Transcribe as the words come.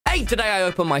Hey, today I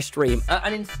opened my stream,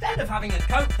 and instead of having a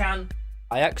Coke can,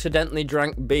 I accidentally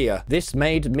drank beer. This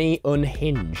made me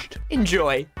unhinged.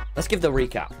 Enjoy. Let's give the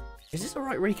recap. Is this the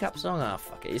right recap song? Ah,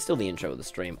 fuck it. It's still the intro of the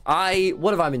stream.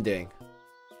 What have I been doing?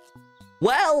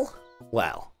 Well,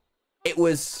 it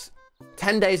was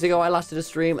 10 days ago I last did a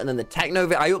stream, and then the techno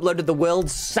video, I uploaded the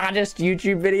world's saddest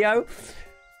YouTube video.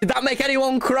 Did that make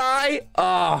anyone cry?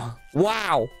 Oh,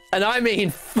 wow. And I mean,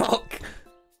 fuck.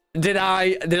 Did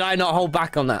I not hold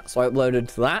back on that? So I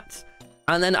uploaded that.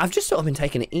 And then I've just sort of been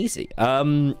taking it easy.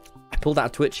 I pulled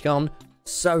out TwitchCon.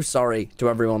 So sorry to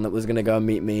everyone that was going to go and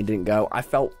meet me and didn't go. I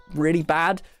felt really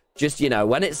bad. Just, you know,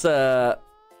 when it's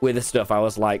with the stuff, I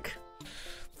was like,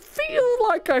 feel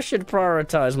like I should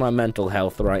prioritize my mental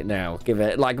health right now. Give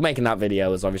it, like, making that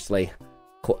video was obviously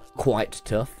quite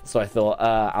tough. So I thought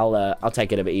I'll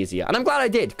take it a bit easier. And I'm glad I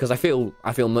did, because I feel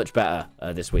much better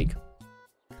this week.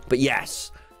 But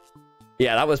yes.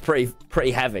 Yeah, that was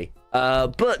pretty heavy.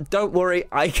 But don't worry,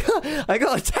 I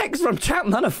got a text from Jack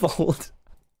Manifold.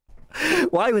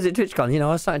 Why was it TwitchCon? You know,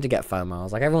 I was starting to get FOMO. I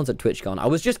was like, everyone's at TwitchCon. I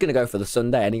was just going to go for the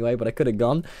Sunday anyway, but I could have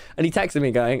gone. And he texted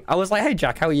me going, I was like, hey,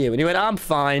 Jack, how are you? And he went, I'm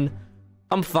fine.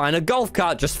 I'm fine. A golf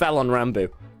cart just fell on Rambo.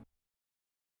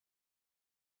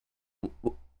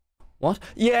 What?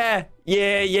 Yeah.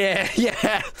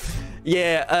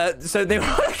 So they were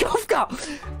on a golf cart,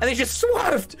 and they just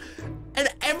swerved, and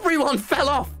everyone fell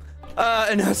off.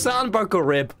 And Hassan broke a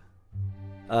rib.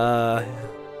 That's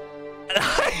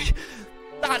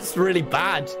really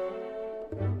bad.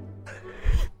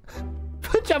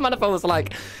 Jack Manifold was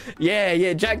like,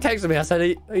 yeah. Jack texted me. I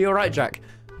said, are you all right, Jack?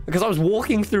 Because I was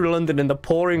walking through London in the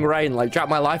pouring rain, like, Jack,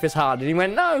 my life is hard. And he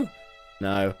went, no.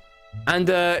 And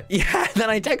yeah, then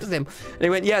I texted him, and he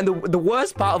went, yeah, and the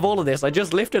worst part of all of this, I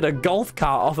just lifted a golf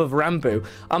cart off of Rambo.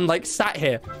 I'm like sat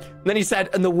here. And then he said,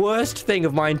 and the worst thing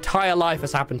of my entire life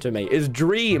has happened to me is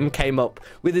Dream came up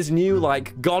with his new,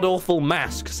 like, god-awful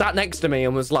mask, sat next to me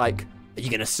and was like, are you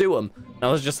gonna sue him? And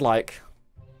I was just like,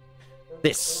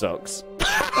 this sucks.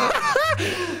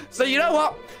 So you know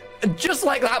what? Just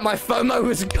like that, my FOMO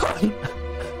was gone.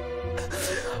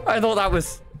 I thought that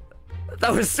was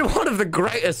one of the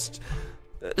greatest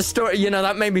story. You know,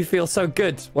 that made me feel so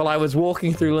good while I was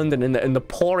walking through London in the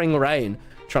pouring rain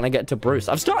trying to get to Bruce.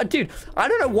 I've started, dude, I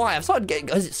don't know why. I've started getting,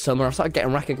 is it summer? I've started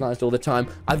getting recognized all the time.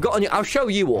 I've got a new, I'll show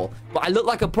you all, but I look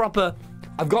like a proper,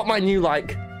 I've got my new,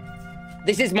 like,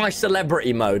 this is my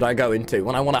celebrity mode I go into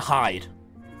when I want to hide.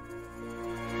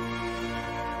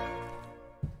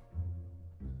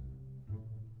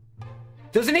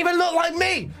 Doesn't even look like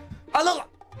me. I look.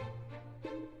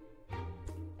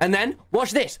 And then,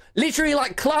 watch this. Literally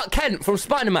like Clark Kent from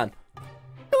Spider-Man.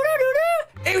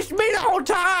 It was me the whole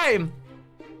time.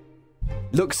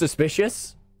 Looks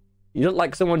suspicious. You look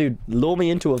like someone who'd lure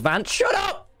me into a van. Shut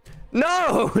up!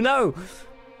 No.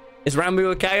 Is Rambo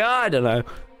okay? I don't know.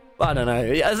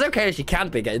 As okay as she can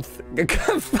be getting a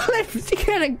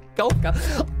golf cart.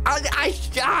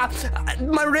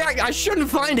 My reaction, I shouldn't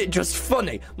find it just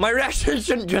funny. My reaction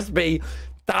shouldn't just be,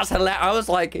 that's hilarious. I was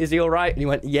like, is he all right? And he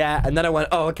went, yeah. And then I went,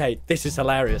 oh, okay, this is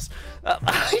hilarious.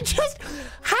 I just,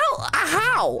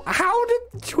 how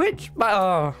did Twitch,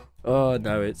 oh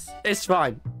no, it's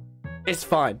fine. It's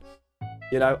fine.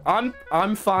 You know,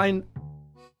 I'm fine.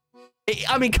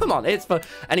 I mean, come on, it's fun.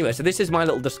 Anyway, so this is my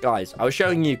little disguise. I was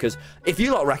showing you because if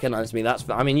you lot recognize me, that's,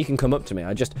 I mean, you can come up to me.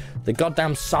 The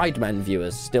goddamn Sidemen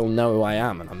viewers still know who I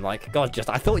am. And I'm like, God,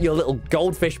 I thought your little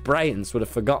goldfish brains would have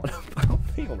forgotten about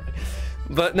me already.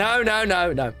 But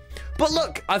no. But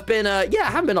look, I've been, yeah,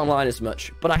 I haven't been online as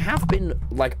much, but I have been,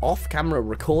 like, off-camera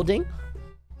recording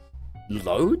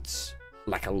loads,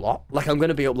 like a lot. Like, I'm going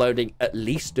to be uploading at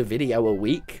least a video a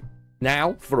week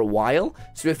now for a while.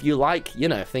 So if you like, you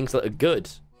know, things that are good,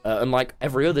 unlike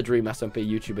every other Dream SMP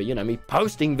YouTuber, you know, me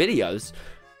posting videos,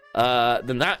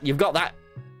 then that, you've got that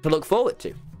to look forward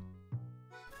to.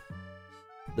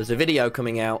 There's a video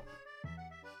coming out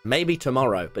maybe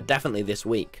tomorrow, but definitely this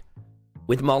week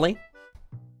with Molly.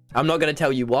 I'm not going to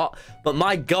tell you what, but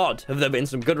my God, have there been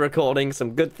some good recordings,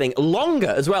 some good thing, longer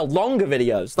as well, longer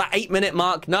videos. That 8-minute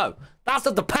mark, no, that's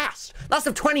of the past. That's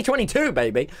of 2022,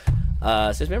 baby. So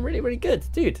it's been really, really good,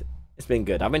 dude. It's been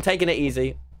good. I've been taking it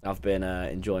easy. I've been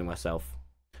enjoying myself.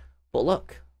 But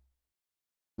look,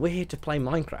 we're here to play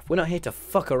Minecraft. We're not here to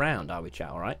fuck around, are we,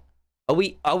 chat? All right? Are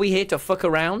we here to fuck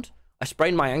around? I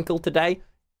sprained my ankle today.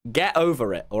 Get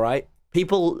over it, all right?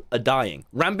 People are dying.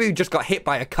 Rambo just got hit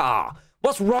by a car.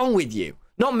 What's wrong with you?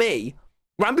 Not me.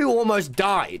 Rambo almost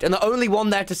died, and the only one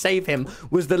there to save him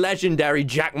was the legendary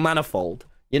Jack Manifold.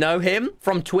 You know him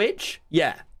from Twitch?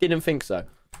 Yeah, didn't think so.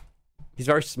 He's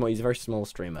very small. He's a very small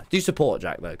streamer. Do support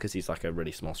Jack though, because he's like a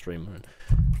really small streamer.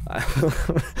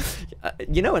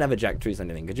 And, you know, whenever Jack tweets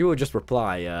anything, could you all just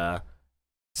reply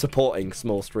supporting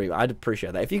small streamer? I'd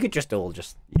appreciate that. If you could just all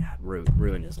yeah,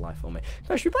 ruin his life for me.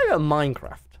 Guys, should we play about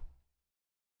Minecraft?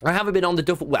 I haven't been on the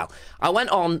duffel. Well, I went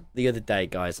on the other day,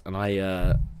 guys, and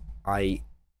I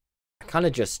kind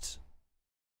of just.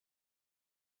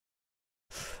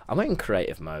 I went in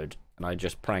creative mode and I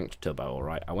just pranked Tubbo,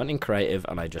 alright? I went in creative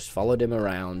and I just followed him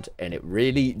around and it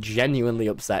really genuinely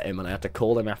upset him and I had to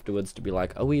call him afterwards to be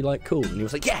like, are we like cool? And he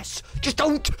was like, yes, just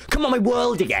don't come on my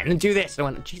world again and do this. And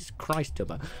I went, Jesus Christ,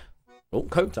 Tubbo. Oh,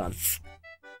 coke time.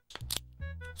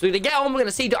 So to get on, we're going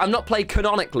to see. I'm not played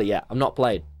canonically yet. I'm not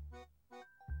played.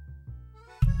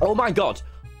 Oh my God.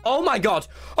 Oh my God.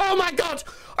 Oh my God.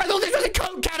 I thought this was a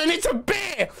coke can and it's a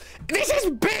beer. This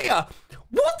is beer.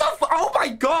 What the f— oh my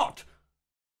God!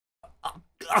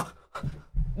 Oh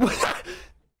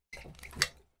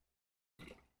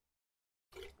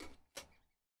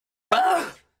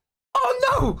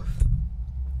no!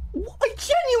 I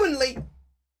genuinely—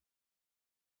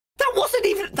 that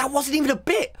wasn't even a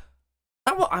bit.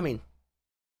 That what I mean.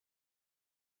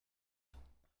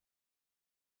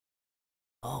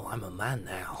 Oh, I'm a man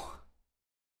now.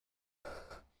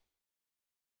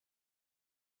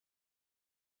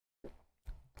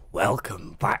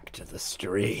 Welcome back to the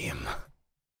stream.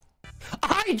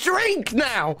 I drink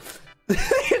now!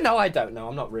 No, I don't know.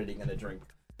 I'm not really going to drink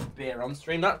beer on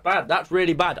stream. That's bad. That's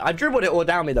really bad. I dribbled it all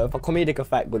down me, though, for comedic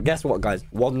effect. But guess what, guys?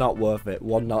 Was not worth it.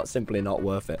 Was not, simply not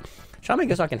worth it. Shall I make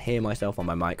it so I can hear myself on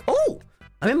my mic? Oh!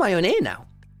 I'm in my own ear now.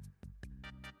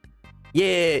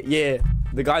 Yeah, yeah.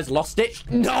 The guy's lost it.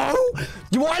 No!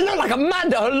 Do I look like a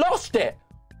man that lost it?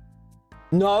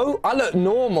 No, I look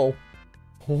normal.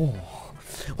 Oh.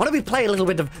 Why don't we play a little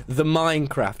bit of the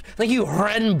Minecraft? Thank you,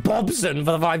 Ren Bobson,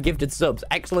 for the 5 gifted subs.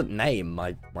 Excellent name,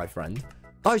 my friend.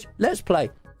 Guys, let's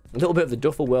play a little bit of the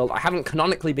Duffel World. I haven't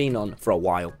canonically been on for a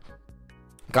while.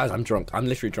 Guys, I'm drunk. I'm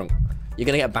literally drunk. You're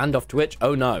gonna get banned off Twitch?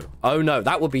 Oh no. Oh no.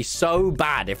 That would be so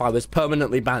bad if I was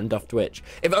permanently banned off Twitch.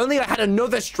 If only I had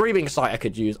another streaming site I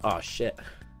could use. Oh shit.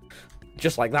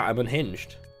 Just like that, I'm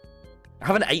unhinged. I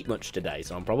haven't ate much today,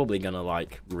 so I'm probably gonna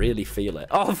like really feel it.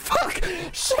 Oh fuck!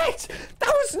 Shit!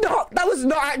 That was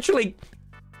not actually.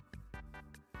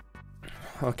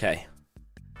 Okay.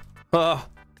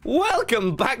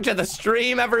 Welcome back to the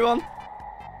stream, everyone.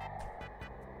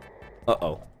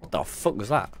 Uh-oh. What the fuck was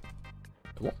that?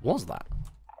 What was that?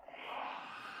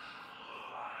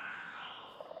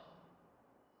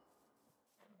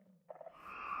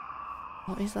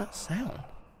 What is that sound?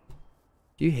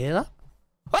 Do you hear that?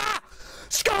 Ah!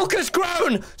 Skulk has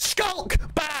grown! Skulk!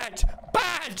 Bad!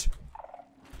 Bad!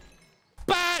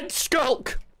 Bad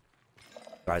Skulk!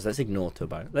 Guys, let's ignore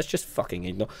Tubbo. Let's just fucking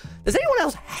ignore. Does anyone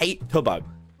else hate Tubbo?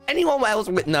 Anyone else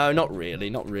with— no, not really,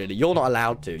 not really. You're not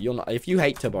allowed to. You're not— if you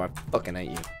hate Tubbo, I fucking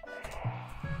hate you.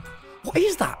 What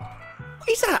is that? What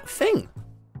is that thing?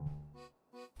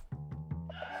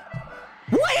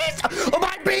 What is— am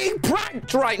I being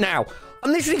pranked right now?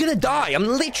 I'm literally gonna die. I'm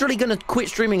literally gonna quit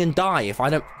streaming and die if I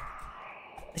don't—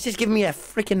 this is giving me a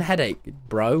freaking headache,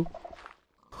 bro.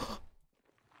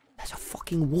 There's a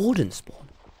fucking warden spawn.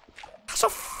 That's a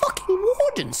fucking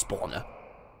warden spawner.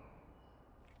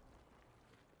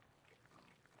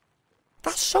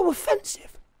 That's so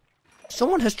offensive.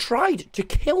 Someone has tried to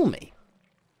kill me.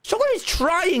 Someone is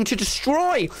trying to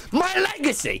destroy my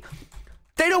legacy.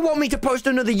 They don't want me to post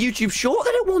another YouTube short.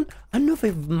 They don't want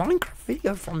another Minecraft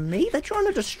video from me. They're trying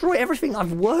to destroy everything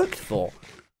I've worked for.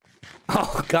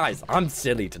 Oh, guys, I'm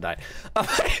silly today.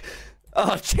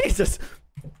 Oh, Jesus.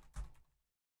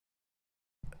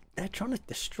 They're trying to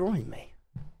destroy me.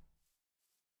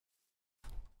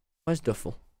 Where's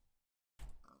Duffel?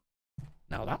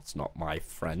 Now, that's not my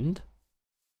friend.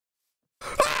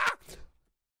 Ah!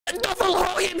 Duffel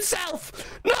hung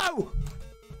himself! No!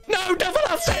 No, Duffel,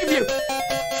 I'll save you!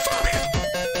 Fuck!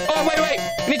 Oh, wait.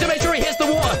 I need to make sure he hits the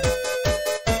water.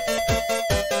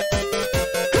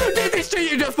 Who did this to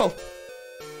you, Duffel?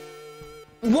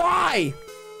 Why?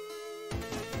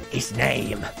 His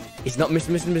name is not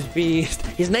Mr. Beast.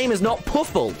 His name is not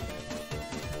Puffle.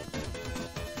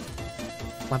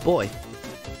 My boy.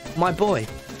 My boy.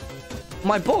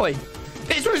 My boy.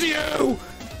 This was you.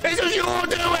 This was your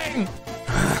doing.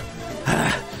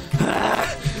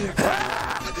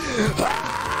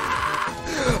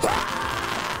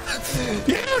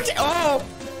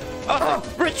 Oh,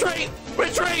 retreat.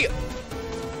 Retreat.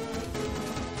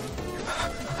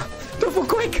 Duffel,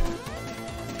 quick.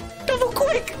 Duffel,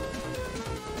 quick.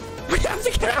 We have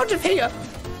to get out of here.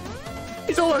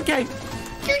 It's all okay.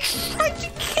 You tried to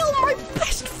kill my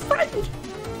best friend.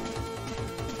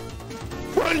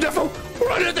 Wonderful!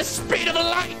 Run at the speed of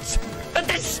light! At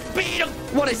the speed of...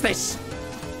 What is this?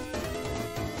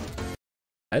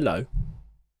 Hello.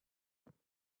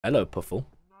 Hello, Puffle.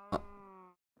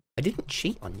 I didn't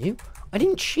cheat on you. I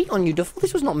didn't cheat on you, Duffel.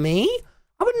 This was not me.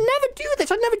 I would never do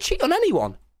this. I'd never cheat on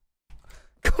anyone.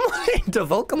 Come on in,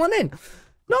 Duffel. Come on in.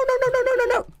 No, no, no, no, no, no,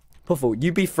 no. Puffle,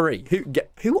 you be free. Who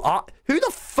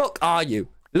the fuck are you?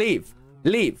 Leave.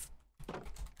 Leave.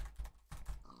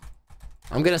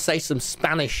 I'm gonna say some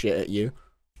Spanish shit at you.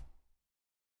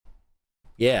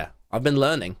 Yeah, I've been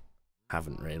learning.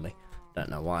 Haven't really. Don't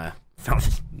know why I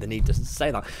felt the need to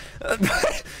say that.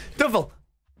 Duffel,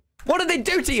 what did they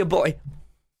do to you, boy?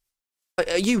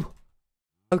 Are you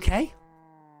okay?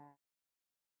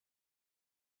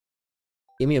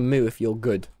 Give me a moo if you're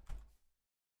good.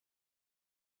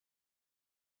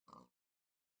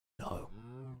 No.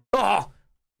 Oh,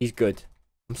 he's good.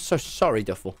 I'm so sorry,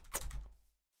 Duffel.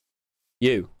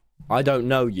 You. I don't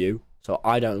know you, so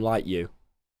I don't like you.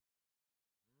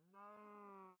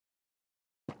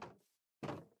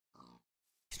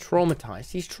 He's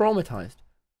traumatized. He's traumatized.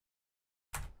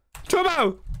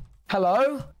 Turbo!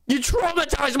 Hello? You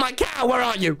traumatized my cow! Where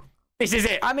are you? This is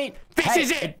it! I mean... This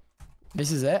is it!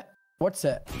 This is it? What's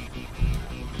it?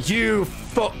 You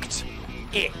fucked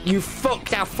it. You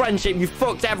fucked our friendship. You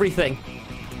fucked everything.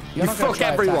 You fuck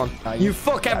everyone. You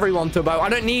fuck everyone, Turbo. I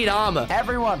don't need armor.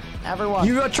 Everyone.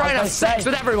 You are trying to have sex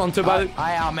with everyone, Turbo.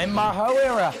 I am in my hoe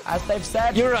era, as they've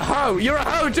said. You're a hoe. You're a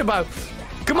hoe, Turbo.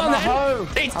 Come on, then. Hoe.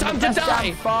 It's time to die.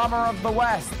 I'm the farmer of the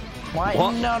West. Why?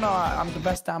 What? No, I'm the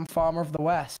best damn farmer of the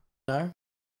West. No?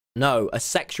 No, a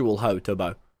sexual hoe,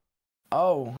 Turbo.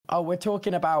 Oh, we're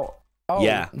talking about... Oh,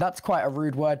 yeah. That's quite a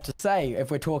rude word to say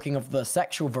if we're talking of the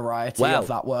sexual variety of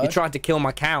that word. You tried to kill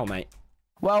my cow, mate.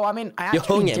 Well, I mean, I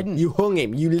actually didn't. You hung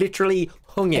him. You literally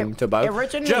hung him, Turbo.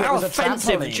 Originally, do you know how it was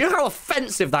offensive? Do you know how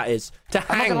offensive that is to hang?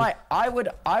 I'm not gonna lie,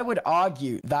 I would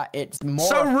argue that it's more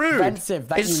so rude. offensive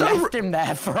that you left him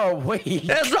there for a week.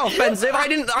 That's not offensive. I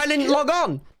didn't log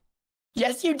on.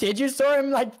 Yes, you did. You saw him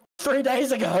like 3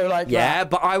 days ago. Yeah,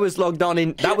 but I was logged on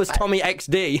in. That was Tommy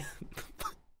XD.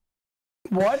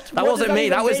 What? That wasn't me.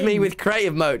 That was me with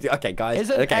creative mode. Okay, guys.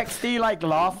 Isn't XD like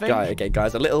laughing?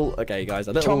 Guys. A little.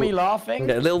 Tommy laughing.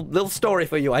 Okay, a little story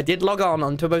for you. I did log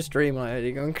on Turbo Stream.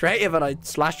 I go creative and I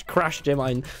crashed him. I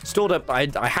installed I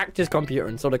hacked his computer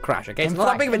and sort of crashed. Okay, it's not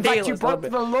that big of a deal. You broke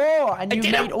the law and you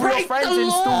made all your friends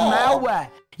install malware.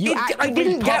 I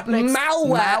didn't get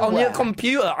malware on your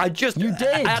computer. I just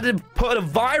had to put a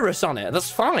virus on it. That's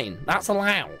fine. That's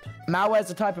allowed. Malware's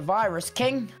a type of virus,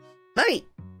 King. Mate.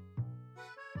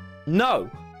 No.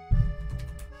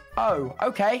 Oh,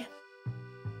 okay.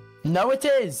 No, it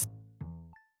is.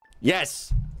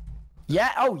 Yes.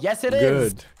 Yeah. Oh, yes, it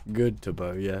is. Good,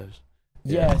 Turbo. Yes.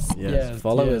 Yes.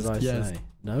 Follow as I say.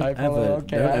 Don't ever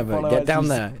get down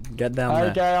there. Get down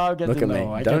there. Okay, I'll get look in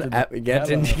at me. Don't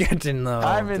get in the.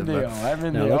 I'm in the.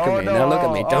 Now look at me. Now look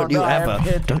at me.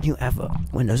 Don't you ever,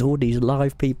 when there's all these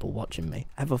live people watching me,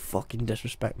 ever fucking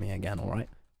disrespect me again, all right?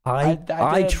 I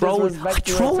trolled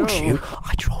you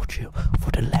for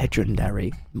the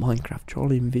legendary Minecraft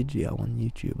trolling video on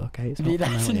YouTube. Okay, it's the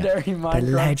legendary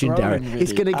Minecraft legendary.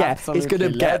 It's gonna get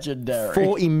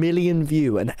 40 million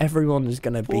view, and everyone is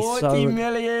gonna be 40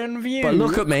 million views. But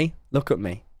look at me.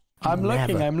 I'm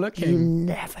looking. You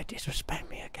never disrespect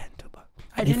me again, Turbo.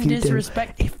 I didn't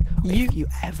disrespect if you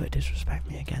ever disrespect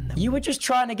me again, then you were just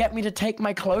trying to get me to take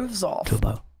my clothes off.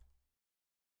 Turbo.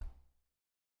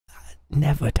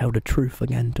 Never tell the truth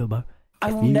again, Turbo.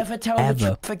 I will never tell the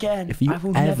truth again. I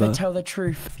will never tell the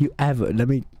truth. If you ever, let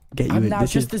me get you in. Now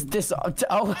just this.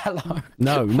 Oh, hello.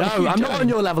 No, I'm not on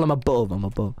your level. I'm above.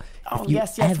 Oh,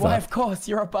 yes. Why, of course,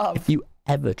 you're above. If you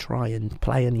ever try and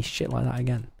play any shit like that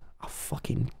again, I'll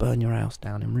fucking burn your house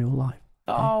down in real life.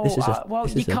 Oh,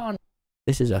 you can't.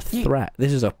 This is a threat.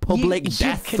 This is a public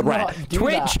death threat.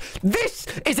 Twitch, this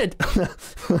is a...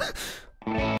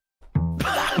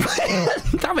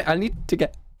 Damn it, I need to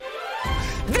get...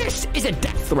 This is a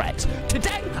death threat.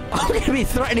 Today, I'm going to be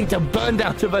threatening to burn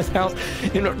down Turbo's house.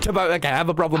 Okay, I have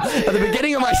a problem. At the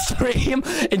beginning of my stream,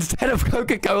 instead of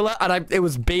Coca-Cola, and it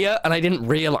was beer, and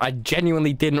I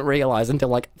genuinely didn't realize until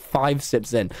like 5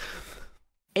 sips in.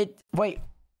 Wait.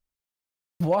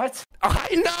 What?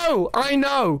 I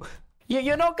know.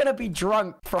 You're not going to be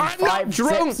drunk from 5 sips. I'm not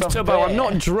drunk, Turbo. I'm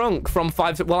not drunk from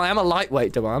 5 sips. Well, I am a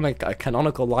lightweight, Turbo. I'm a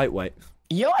canonical lightweight.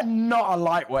 You're not a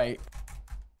lightweight.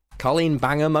 Colleen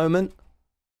Banger moment?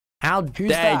 How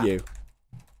dare you?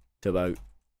 Turbo.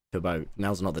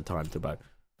 Now's not the time, Turbo.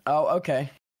 Oh, okay.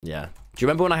 Yeah. Do you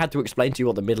remember when I had to explain to you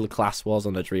what the middle class was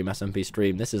on the Dream SMP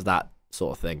stream? This is that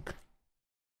sort of thing.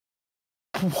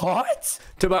 What?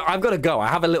 I've got to go. I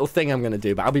have a little thing I'm going to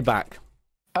do, but I'll be back.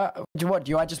 Do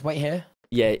I just wait here?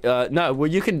 Yeah, no, well,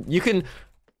 you can...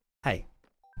 Hey.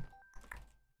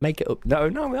 Make it up.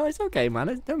 No, it's okay,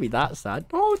 man. Don't be that sad.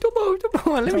 Oh,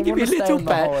 come on. Let me give you a little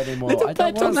pet. Little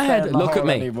pet on the head. Look at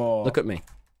me. Look at me.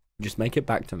 Just make it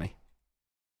back to me.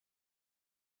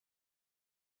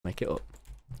 Make it up.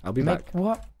 I'll be back.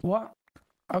 What?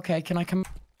 Okay, can I come?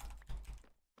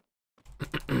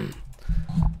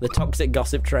 The toxic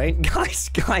gossip train.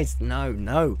 Guys,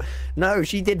 no.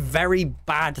 She did very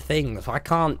bad things. We're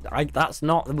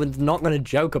not going to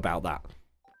joke about that.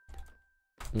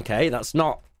 Okay, that's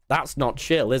not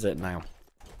chill, is it now?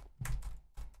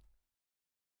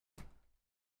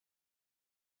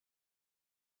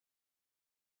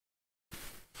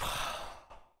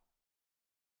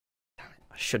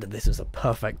 This was a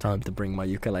perfect time to bring my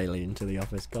ukulele into the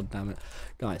office. God damn it.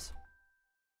 Guys,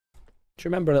 do you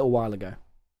remember a little while ago?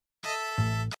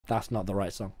 That's not the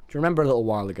right song. Do you remember a little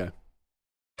while ago?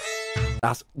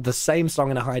 That's the same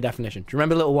song in a high definition. Do you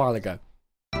remember a little while ago?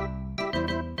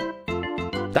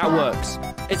 That works.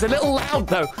 It's a little loud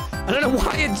though. I don't know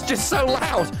why it's just so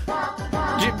loud.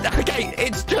 Okay,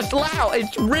 it's just loud.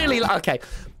 It's really loud. Okay.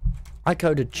 I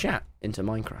coded chat into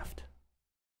Minecraft.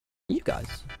 You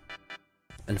guys.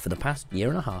 And for the past year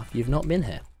and a half, you've not been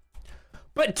here.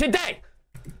 But today,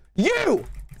 you,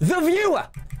 the viewer,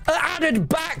 are added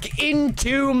back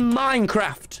into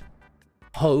Minecraft.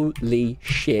 Holy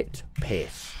shit,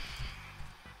 piss.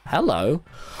 Hello.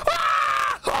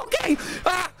 Ah! Okay.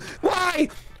 Ah! Why?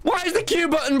 Why is the Q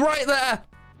button right there?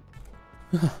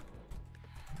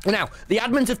 Now, the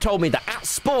admins have told me that at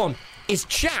spawn is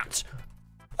chat.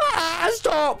 Ah,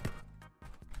 stop.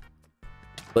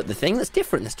 But the thing that's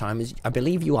different this time is I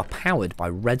believe you are powered by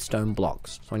redstone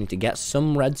blocks. So I need to get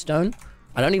some redstone.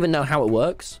 I don't even know how it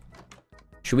works.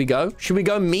 Should we go? Should we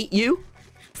go meet you?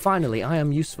 Finally, I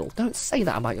am useful. Don't say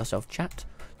that about yourself, chat.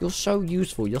 You're so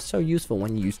useful. You're so useful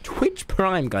when you use Twitch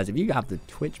Prime, guys. If you have the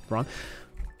Twitch Prime.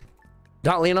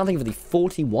 Dark Leonard, thank you for the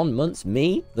 41 months.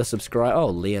 Me, the subscriber. Oh,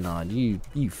 Leonard, you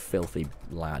filthy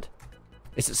lad.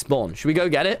 It's at spawn. Should we go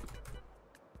get it?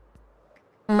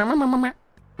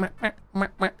 I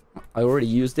already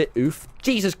used it. Oof.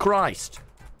 Jesus Christ.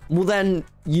 Well, then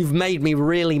you've made me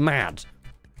really mad.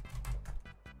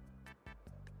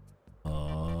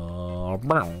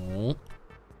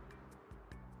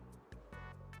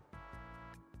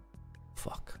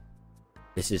 Fuck.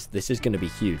 This is going to be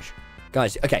huge.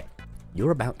 Guys, okay.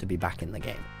 You're about to be back in the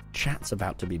game. Chat's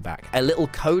about to be back. A little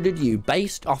coded you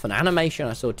based off an animation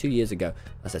I saw 2 years ago.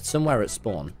 I said somewhere at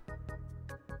spawn.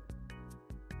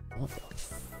 What the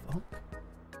fuck?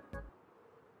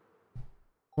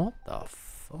 What the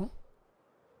fuck?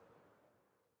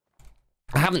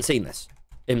 I haven't seen this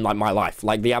in like my life.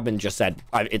 Like the admin just said,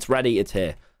 it's ready, it's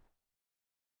here.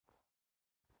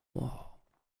 Whoa.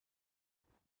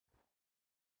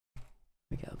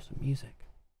 Let me get up some music.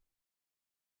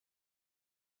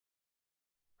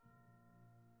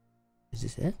 Is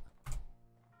this it?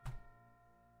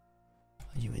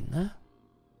 Are you in there?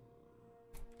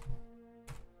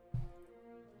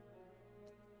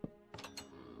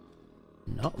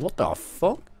 No, what the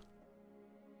fuck?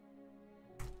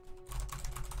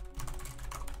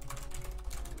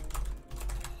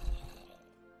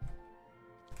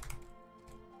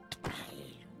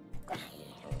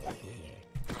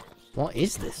 What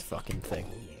is this fucking thing?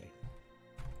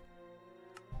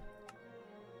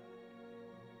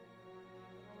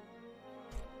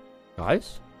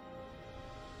 Guys?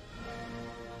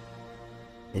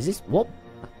 Is this what?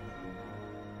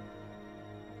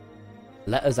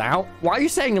 Let us out? Why are you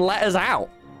saying let us out?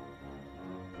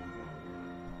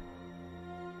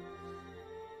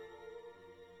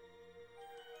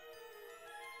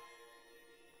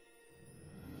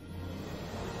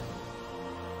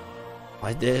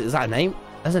 Is that a name?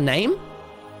 That's a name?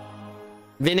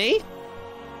 Vinny?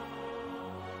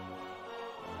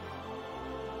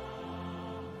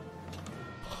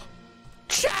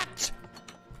 Chat!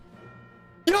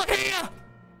 You're here!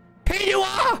 Here you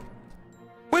are!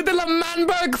 With the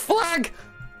Manberg flag!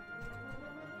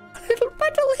 Little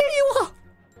petal, here you are!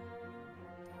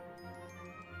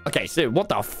 Okay, so what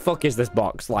the fuck is this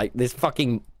box? Like, this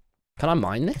fucking... Can I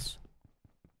mine this?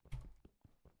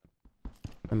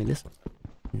 I mean, this...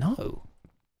 No.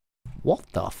 What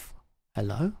the f...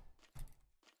 Hello?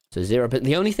 So 0%.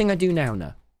 The only thing I do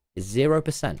now is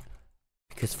 0%.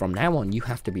 Because from now on, you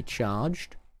have to be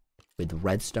charged with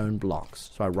redstone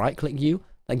blocks. So I right-click you,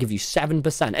 that gives you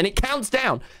 7%. And it counts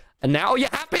down. And now, are you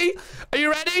happy? Are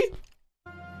you ready?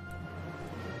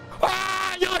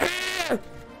 Ah, you're here!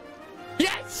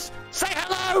 Yes! Say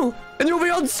hello! And you'll be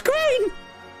on screen!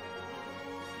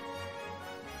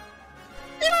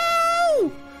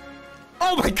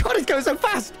 Oh my god, it's going so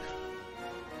fast.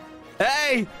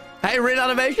 Hey. Hey, Rin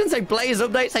Animations. Hey, Blaze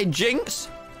Updates. Hey, Jinx.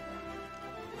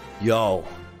 Yo.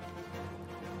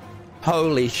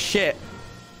 Holy shit.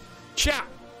 Chat.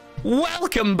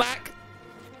 Welcome back.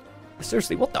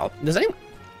 Seriously, what the? Does anyone...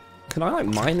 Can I, like,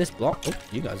 mine this block? Oh,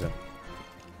 you guys are...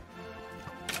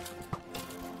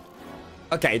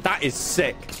 Okay, that is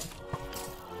sick.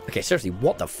 Okay, seriously,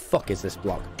 what the fuck is this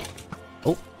block?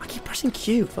 Oh, I keep pressing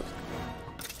Q. Fuck.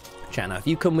 Chat, now, if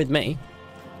you come with me...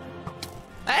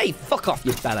 Hey, fuck off,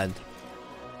 you bellend.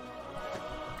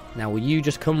 Now, will you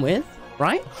just come with?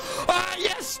 Right? Ah,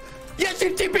 yes! Yes,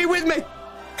 you TP with me!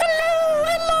 Hello,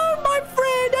 hello, my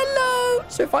friend, hello!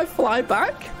 So if I fly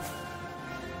back...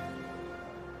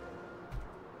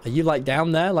 Are you, like,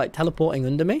 down there, like, teleporting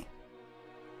under me?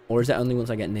 Or is it only once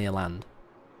I get near land?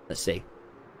 Let's see.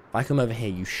 If I come over here,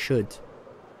 you should.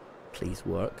 Please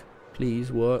work.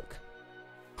 Please work.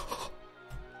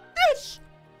 Yes!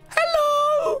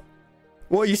 Hello!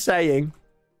 What are you saying?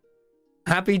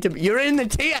 Happy to be... You're in the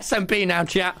TSMP now,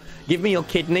 chat. Give me your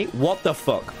kidney. What the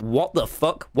fuck? What the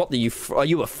fuck? What are you... Are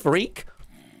you a freak?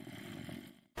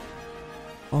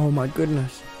 Oh, my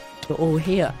goodness. They're all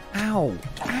here. Ow.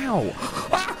 Ow.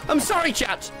 Ah! I'm sorry,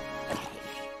 chat.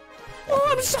 Oh,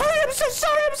 I'm sorry. I'm so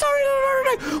sorry. I'm sorry.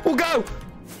 No. We'll go.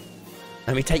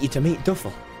 Let me take you to meet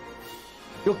Duffel.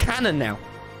 You're canon now.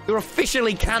 You're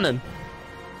officially canon.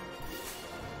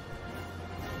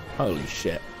 Holy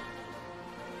shit.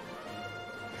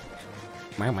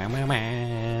 I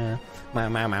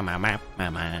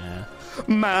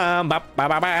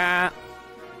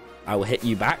will hit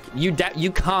you back.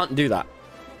 You can't do that.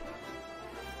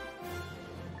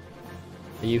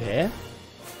 Are you here?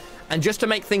 And just to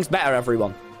make things better,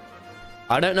 everyone,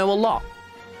 I don't know a lot,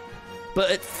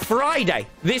 but it's Friday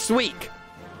this week.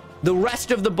 The rest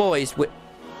of the boys...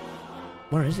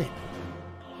 Where is it?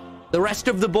 The rest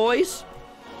of the boys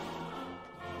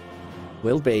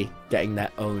will be getting their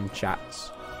own chats.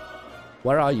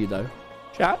 Where are you, though?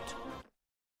 Chat?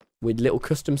 With little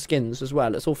custom skins as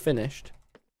well. It's all finished.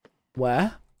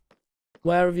 Where?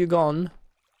 Where have you gone?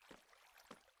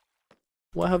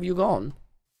 Where have you gone?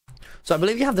 So I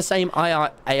believe you have the same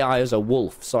AI as a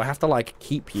wolf, so I have to, like,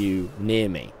 keep you near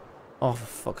me. Oh, for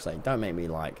fuck's sake. Don't make me,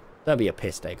 like... Don't be a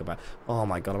piss take about... Oh,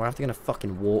 my God. I'm gonna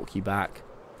fucking walk you back.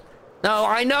 No,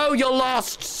 I know you're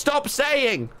lost. Stop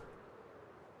saying.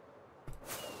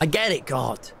 I get it,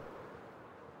 God.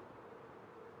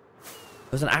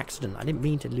 It was an accident. I didn't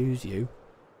mean to lose you.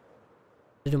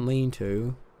 Didn't mean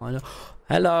to. I know.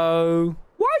 Hello.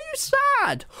 Why are you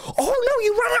sad? Oh, no,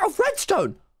 you ran out of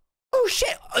redstone. Oh,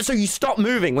 shit. So you stop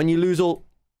moving when you lose all...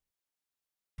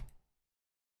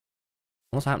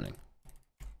 What's happening?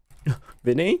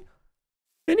 Vinny?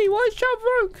 Vinny, why is chat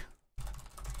broke?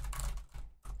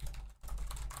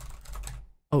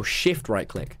 Oh, shift right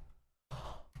click.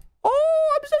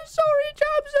 Oh, I'm so sorry, chat.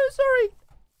 I'm so sorry.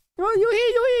 Oh, you're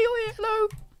here. Hello.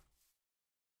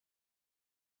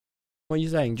 What are you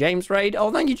saying? James Raid?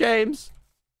 Oh, thank you, James.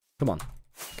 Come on.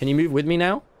 Can you move with me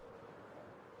now?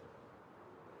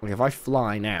 Okay, if I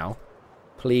fly now,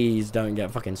 please don't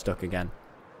get fucking stuck again.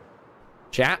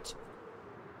 Chat?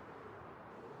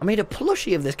 I made a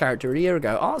plushie of this character a year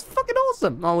ago. Oh, it's fucking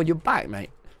awesome. Oh, well, you're back,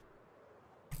 mate.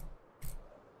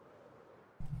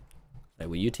 So,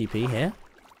 will you TP here?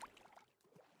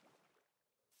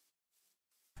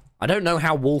 I don't know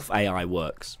how wolf AI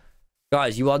works.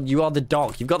 Guys, you are the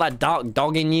dog. You've got that dark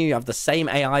dog in you. You have the same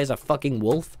AI as a fucking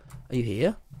wolf. Are you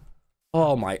here?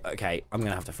 Oh my... Okay, I'm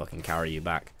gonna have to fucking carry you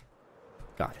back.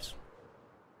 Guys.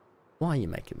 Why are you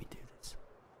making me do this?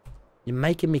 You're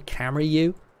making me carry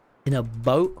you in a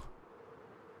boat?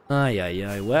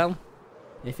 Ay. Well,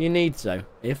 if you need so.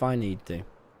 If I need to.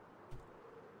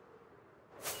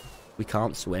 We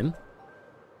can't swim.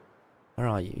 Where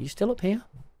are you? Are you still up here?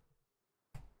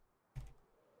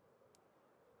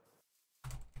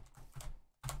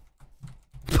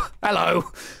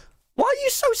 Hello. Why are you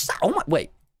so sad? Oh my...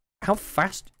 Wait. How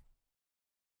fast?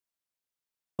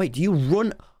 Wait, do you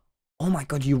run? Oh my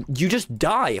God, you just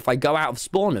die if I go out of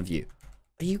spawn of you.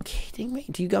 Are you kidding me?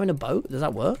 Do you go in a boat? Does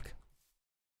that work?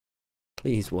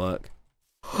 Please work.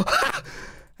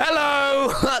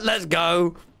 Hello. Let's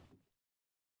go.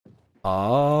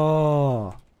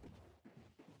 Oh.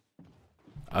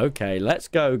 Okay, let's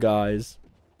go, guys.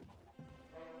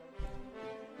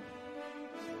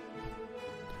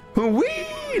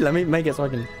 Whee! Let me make it so I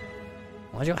can...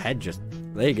 Why's your head just...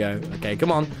 There you go. Okay,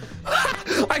 come on.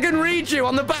 I can read you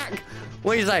on the back.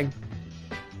 What are you saying?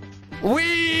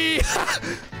 Wee!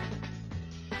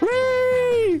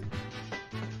 Wee!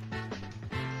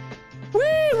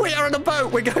 Wee! We are on a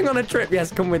boat. We're going on a trip.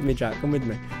 Yes, come with me, chat. Come with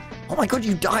me. Oh my god,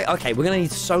 you die. Okay, we're gonna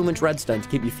need so much redstone to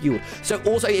keep you fueled. So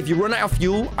also, if you run out of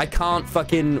fuel, I can't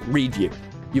fucking read you.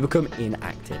 You become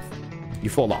inactive. You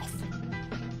fall off.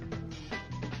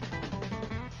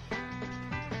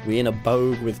 We in a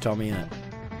bogue with Tommy in it.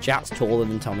 Chat's taller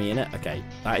than Tommy in it. Okay,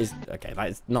 that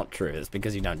is not true. It's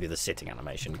because you don't do the sitting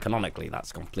animation. Canonically,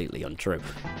 that's completely untrue.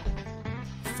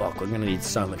 Fuck, we're gonna need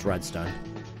so much redstone.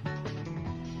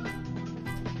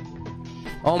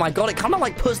 Oh my god, it kind of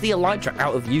like puts the elytra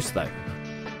out of use though.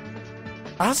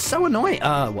 That's so annoying.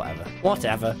 Whatever.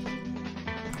 Whatever.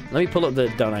 Let me pull up the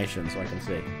donation so I can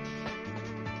see.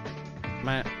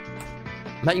 Matt.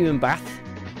 Met you in Bath.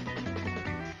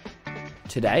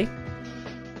 Today.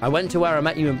 I went to where I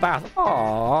met you in Bath.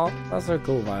 Aww. That's so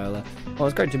cool, Viola. Well,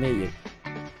 it's great to meet you.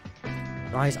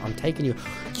 Guys, I'm taking you.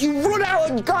 You run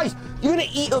out and guys, you're gonna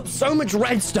eat up so much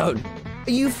redstone.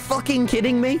 Are you fucking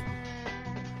kidding me?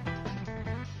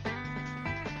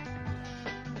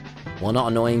 Well,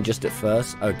 not annoying just at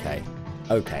first. Okay.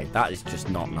 Okay, that is just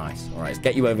not nice. All right, let's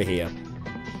get you over here.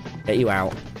 Get you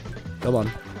out. Come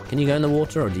on. Can you go in the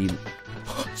water or do you...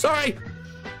 Sorry!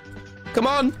 Come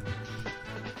on!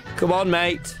 Come on,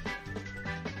 mate.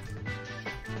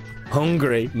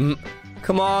 Hungry.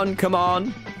 Come on, come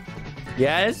on.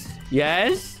 Yes,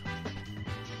 yes.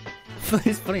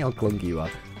 It's funny how clunky you are.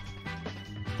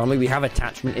 Only we have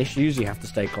attachment issues. You have to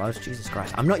stay close. Jesus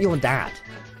Christ. I'm not your dad.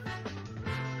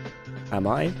 Am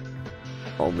I?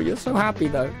 Oh, but you're so happy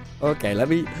though. Okay, let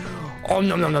me. Oh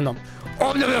no no no no.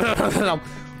 Oh no no no no no.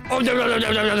 Oh no no no no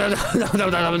no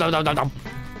no no no no no.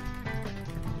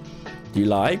 Do you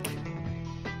like?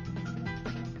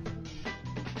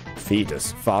 Feed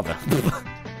us, father.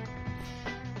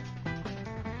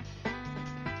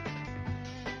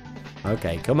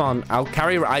 Okay, come on. I'll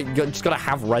carry. I just gotta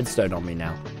have redstone on me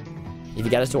now. If you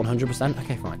get us to 100%,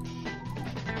 okay, fine.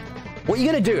 What are you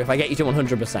gonna do if I get you to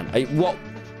 100%? What?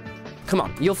 Come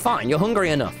on, you're fine. You're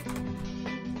hungry enough.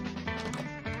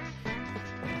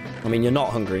 I mean, you're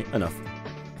not hungry enough.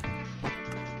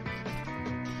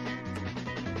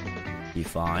 You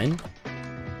fine?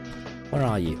 Where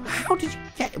are you? How did you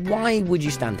get... Why would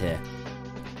you stand here?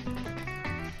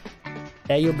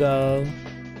 There you go.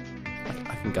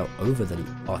 I can go over the...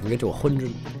 Oh, I can go to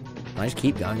 100. Can I just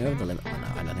keep going over the limit? Oh, no,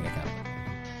 I don't think I can.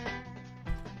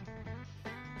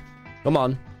 Come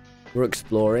on. We're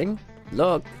exploring.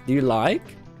 Look, do you like?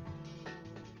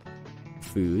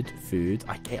 Food, food.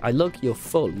 I look, you're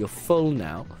full. You're full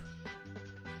now.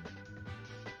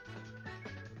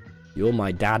 You're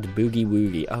my dad, Boogie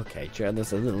Woogie. Okay, sure,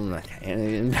 there's a little... I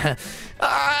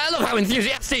love how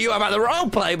enthusiastic you are about the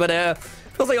roleplay, but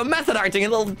feels like you're method acting a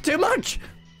little too much.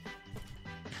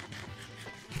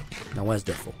 Now, where's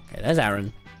Duffel? Okay, there's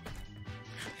Aaron.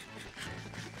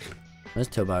 Where's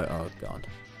Turbo? Oh, God.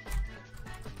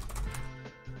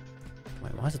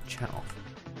 Wait, why is the chat off?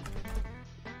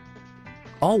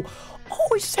 Oh,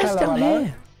 it says down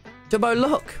here. Turbo,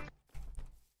 look.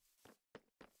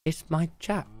 It's my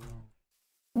chat.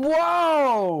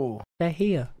 Whoa! They're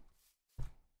here.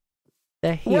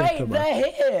 They're here. Wait, Turbo. they're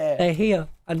here. They're here,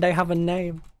 and they have a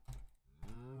name.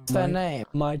 What's their name?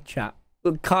 My chat.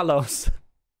 Carlos.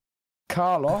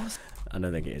 Carlos? I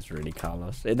don't think it is really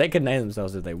Carlos. They can name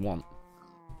themselves if they want.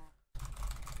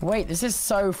 Wait, this is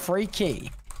so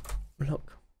freaky.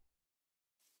 Look.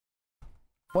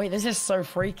 Wait, this is so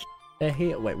freaky. They're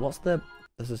here. Wait, what's the...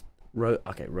 This is...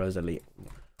 Okay, Rosalie.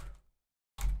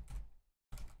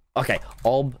 Okay,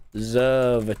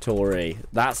 observatory.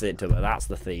 That's it, Tubba. That's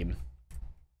the theme.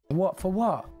 What? For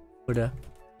what? But,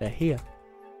 they're here.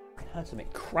 I heard something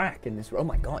crack in this room. Oh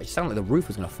my god, it sounded like the roof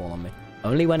was going to fall on me.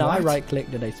 Only when I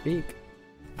right-click did they speak.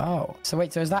 Oh, so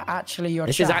wait, so is that actually your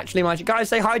This chat? is actually my... Guys,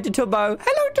 say hi to Tubbo.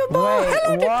 Hello, Tubbo. Wait,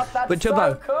 hello, what? That's but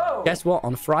Tubbo, so cool. guess what?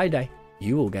 On Friday,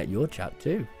 you will get your chat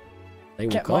too. They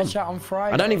will Get come. my chat on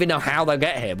Friday. I don't even know how they'll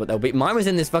get here, but they'll be... Mine was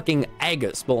in this fucking egg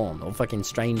at spawn, or fucking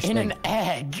strange thing. In an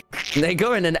egg? They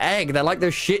go in an egg. They're like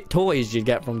those shit toys you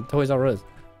get from Toys R Us.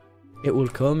 It will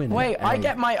come in Wait, an I egg.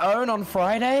 get my own on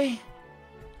Friday?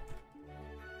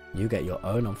 You get your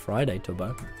own on Friday,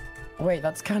 Tubbo. Wait,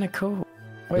 that's kind of cool.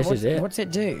 Wait, This is it. What's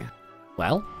it do?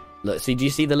 Well, look, see, do you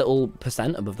see the little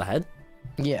percent above the head?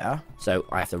 Yeah. So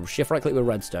I have to shift right click with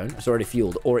redstone. It's already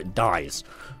fueled, or it dies.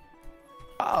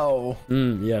 Oh.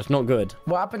 Yeah, it's not good.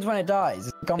 What happens when it dies?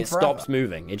 It's gone It forever. stops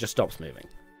moving. It just stops moving.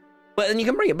 But then you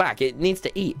can bring it back. It needs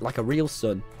to eat like a real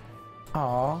son.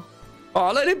 Aw.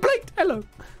 Oh, look, it blinked. Hello.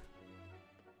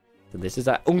 So this is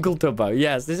Uncle Tubbo.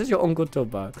 Yes, this is your Uncle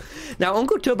Tubbo. Now,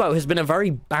 Uncle Tubbo has been a very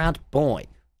bad boy.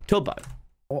 Tubbo.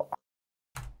 What?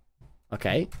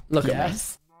 Okay, look at me.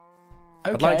 Yes.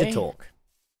 Okay. I'd like to talk.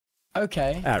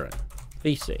 Okay. Aaron.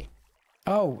 VC.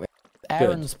 Oh,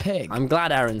 Aaron's pig. I'm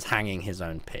glad Aaron's hanging his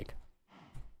own pig.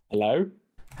 Hello?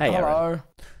 Hey, Hello. Aaron.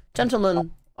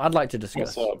 Gentlemen, I'd like to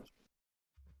discuss. What's up?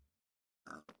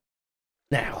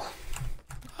 Now,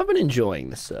 I've been enjoying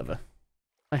this server.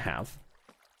 I have.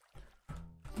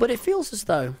 But it feels as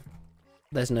though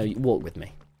there's no walk with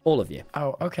me. All of you.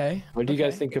 Oh, okay. What do you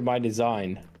guys think of my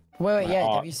design? Wait, My yeah.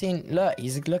 art? Have you seen? Look,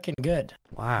 he's looking good.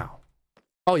 Wow.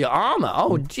 Oh, your armor.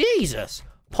 Oh, Jesus.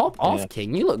 Pop off, Yeah.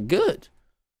 King. You look good.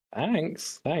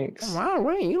 Thanks. Wow,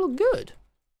 wait, you look good.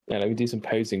 Yeah, let me do some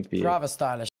posing for you. Rather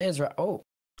stylish. Here's right. Oh,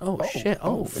 Oh, shit.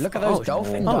 Oh, look at those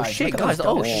dolphin Oh, dives. shit, Look at those guys.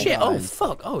 Oh, dolphin shit. Oh, dives.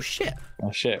 fuck. Oh, shit.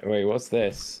 Oh shit, wait, what's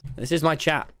this? This is my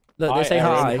chat. Look, they Hi, say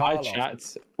Aaron. hi. Hi,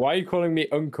 chat. Why are you calling me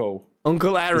uncle?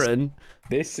 Uncle Aaron.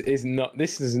 This does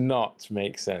not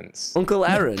make sense. Uncle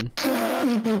Aaron.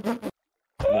 No.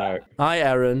 Hi,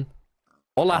 Aaron.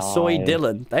 Hola, soy Hi.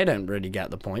 Dylan. They don't really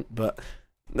get the point, but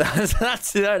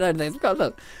that's no, they've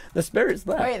got the spirit's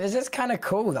there. Wait, this is kind of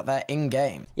cool that they're in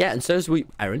game. Yeah, and so's we.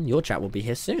 Aaron, your chat will be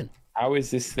here soon. How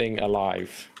is this thing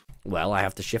alive? Well, I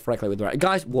have to shift right click with the right.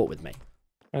 Guys, walk with me.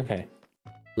 Okay.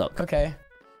 Look, Okay.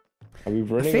 Are we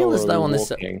running feel or as are though we on this-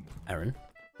 walking? Aaron,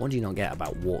 what do you not get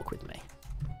about walk with me?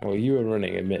 Well, you were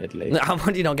running, admittedly. What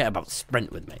do you not get about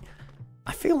sprint with me?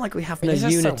 I feel like we have no This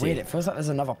is so unity weird. It feels like there's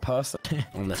another person.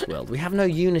 on this world. We have no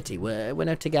unity. We're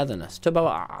no togetherness.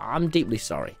 Tubbo, I'm deeply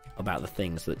sorry about the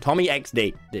things that Tommy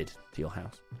XD did to your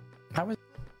house. How was?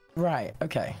 Right.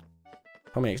 Okay.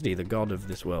 Tommy XD, the god of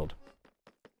this world.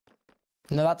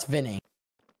 No, that's Vinny.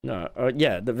 No,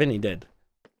 yeah, that Vinny did.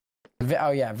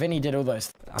 Oh yeah, Vinny did all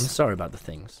those. I'm sorry about the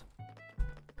things.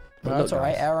 But No, that's look, all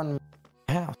right. guys, Aaron.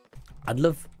 House. I'd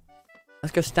love.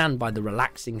 Let's go stand by the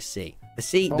relaxing sea. The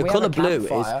sea, Well, the we have color a blue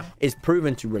campfire. is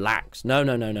proven to relax. No.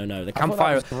 The I thought that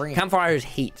campfire, was green. campfire is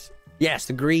heat. Yes,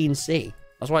 the green sea.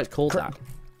 That's why it's called that.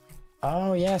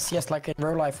 Oh yes, like in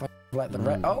real life, like the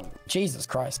red. Oh Jesus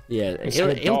Christ! Yeah, It's he'll,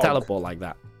 like a he'll dog. teleport like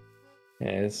that. Yeah,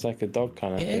 it's like a dog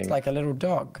kind of thing. It's like a little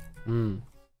dog. Mm.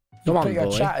 You Come on, put your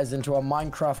boy. chatters into a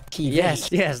Minecraft TV.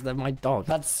 Yes, they're my dog.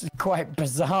 That's quite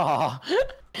bizarre.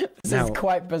 This Now- is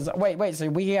quite bizarre. Wait, so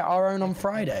we get our own on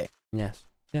Friday? Yes.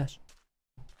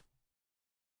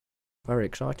 Very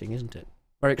exciting, isn't it?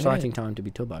 Very exciting time to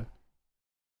be Tubbo.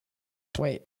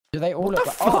 Wait, do they all What look the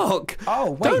like... Oh, fuck?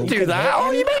 oh, wait. Don't you do can that. hit Oh,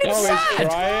 him? you made him Oh, he's sad.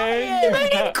 crying. You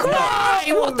made him cry.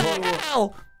 What the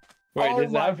hell? Wait, Oh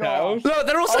does my that help? Look,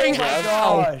 they're all Oh saying my ow.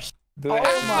 gosh. Do Oh they- my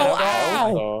does that God.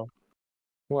 help, or-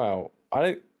 Well, I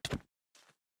don't.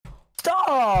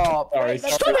 Stop! Sorry, Wait,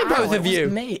 that's stop it, not- both of wasn't you.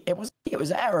 Me. It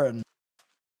was Aaron.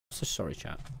 So sorry,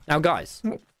 chat. Now, guys,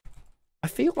 I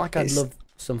feel like I'd It's- love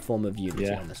some form of unity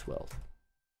Yeah. on this world.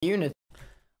 Unity.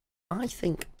 I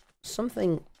think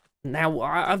something. Now,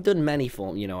 I've done many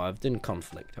forms. You know, I've done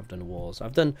conflict. I've done wars.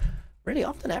 I've done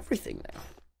everything now.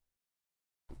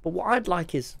 But what I'd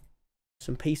like is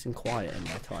some peace and quiet in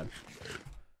my time.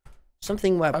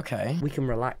 Something where Okay. we can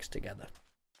relax together.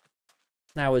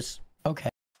 Now, as Okay.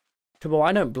 Tubbo,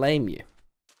 I don't blame you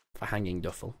for hanging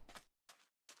Duffel.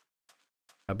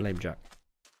 I blame Jack.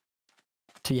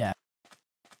 So yeah,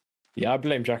 Yeah, I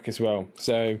blame Jack as well.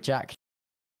 So Jack.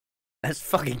 Let's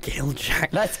fucking kill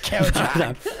Jack. Let's kill Jack.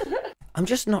 No. I'm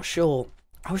just not sure.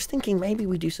 I was thinking maybe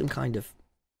we do some kind of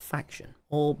faction,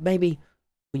 or maybe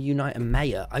we unite a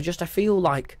mayor. I feel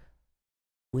like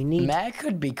we need Mayor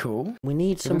could be cool. we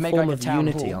Could some we make, form like, a of town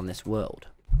unity hall? on this world.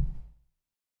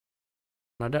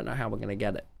 And I don't know how we're gonna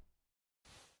get it.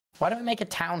 Why don't we make a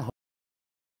town hall?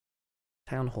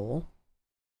 Town hall?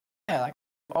 Yeah, like,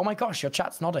 oh my gosh, your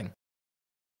chat's nodding.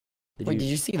 Wait, did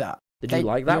you see that? Did you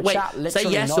like that? your Wait, chat say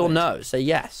literally yes or nodded. no. Say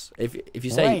yes. If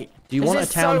you say, Wait, do you this want a is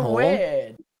town so hall?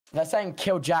 Weird. They're saying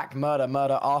kill Jack, murder,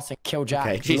 arson, kill Jack.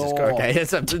 Okay, Jesus law. Christ. Okay,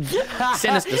 it's a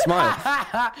sinister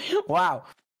smile. Wow.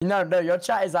 No, your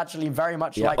chat is actually very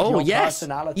much Yeah. like Oh your yes,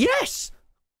 personality. yes.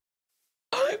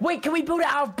 Wait, can we build it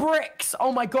out of bricks?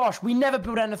 Oh my gosh, we never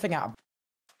build anything out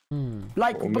of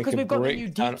like We'll make because a we've got the brick new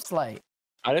deep town- slate.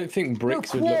 I don't think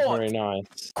bricks would look very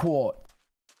nice. Quart.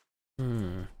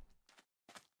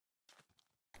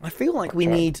 I feel like we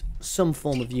Okay. need some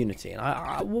form of unity.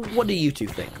 And what do you two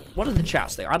think? What do the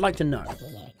chats think? I'd like to know.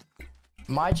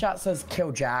 My chat says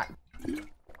kill Jack.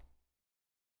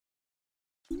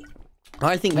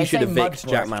 I think They you should say evict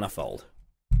mud Jack brick. Manifold.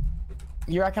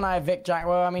 You reckon I evict Jack?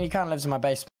 Well, I mean, he kind of lives in my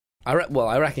basement. I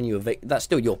reckon you evict. That's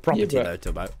still your property, Yeah, though,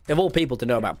 Tubbo. Of all people to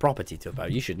know about property, Tubbo,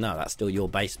 you should know that's still your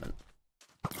basement.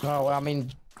 Oh, well, I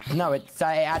mean, no, it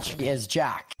actually is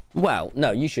Jack. Well,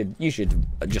 no, you should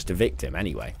just evict him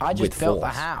anyway. I with just built the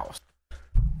force. house.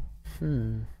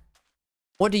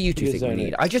 What do you two think we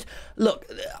need? I just, look,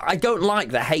 I don't like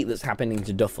the hate that's happening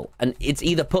to Duffel. And it's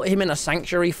either put him in a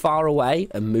sanctuary far away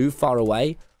and move far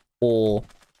away, or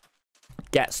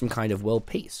get some kind of world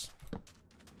peace.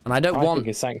 And I don't want... think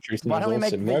a sanctuary is Why don't we make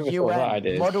awesome. the Whoever thought that UN?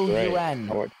 idea is Model great.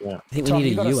 UN. I think we Tom, need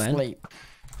you a gotta UN. sleep.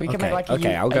 We can Okay, make like a,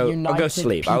 okay, a I'll go united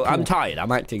sleep. people. I'm tired.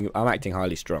 I'm acting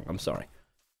highly strung. I'm sorry.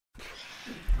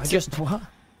 I just... What?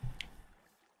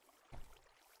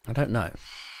 I don't know.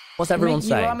 What's everyone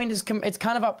saying? I mean, it's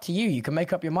kind of up to you. You can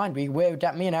make up your mind. Me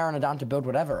and Aaron are down to build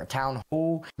whatever. A town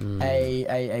hall,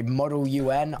 a model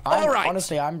UN. All right.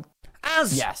 Honestly, I'm...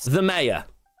 As the mayor.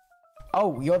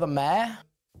 Oh, you're the mayor?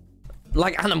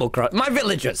 Like Animal Crossing. My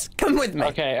villagers, come with me.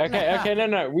 Okay.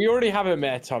 No. We already have a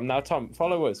mayor, Tom. Now, Tom,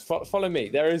 follow us. Follow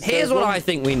me. Here's what I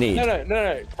think we need.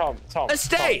 No. Tom. A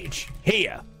stage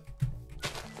here.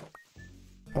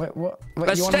 Wait, what?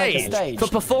 A You wanna make a stage stage? for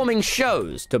performing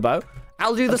shows, Tubbo.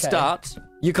 I'll do the Okay. start.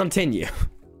 You continue.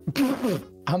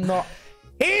 I'm not...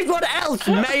 Here's what else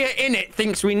Mayor Innit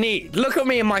thinks we need. Look at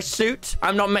me in my suit.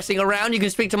 I'm not messing around. You can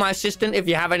speak to my assistant if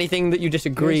you have anything that you Who's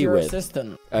disagree your with.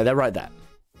 assistant? They're right there.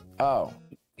 Oh.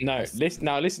 No,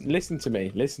 listen to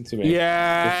me. Listen to me.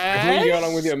 Yeah. Before you go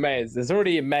along with your mayors, there's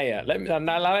already a mayor.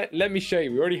 Let me show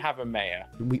you. We already have a mayor.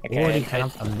 We Okay, already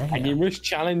have a mayor. And you must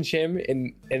challenge him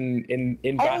in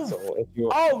battle. If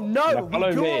you're... Oh no! Now follow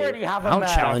We do me. already have a I'll mayor.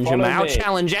 challenge him. Follow I'll me.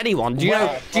 challenge anyone. Do you know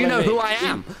Follow who me. I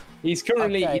am? He's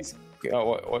currently... Okay.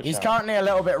 He's currently a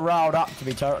little bit riled up, to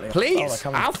be totally honest. Please, Oh, they're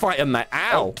coming. I'll fight a mayor.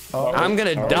 Ow. Oh, I'm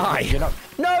gonna sorry. die. You're not...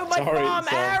 No, my Sorry, farm,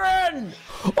 sorry. Aaron!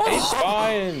 It's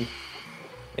fine.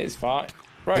 It's fine.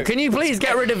 Bro, Can you please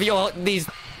get rid of these...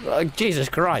 Jesus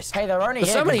Christ. Hey, they're only There's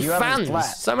here so many 'cause you haven't fans.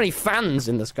 slept. So many fans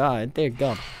in the sky. Dear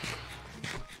God.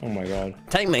 Oh my God.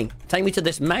 Take me to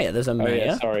this mayor. There's a Oh mayor.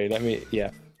 yeah, sorry.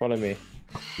 Follow me.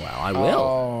 Well, I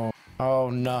will. Oh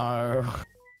no.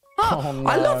 Oh, no.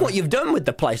 I love what you've done with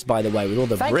the place, by the way, with all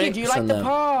the Thank bricks you. Do you like and the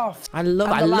path? I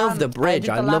love the bridge.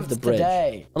 I love the bridge.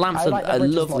 The lamps are a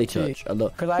lovely touch.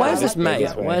 Where's this mayor?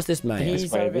 Where's this mayor?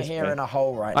 He's over here in a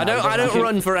hole right now. I don't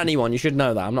run for anyone. You should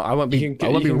know that. I won't be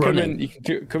running. You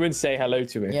can come and say hello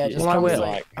to me. Yeah, just Well, I come will.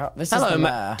 say, this Hello, is the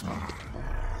mayor.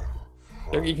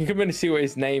 Look, you can come in and see what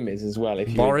his name is as well. If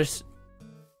you... Boris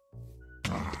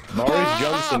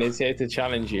Johnson is here to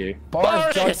challenge you.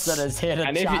 Boris Johnson is here to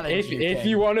And challenge you. if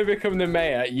you want to become the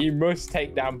mayor, you must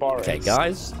take down Boris. Okay,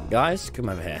 guys, come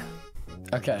over here.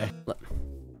 Okay.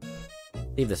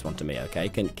 Leave this one to me, okay?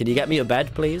 Can you get me a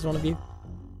bed, please, one of you?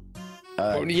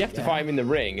 Well, you have to fight him in the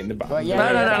ring in the battle. Well, yeah,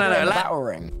 No. Battle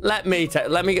ring. Let me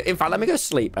go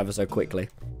sleep ever so quickly.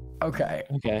 Okay.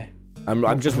 Okay.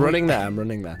 I'm just running there. I'm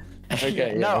running there.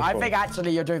 Okay. No, yeah, I think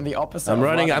actually you're doing the opposite. I'm of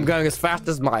running. running. I'm going as fast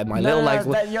as my No, little legs.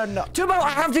 then you're not. Tomorrow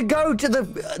I have to go to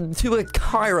a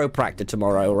chiropractor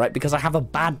tomorrow, right? Because I have a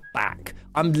bad back.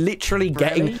 I'm literally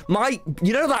getting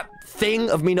you know that thing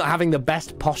of me not having the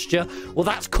best posture? Well,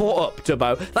 that's caught up,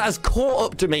 Tubbo. That has caught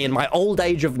up to me in my old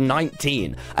age of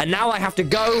 19. And now I have to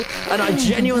go and I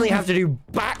genuinely have to do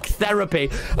back therapy.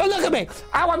 Oh, look at me.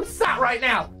 How I'm sat right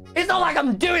now. It's not like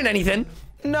I'm doing anything.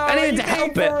 No, I need to are you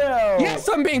help being it. for real? Yes,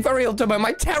 I'm being for real, Tubbo.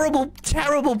 My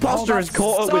terrible posture has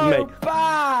caught up with me. So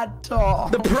bad, Tom.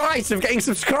 The price of getting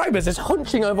subscribers is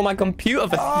hunching over my computer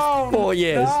for 4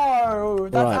 years. No,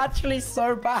 that's Right. actually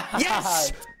so bad.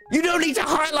 Yes! You don't need to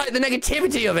highlight the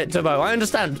negativity of it, Tubbo. I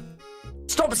understand.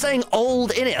 Stop saying old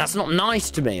in it. That's not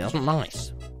nice to me. That's not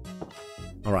nice.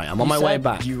 All right, I'm on my way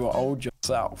back. You are old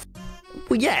yourself.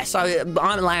 Well, yes, I'm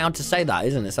allowed to say that,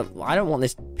 isn't it? So I don't want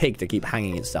this pig to keep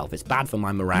hanging itself. It's bad for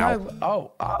my morale.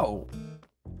 No. Oh.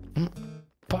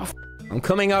 Buff. I'm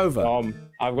coming over.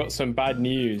 I've got some bad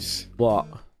news. What?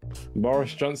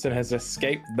 Boris Johnson has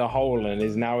escaped the hole and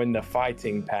is now in the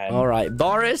fighting pen. All right,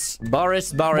 Boris. Wait,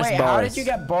 how did you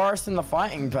get Boris in the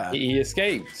fighting pen? He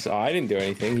escaped. So I didn't do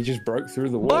anything. He just broke through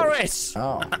the wall. Boris!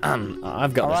 Oh.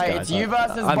 I've got All this, right, guys. it's you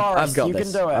versus I've Boris. got You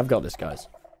this. can do it. I've got this, guys.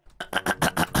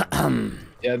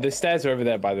 Yeah, the stairs are over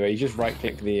there, by the way. You just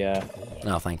right-click the...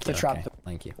 No, thank you. trap Okay,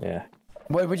 thank you. Yeah.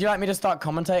 Wait, would you like me to start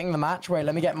commentating the match? Wait,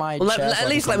 let me get my. Well, chair so I at can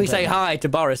least let me say commentate. hi to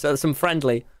Boris. Some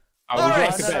friendly. Oh, would you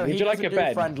like no, a bed? he Would you like a doesn't do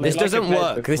bed? friendly. This Would you like a doesn't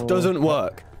bed work. This before- doesn't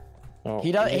work. Oh,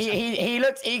 He does. He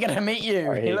looks eager to meet you.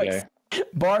 Alright, he here you looks.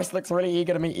 Boris looks really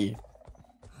eager to meet you.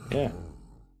 Yeah.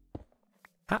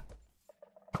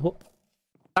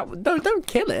 Don't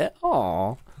kill it. Aw.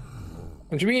 What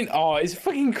do you mean? Oh, it's a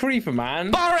fucking creeper,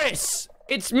 man. Boris!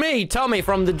 It's me, Tommy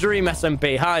from the Dream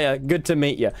SMP. Hiya, good to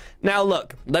meet you. Now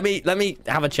look, let me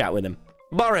have a chat with him.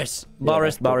 Boris.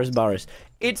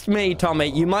 It's me, Tommy.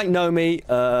 You might know me.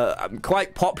 I'm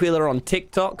quite popular on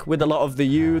TikTok with a lot of the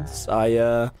youths.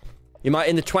 I You might,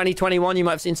 in the 2021, you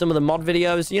might have seen some of the mod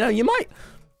videos. You know, you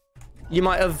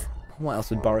might have... What else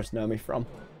would Boris know me from?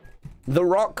 The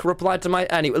Rock replied to my...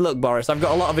 Anyway, look, Boris, I've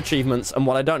got a lot of achievements, and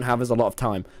what I don't have is a lot of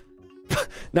time.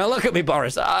 Now, look at me,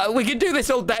 Boris. We can do this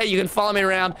all day. You can follow me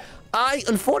around. I,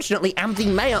 unfortunately, am the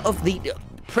mayor of the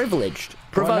privileged.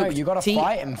 Well, no, you gotta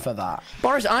fight him for that.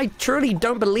 Boris, I truly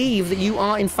don't believe that you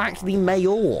are, in fact, the mayor.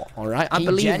 All right? I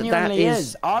believe that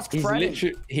is... Ask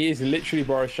Freddy. He is literally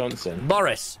Boris Johnson.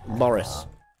 Boris.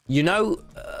 You know,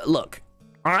 look,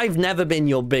 I've never been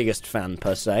your biggest fan,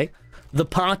 per se. The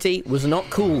party was not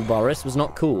cool, Boris, was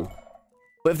not cool.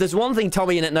 But if there's one thing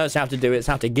Tommy in it knows how to do, it's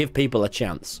how to give people a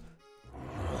chance.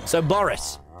 So,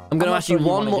 Boris, I'm going to ask you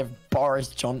one more... Give Boris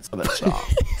Johnson a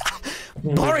chance.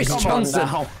 Boris Johnson,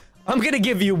 I'm going to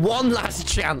give you one last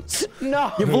chance.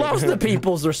 No. You've lost the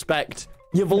people's respect.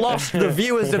 You've lost the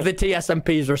viewers of the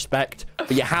TSMP's respect.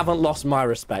 But you haven't lost my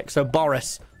respect. So,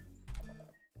 Boris,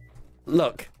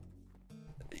 look.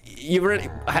 You really...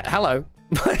 Hello.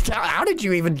 How did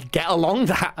you even get along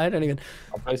that? I don't even...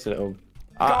 I'll post it all.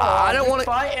 I don't want to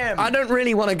fight him. I don't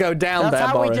really want to go down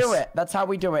there, Boris. That's how we do it. That's how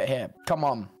we do it here. Come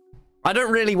on. I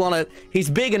don't really want to... He's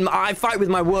big and... I fight with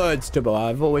my words, Tubbo.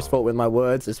 I've always fought with my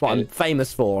words. It's what I'm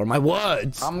famous for. My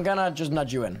words. I'm gonna just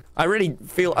nudge you in. I really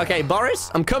feel... Okay, Boris,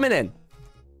 I'm coming in.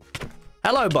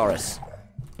 Hello, Boris.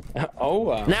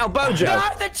 Oh, Now, Bojo. No,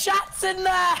 the chat's in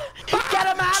there. Get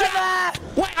him out of there.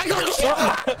 Wait, I got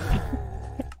shot.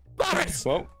 Boris.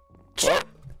 Well,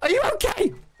 Are you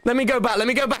okay? Let me go back. Let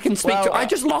me go back and speak to... I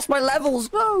just lost my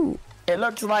levels. No. It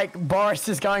looks like Boris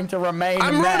is going to remain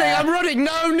I'm running.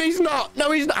 No, he's not.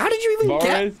 No, he's not. How did you even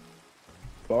get...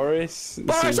 Boris, I'm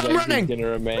running. He's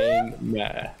gonna remain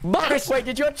mayor. Boris, wait,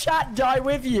 did your chat die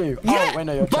with you? Yeah. Oh, wait,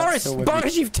 no, your chat's still with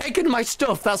Boris, you've taken my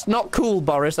stuff. That's not cool,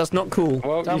 Boris. That's not cool.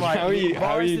 Well, how are you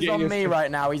Boris is on me right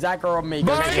now. He's aggro on me.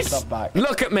 Go get your stuff back.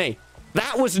 Look at me.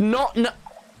 That was not nice,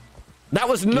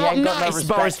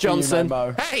 Boris Johnson.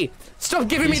 Hey, stop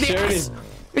giving me the ass.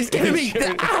 He's giving me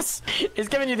the ass. He's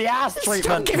giving you the ass treatment.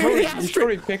 Stop giving me the ass treatment. You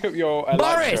probably pick up your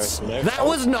Boris, that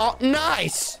was not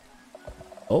nice.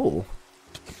 Oh.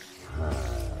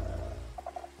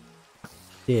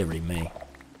 Deary me.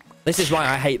 This is why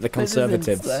I hate the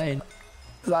Conservatives. This is insane.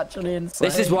 It's actually insane.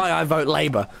 This is why I vote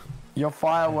Labour. Your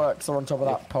fireworks are on top of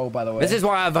that pole, by the way. This is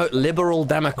why I vote Liberal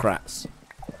Democrats.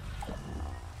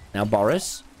 Now,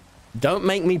 Boris, don't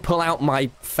make me pull out my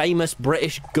famous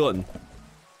British gun.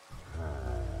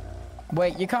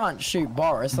 Wait, you can't shoot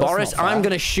Boris. That's Boris, I'm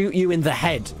going to shoot you in the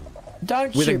head.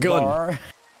 Don't with shoot a gun. Boris.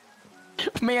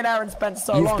 Me and Aaron spent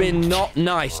so long. You've been not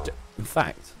nice. In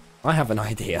fact, I have an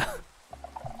idea.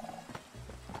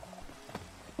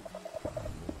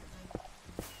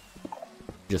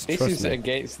 This is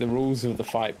against the rules of the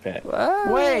fight pit.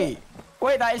 Wait,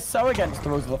 that is so against the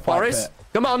rules of the fight Boris, pit.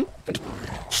 Come on.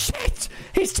 Shit,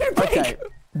 he's too big. Okay.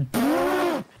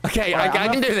 Okay, I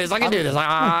can do this. I can do this.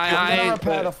 I'm gonna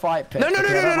repair the fight pit. No.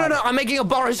 I'm making a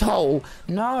Boris hole.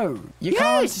 No, you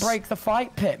can't break the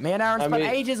fight pit. Me and Aaron spent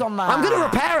ages on that. I'm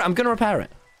gonna repair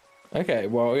it. Okay,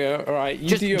 well, yeah, all right.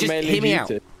 You do your just mainly hear me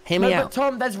out. Hear me out. But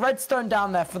Tom, there's redstone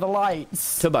down there for the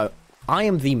lights. Tubbo, I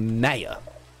am the mayor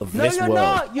of this world. No, you're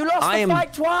not. You lost the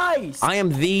fight twice. I am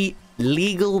the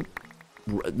legal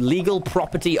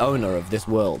property owner of this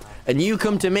world, and you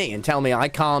come to me and tell me I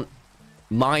can't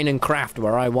mine and craft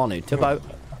where I want to. Tubbo.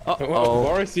 Well,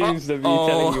 Boris seems to be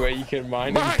telling you where you can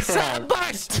mine and craft.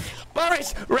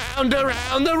 Boris, round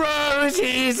around the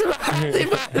roses,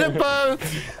 the bow.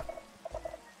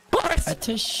 Boris, a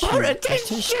tissue.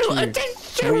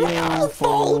 We all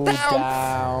fall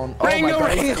down. Ring a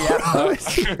rose.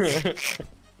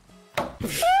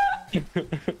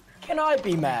 Can I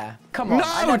be mayor? Come on. No,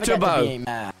 I never Tubbo. get to be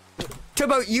mayor.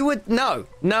 Tubbo, you would no,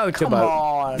 Tubbo. Come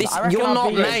on. You're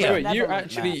not mayor.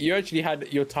 You actually had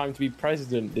your time to be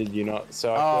president, did you not?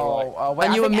 So I feel like...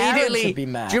 and you immediately. Do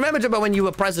you remember, Tubbo, when you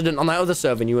were president on that other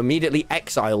server and you immediately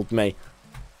exiled me?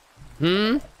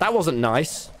 That wasn't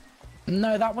nice.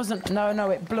 No, that wasn't. No,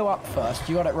 it blew up first.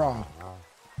 You got it wrong.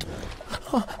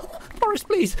 Boris,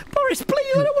 please. Boris,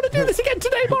 please. I don't want to do this again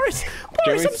today, Boris.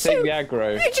 Boris, I'm so... the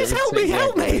aggro. You just help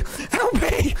me.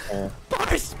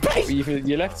 Boris, please.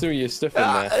 You left some of your stuff in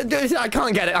there. I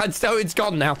can't get it. It's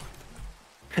gone now.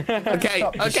 Okay,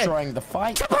 Stop destroying the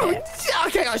fight.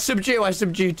 Okay, I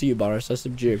subdue to you, Boris. I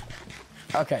subdue.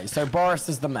 Okay, so Boris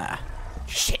is the mayor.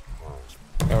 Shit.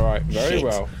 All right, very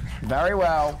well. Very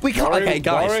well. We can't. Okay,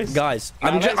 guys.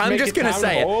 I'm just gonna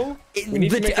say it.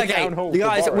 Okay,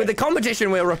 guys. With the competition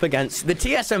we're up against, the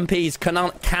TSMP's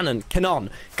cannot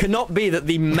be that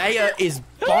the mayor is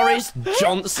Boris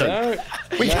Johnson.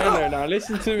 No,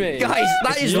 listen to me. Guys,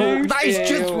 that is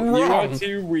just wrong. You are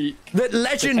too weak. That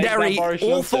legendary, Boris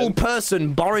awful Johnson.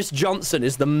 person, Boris Johnson,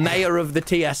 is the mayor of the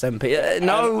TSMP.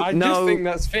 I just think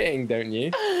that's fitting, don't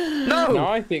you? No,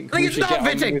 I think we it's should not get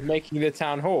fitting. on with making the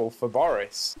town hall for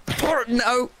Boris.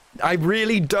 No, I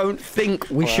really don't think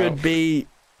we should be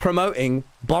promoting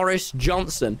Boris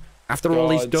Johnson after all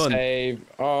he's done. God save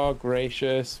our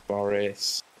gracious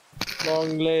Boris.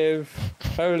 Long live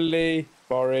holy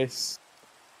Boris.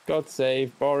 God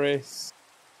save Boris.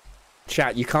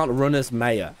 Chat, you can't run as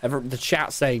mayor. The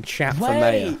chat saying chat for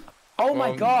mayor. Oh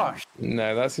my gosh.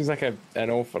 No, that seems like an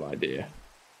awful idea.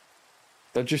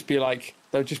 They'll just be like,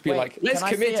 let's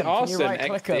commit to arson,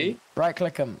 XD. Right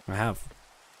click him. I have.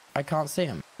 I can't see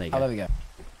him. There you Oh, go. there we go.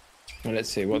 Well, let's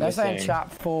see what They're they're saying saying.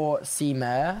 chat for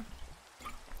C-Mayor.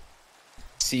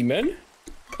 Seaman?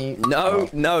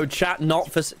 No, chat,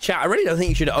 not for chat. I really don't think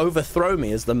you should overthrow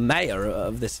me as the mayor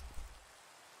of this.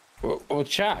 Well,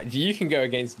 chat, you can go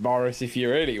against Boris if you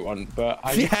really want, but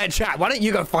Yeah, chat. Why don't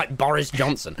you go fight Boris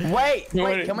Johnson? Wait,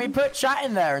 can we put chat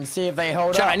in there and see if they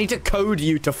hold Chat, up? I need to code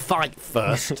you to fight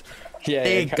first. yeah,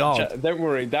 Dear God. Chat, don't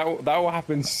worry, that will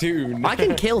happen soon. I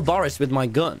can kill Boris with my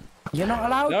gun. You're not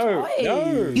allowed No, to.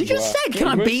 no. You just said, can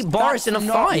I must- beat Boris in a that's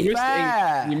not fight?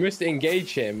 fair. You must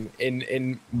engage him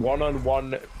in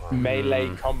one-on-one melee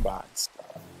combat.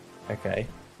 Okay.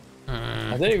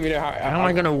 I don't even know how am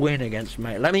I gonna win against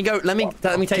mate? Let me take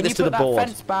Can this you to the put that board.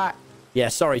 fence back? Yeah,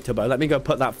 sorry, Tubbo. Let me go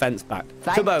put that fence back.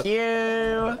 Thank Tubbo,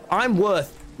 you. I'm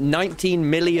worth 19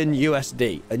 million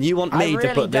USD, and you want I me really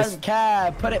to put this? don't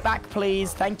care. Put it back,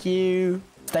 please. Thank you.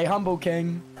 Stay humble,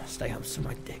 King. Stay humble, to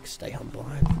my dick. Stay humble.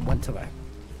 I went to that.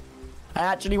 I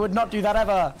actually would not do that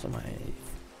ever. To my.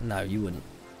 No, you wouldn't.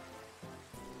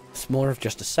 It's more of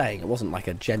just a saying. It wasn't like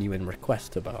a genuine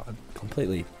request about. I'm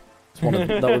completely. It's one of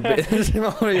that would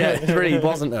be. Yeah, it really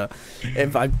wasn't a.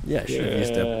 If I should have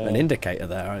used an indicator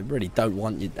there. I really don't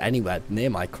want you anywhere near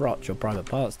my crotch or private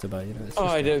parts, to be. You know. It's just,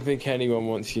 I don't think anyone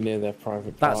wants you near their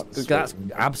private parts. that's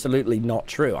absolutely not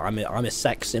true. I'm a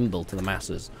sex symbol to the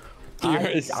masses. You're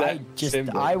a sex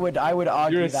symbol. I would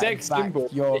argue You're a that sex in fact, symbol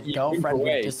your that you girlfriend move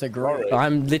away. would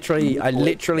disagree. I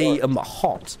literally am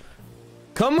hot.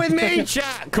 Come with me,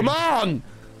 chat. Come on.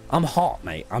 I'm hot,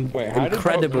 mate. I'm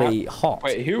incredibly hot.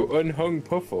 Wait, who unhung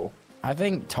Puffle? I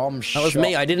think Tom. That was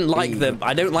me. I didn't like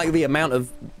I don't like the amount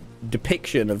of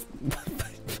depiction of.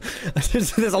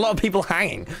 There's a lot of people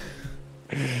hanging.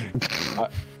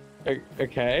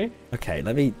 Okay. Okay,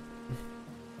 let me.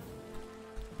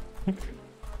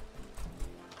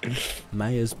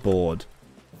 Mayor's board.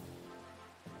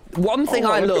 One thing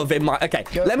I love in my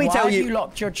let me tell you. Why have you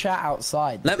locked your chat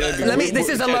outside? Let me. This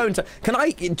is alone. Can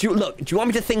I? Do you want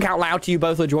me to think out loud to you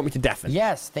both, or do you want me to deafen?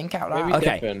 Yes, think out loud. Maybe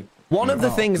Okay. deafen. One of the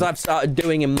things I've started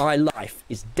doing in my life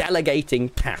is delegating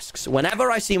tasks. Whenever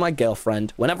I see my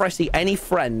girlfriend, whenever I see any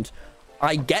friend,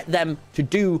 I get them to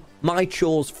do my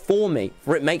chores for me,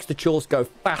 for it makes the chores go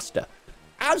faster.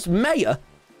 As mayor,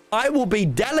 I will be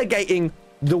delegating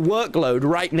the workload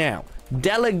right now.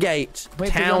 Delegate Wait, but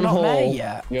town you're not hall mayor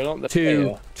yet. You're not the to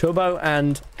mayor. Tubbo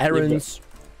and Erin's.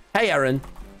 Hey, Erin,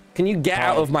 can you get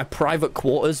out of my private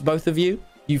quarters, both of you?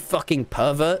 You fucking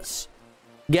perverts.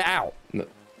 Get out. No.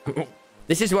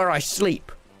 This is where I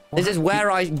sleep. This is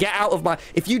where I get out of my...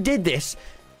 If you did this...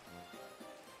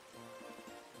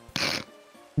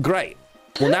 Great.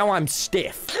 Well, now I'm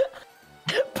stiff.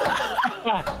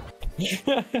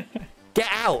 Get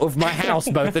out of my house,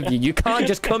 both of you. You can't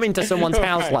just come into someone's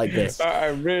house like this.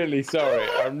 I'm really sorry.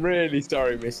 I'm really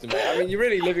sorry, Mr. Mayor. I mean, you're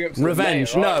really living up to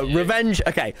Revenge. the mayor, aren't you? Revenge.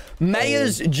 Okay.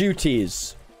 Mayor's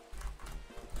duties.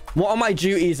 What are my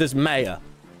duties as mayor?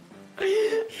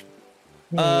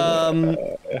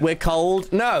 We're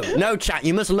cold. No, chat.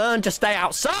 You must learn to stay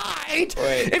outside.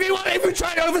 Wait. If you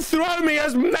try to overthrow me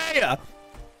as mayor,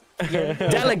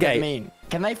 delegate.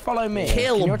 Can they follow me? Can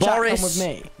Kill your chat come Boris with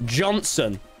me?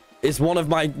 Johnson is one of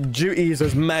my duties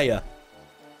as mayor.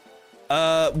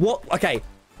 What? Okay.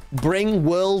 Bring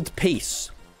world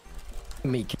peace.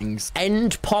 Me kings.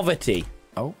 End poverty.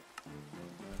 Oh.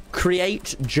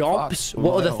 Create jobs. Fuck,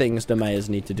 What other well. things do mayors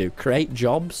need to do? Create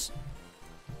jobs.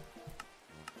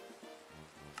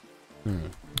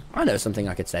 I know something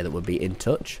I could say that would be in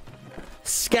touch.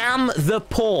 Scam the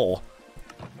poor.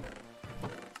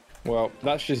 Well,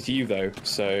 that's just you, though,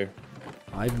 so...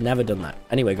 I've never done that.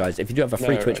 Anyway, guys, if you do have a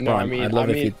free Twitch Prime, I'd love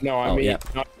if you... yeah.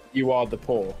 You are the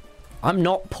poor. I'm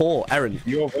not poor, Erin.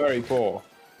 You're very poor.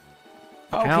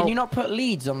 Oh, How- can you not put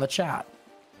leads on the chat?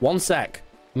 One sec.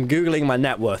 I'm Googling my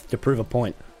net worth to prove a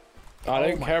point. I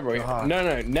don't my care about God.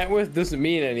 No, net worth doesn't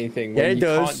mean anything. Yeah, when it you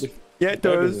does. can't Yeah, it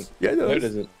No, it does. doesn't. Yeah, it No, it does.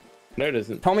 doesn't. No, it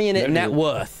doesn't. Tommy in it No, it net doesn't.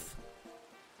 worth.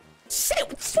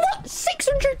 What?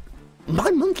 600?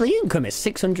 My monthly income is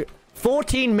 600.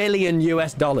 14 million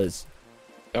US dollars.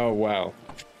 Oh, wow.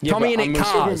 Yeah, Tommy but in it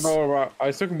cars. I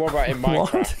was talking more about in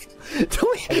Minecraft.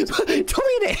 Tommy in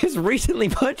it has recently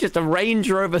purchased a Range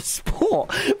Rover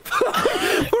Sport for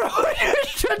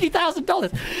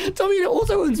 $120,000. Tommy in it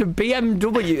also owns a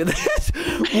BMW.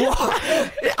 What?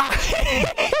 I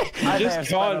may have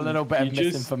spent a little bit of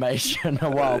misinformation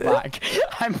a while back.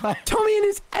 Tommy in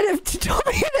his NFT.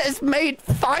 Tommy in it has made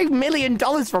 $5 million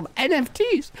from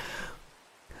NFTs.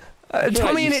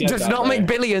 Tommy in it does not make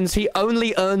billions. He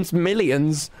only earns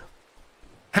millions.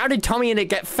 How did Tommy in it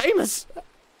get famous?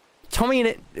 Tommy in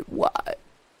it, what?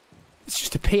 It's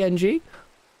just a PNG.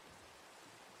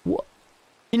 What?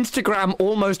 Instagram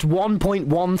almost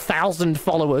 1.1 thousand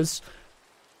followers.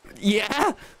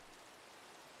 Yeah.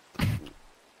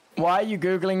 Why are you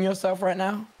Googling yourself right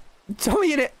now?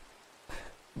 Tommy in it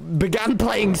began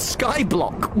playing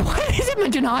Skyblock. What is it,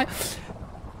 Imagine High?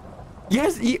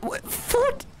 Yes. What?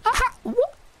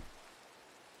 What?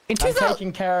 I'm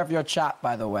taking care of your chat,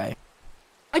 by the way.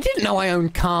 I didn't know I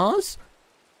owned cars.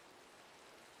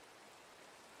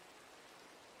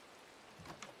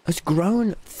 It's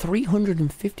grown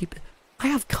 350. I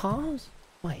have cars?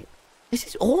 Wait, this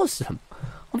is awesome.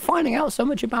 I'm finding out so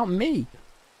much about me.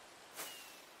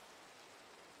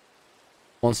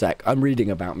 One sec, I'm reading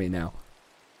about me now.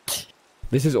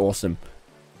 This is awesome.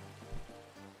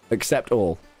 Accept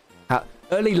all.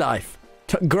 Early life.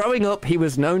 Growing up, he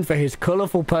was known for his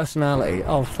colourful personality.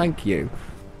 Oh, thank you.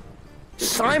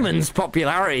 Simon's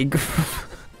popularity.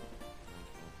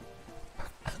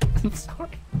 I'm sorry.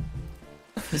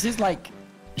 This is like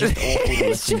just awful to it's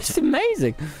listen just to.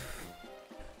 amazing.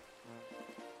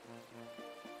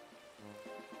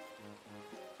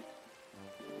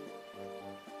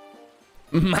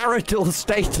 Marital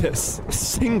status: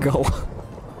 single.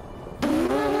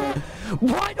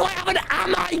 Why do I have an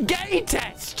am I gay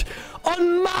test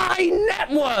on my net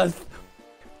worth?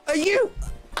 Are you?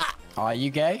 Are you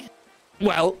gay?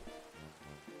 Well,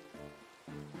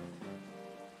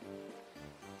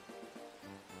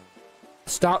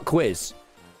 start quiz.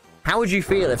 How would you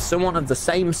feel if someone of the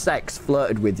same sex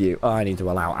flirted with you? Oh, I need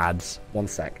to allow ads. One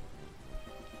sec.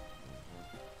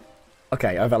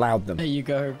 Okay, I've allowed them. There you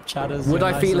go, chatters. Would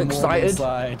I feel excited?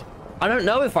 I don't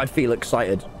know if I'd feel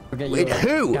excited. Wait,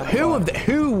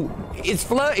 who is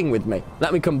flirting with me?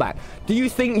 Let me come back. Do you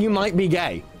think you might be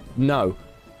gay? No.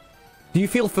 Do you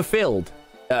feel fulfilled?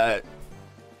 No.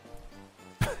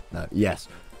 Yes.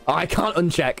 Oh, I can't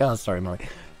uncheck. Oh, sorry, Molly.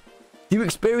 Do you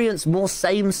experience more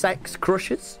same-sex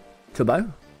crushes?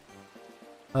 Turbo?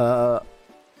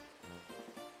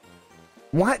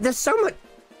 Why? There's so much.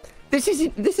 This is.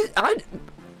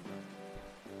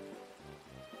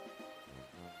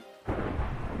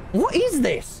 What is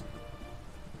this?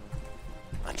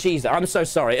 Oh, jeez, I'm so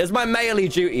sorry. As my maily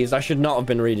duties, I should not have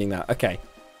been reading that. Okay.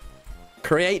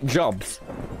 Create jobs.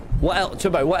 What else,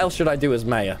 Turbo? What else should I do as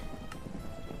mayor?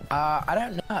 I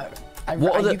don't know.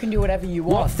 You can do whatever you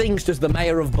What want. things does the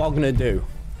mayor of Bognor do?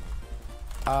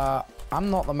 I'm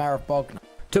not the mayor of Bognor.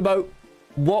 Turbo,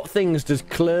 what things does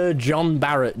Claire John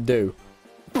Barrett do?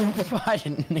 I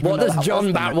didn't even What know does that John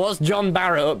was Barrett? What's John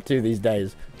Barrett up to these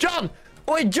days? John!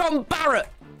 Oi, John Barrett!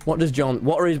 What does John?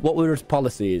 What were his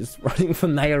policies? Running for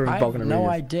mayor of Bognor Regis? No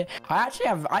idea. I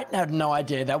had no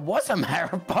idea there was a mayor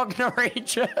of Bognor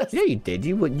Regis. Yeah, you did.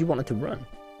 You wanted to run.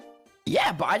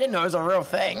 Yeah, but I didn't know it was a real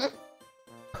thing.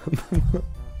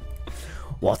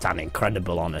 What an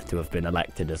incredible honor to have been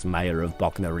elected as mayor of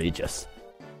Bognor Regis.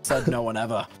 Said no one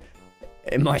ever.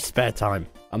 In my spare time,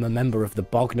 I'm a member of the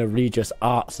Bognor Regis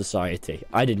Art Society.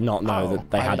 I did not know that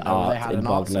they had art in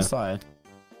Bognor.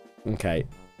 Okay.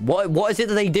 What is it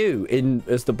that they do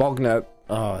as the Bognor?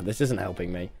 Oh, this isn't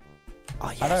helping me.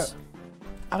 Oh, yes.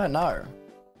 I don't know.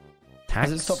 Tax.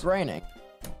 Has it stopped raining?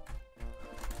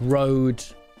 Road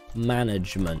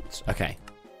management. Okay.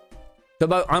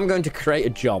 So I'm going to create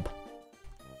a job.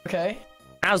 Okay.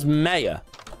 As mayor,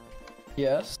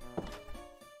 Yes.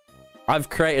 I've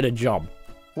created a job.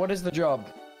 What is the job?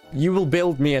 You will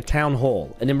build me a town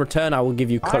hall, and in return, I will give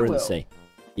you currency.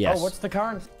 Yes. Oh, what's the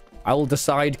currency? I will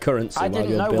decide currency I while didn't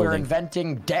you're know building. we're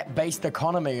inventing debt-based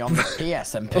economy on the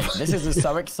TSMP. This is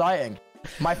so exciting.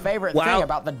 My favorite thing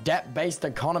about the debt-based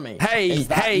economy.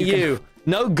 Hey, you!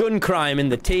 No gun crime in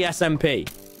the TSMP.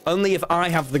 Only if I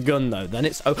have the gun, though. Then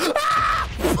it's...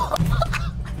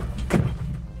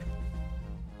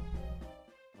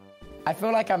 I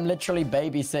feel like I'm literally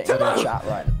babysitting your chat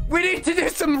right now. We need to do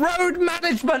some road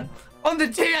management on the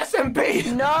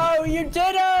TSMP! No, you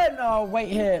didn't! Oh, wait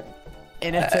here.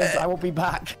 Initers, I will be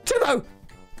back. Timo!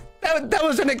 There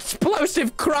was an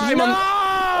explosive crime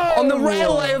on the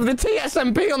railway of the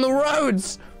TSMP on the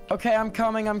roads. Okay, I'm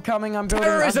coming. I'm building.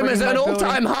 Terrorism is at an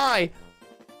all-time high.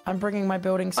 I'm bringing my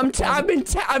building.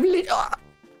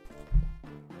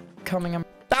 Coming.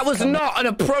 That was not an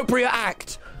appropriate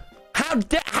act. How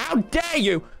dare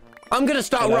you? I'm gonna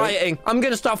start rioting. I'm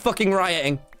gonna start fucking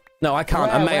rioting. No, I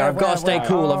can't. I'm mayor. I've got to stay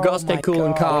cool. I've got to stay cool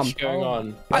and calm. What's going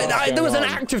on? There was an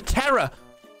act of terror.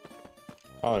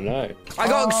 Oh no. I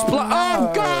got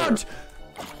Oh God!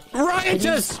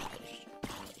 Rioters!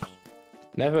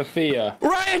 Never fear.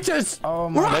 Rioters! Oh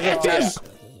my Rioters! God.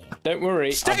 Don't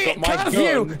worry. Stay I've got my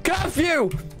curfew! gun.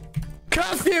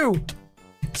 Curfew!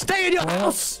 Stay in your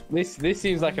house! This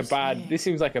seems like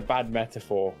a bad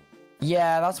metaphor.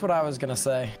 Yeah, that's what I was gonna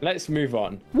say. Let's move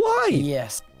on. Why?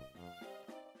 Yes.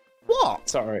 What?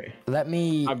 Sorry. Let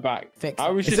me. I'm back. Fix I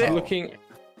was it. just looking.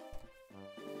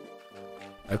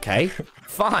 Okay,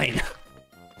 fine.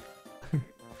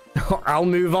 I'll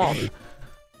move on.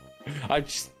 I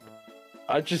just.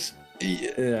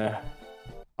 Yeah.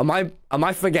 Am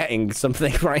I forgetting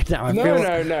something right now? No.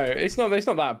 It's not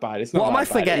that bad. It's not. What am I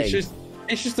that bad. forgetting?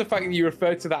 It's just the fact that you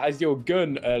referred to that as your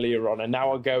gun earlier on, and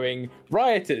now are going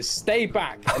rioters, stay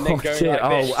back, and then going dear.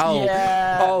 like this.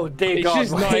 Oh dear It's God!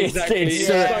 just not exactly. It's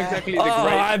not exactly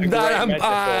the great.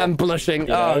 I'm blushing. You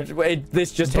know?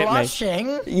 This just hit me.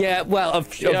 Blushing? Yeah, well,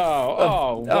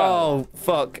 Well.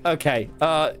 fuck. Okay,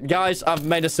 guys, I've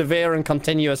made a severe and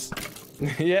continuous.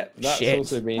 Yeah, that's Shit.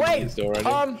 also been Wait. used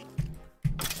already.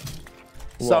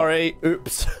 Sorry.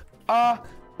 Oops.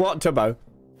 What, Tubbo?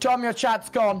 Tom, your chat's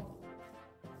gone.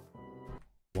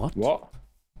 What?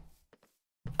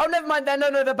 Oh, never mind.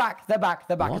 No, they're back. They're back.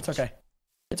 What? It's okay.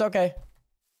 It's okay.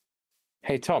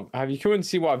 Hey Tom, have you come and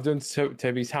see what I've done to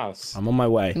Toby's house? I'm on my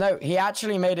way. No, he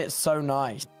actually made it so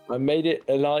nice. I made it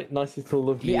a nice little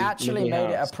lovely. He actually lovely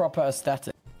made house. it a proper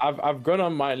aesthetic. I've gone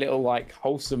on my little like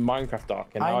wholesome Minecraft arc,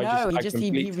 and now I know. I He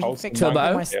complete fixed wholesome all Turbo?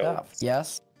 my Minecraft stuff. builds.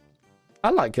 Yes. I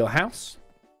like your house.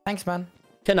 Thanks, man.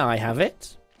 Can I have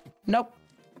it? Nope.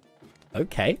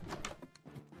 Okay.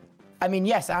 I mean,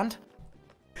 yes, and.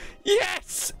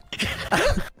 Yes!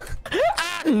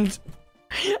 and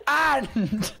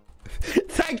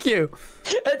thank you.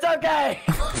 It's okay.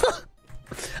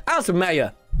 As a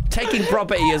mayor, taking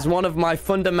property is one of my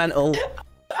fundamental.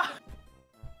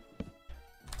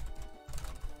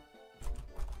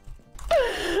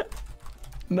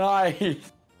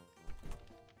 Nice.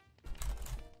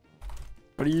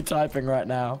 What are you typing right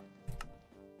now?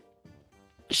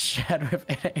 Shed with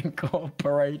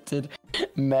incorporated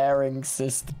mayoring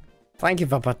system. Thank you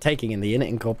for partaking in the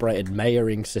incorporated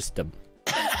mayoring system.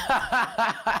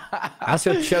 As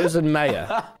your chosen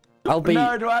mayor, I'll be.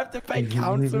 No, do I have to pay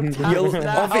council tax? You'll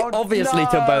now? obviously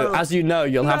to vote, as you know,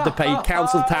 you'll have to pay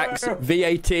council tax, No.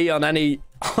 VAT on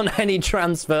any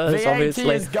transfers. VAT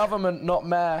obviously, is government, not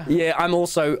mayor. yeah. I'm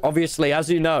also obviously, as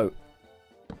you know.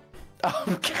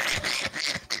 Okay.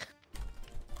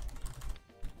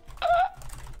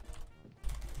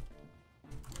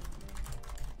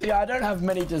 Yeah, I don't have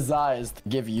many desires to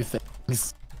give you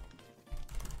things.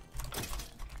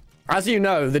 As you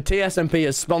know, the TSMP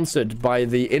is sponsored by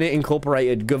the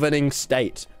Incorporated Governing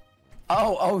State.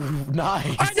 Oh,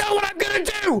 nice. I know what I'm gonna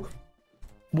do!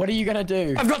 What are you gonna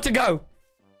do? I've got to go!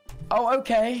 Oh,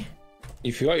 okay.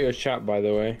 You forgot your chat, by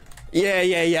the way.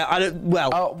 Yeah. I don't.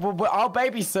 Well, Oh, well, I'll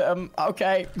babysit him.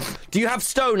 Okay. do you have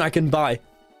stone I can buy?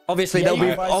 Obviously, Yeah, there'll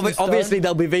you be buy some stone. obviously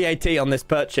there'll be VAT on this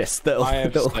purchase that'll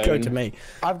go stone. to me.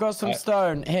 I've got some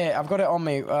stone. Here, I've got it on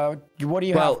me. What do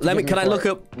you Well, have? to let me. give Can I for look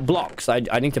it? up blocks? I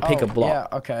need to pick Oh, a block.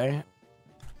 Yeah, okay.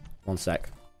 1 sec.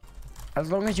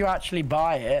 As long as you actually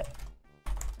buy it.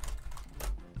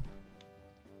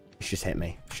 It's just hit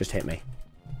me. It's just hit me.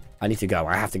 I need to go.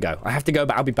 I have to go.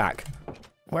 But I'll be back.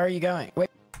 Where are you going? Wait.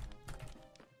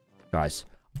 Guys,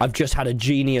 I've just had a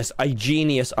genius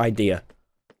idea.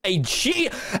 A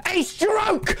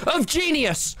stroke of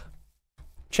genius!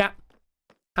 Chat,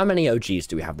 how many OGs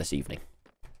do we have this evening?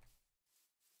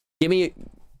 Give me,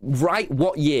 write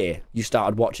what year you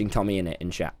started watching Tommy in it in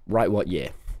chat. Write what year.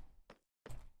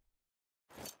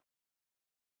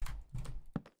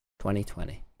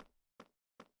 2020.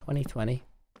 2020. Do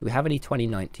we have any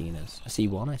 2019ers? I see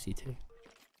one, I see two.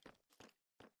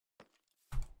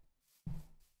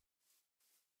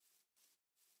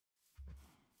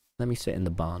 Let me sit in the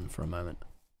barn for a moment.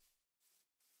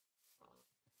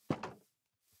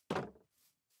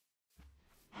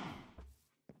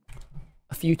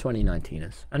 A few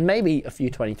 2019ers. And maybe a few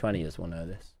 2020ers will know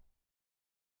this.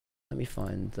 Let me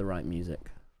find the right music.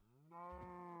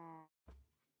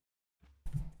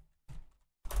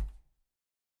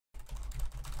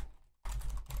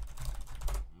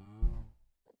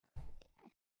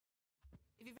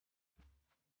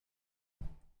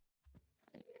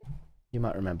 You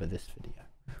might remember this video.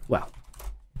 Well.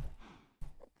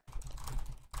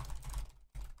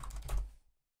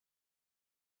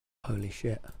 Holy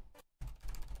shit.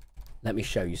 Let me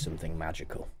show you something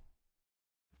magical.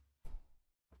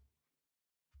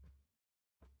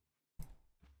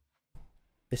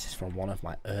 This is from one of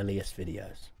my earliest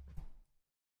videos.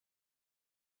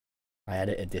 I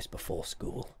edited this before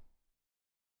school.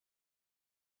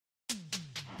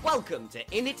 Welcome to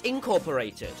Init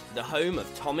Incorporated, the home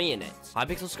of Tommy Init,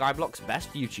 Hypixel Skyblock's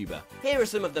best YouTuber. Here are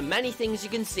some of the many things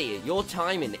you can see at your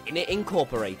time in Init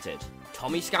Incorporated.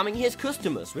 Tommy scamming his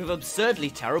customers with absurdly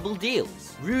terrible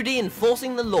deals. Rudy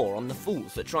enforcing the law on the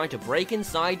fools that try to break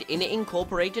inside Init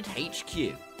Incorporated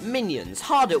HQ. Minions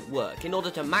hard at work in order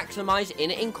to maximize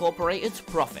Init Incorporated's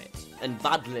profit. And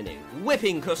Badlinu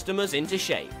whipping customers into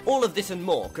shape. All of this and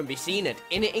more can be seen at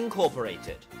Init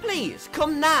Incorporated. Please,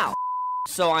 come now!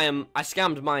 So I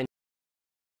scammed mine.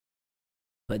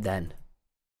 But then,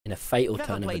 in a fatal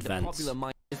turn of events,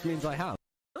 This means I have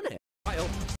done it.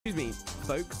 Excuse me,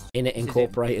 folks. Init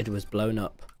Incorporated was blown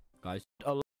up. Guys,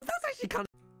 that's actually kind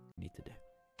of need to do.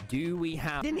 Do we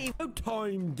have didn't even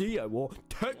Time Dio or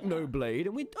Technoblade,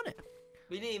 and we've done it.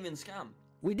 We didn't even scam.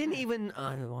 We didn't even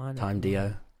Time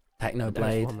Dio,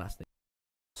 Technoblade. One last thing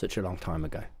Such a long time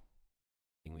ago.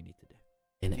 we need to do.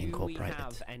 Init Do Incorporated. we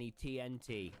have any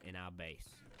TNT in our base?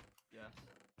 Yes.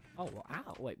 Oh,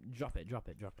 ow, wait, drop it.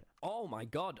 Oh my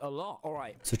god, a lot. All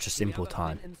right. Such a simple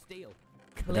time.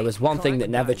 But There was one thing that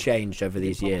never changed over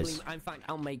these years. In fact,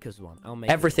 I'll make us one.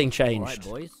 Everything changed.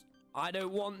 All right, boys. I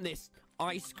don't want this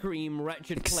ice cream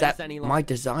wretched Except place any longer. my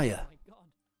desire Oh my god.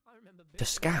 I remember to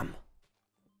scam.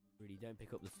 Really, don't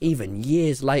pick up the Even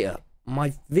years later,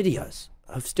 my videos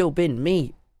have still been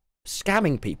me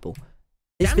scamming people.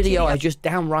 This video I just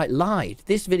downright lied.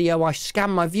 This video I scammed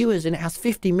my viewers and it has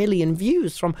 50 million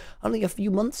views from only a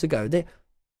few months ago.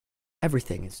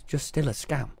 Everything is just still a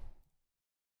scam.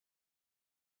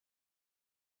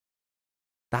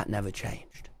 That never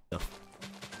changed.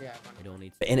 Yeah. It all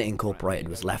needs But Init Incorporated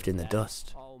was left in the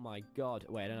dust. Oh my god.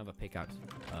 Wait, I don't have a pickaxe.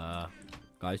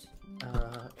 Guys.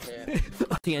 Yeah.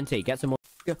 TNT, get some more.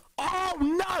 Oh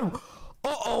no!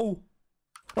 Uh-oh!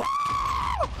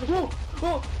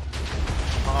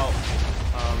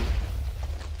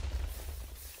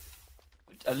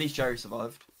 At least Jerry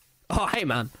survived. Oh, hey,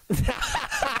 man.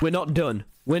 We're not done.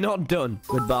 We're not done.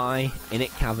 Goodbye,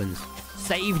 Init Caverns.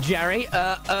 Save Jerry?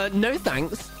 No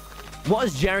thanks. What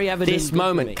has Jerry ever done? This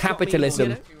moment,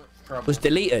 capitalism was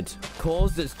deleted.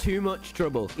 Caused us too much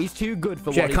trouble. He's too good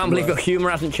for Gee, what I can't believe your humour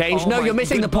hasn't changed. No, you're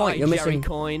missing the point. You're Jerry missing.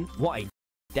 Coin. What a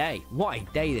day. What a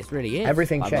day this really is.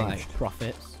 Everything Bye-bye, changed.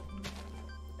 Profits.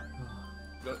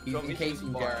 He's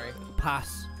encasing Gary.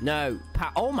 Pass. No.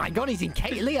 Oh my god, he's in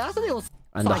Lee. That's a little.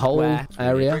 And the whole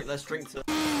area Let's drink to.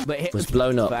 But it was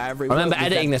blown up. I remember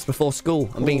editing this before school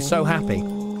and being so happy.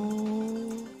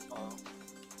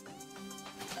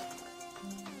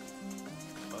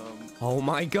 Oh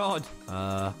my god.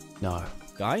 No.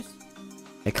 Guys?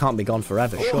 It can't be gone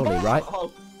forever, surely, right?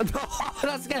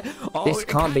 That's good. Oh, This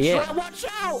can't be it. Watch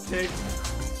out! Dude,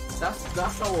 that's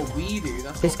not what we do.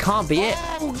 That's This can't be it.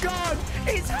 Oh god!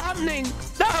 It's happening!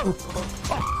 No!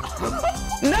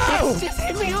 No! It's just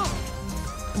hit me up!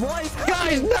 What is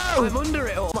Guys, no! I'm under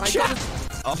it all. My god.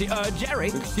 Jerry,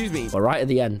 excuse me. We're right at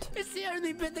the end. It's the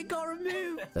only bit that got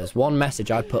removed. There's one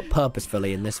message I put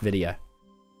purposefully in this video.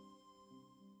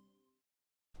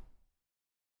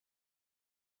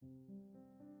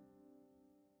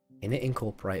 Init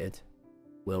Incorporated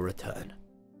will return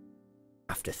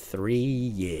after 3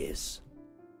 years.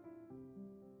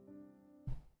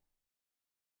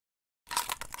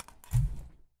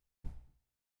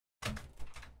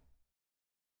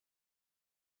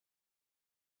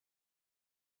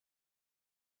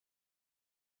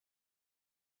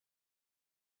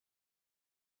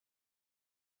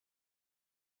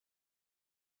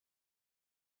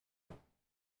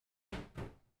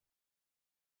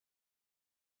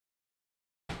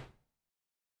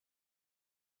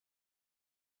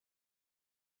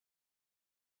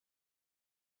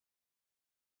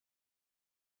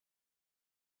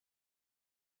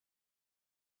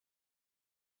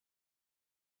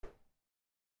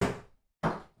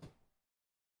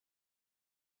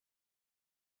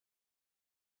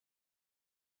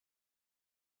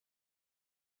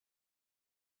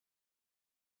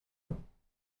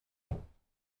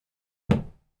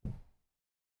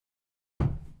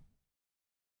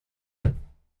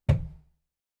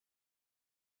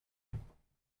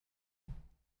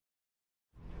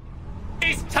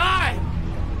 It's time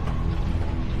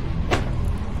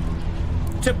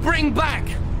to bring back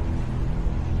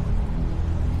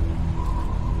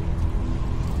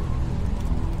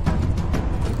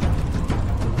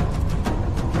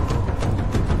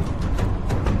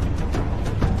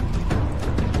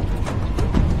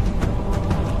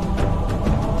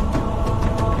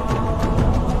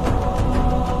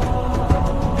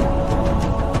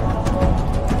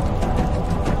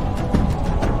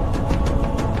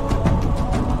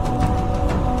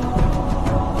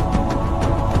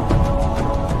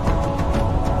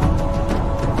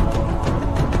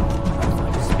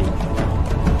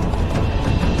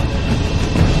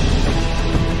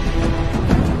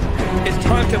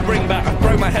bring back. I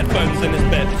broke my headphones in this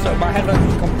bit, so my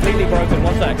headphones are completely broken.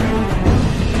 One sec.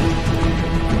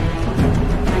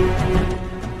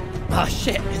 Ah,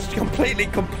 shit. It's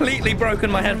completely broken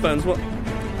my headphones. What?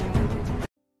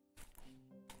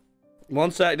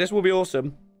 One sec. This will be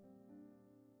awesome.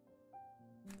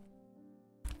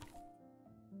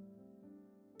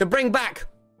 To bring back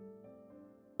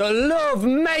the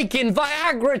love-making,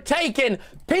 Viagra-taking,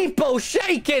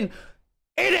 people-shaking,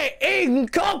 In It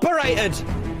Incorporated.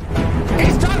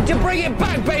 It's time to bring it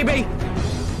back, baby.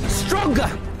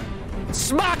 Stronger,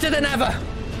 smarter than ever.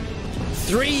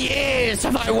 3 years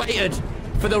have I waited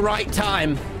for the right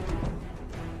time.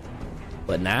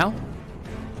 But now,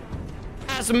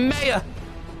 as mayor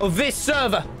of this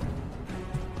server,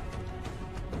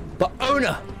 but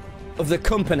owner of the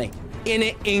company, In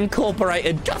It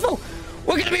Incorporated, Duffel,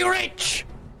 we're gonna be rich.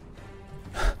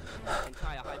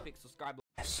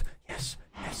 Yes, yes,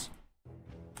 yes,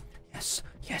 yes,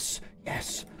 yes,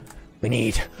 yes. We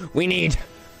need.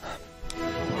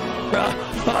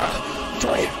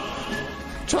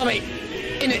 Tommy,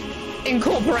 In It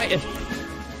Incorporated.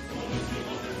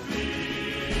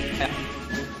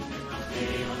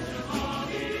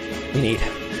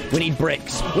 We need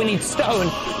bricks. We need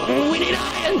stone. We need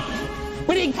iron.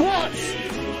 We need quartz.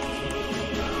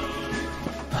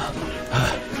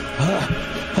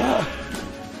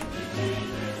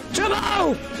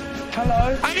 Jumbo!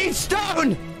 Hello? I need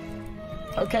stone!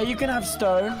 Okay, you can have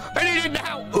stone. I need it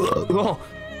now!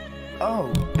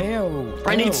 Oh, ew.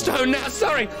 I need stone now,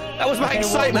 sorry! That was my Okay,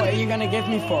 excitement! What are you gonna give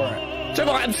me for it?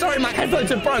 Jumbo, I'm sorry, my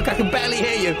headphones are broke, I can barely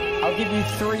hear you. I'll give you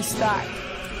 3 stacks,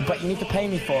 but you need to pay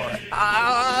me for it.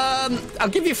 I'll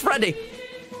give you Freddy.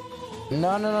 No,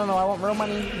 I want real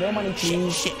money. Real money,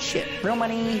 please. Shit. Real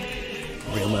money.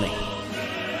 Real money.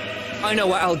 I know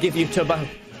what I'll give you, Turbo.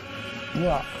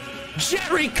 What?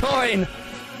 Jerry coin!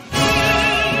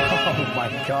 Oh my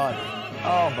god.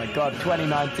 Oh my god,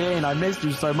 2019. I missed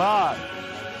you so much.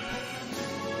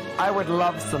 I would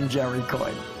love some Jerry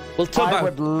coin. Well, Turbo, I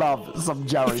would love some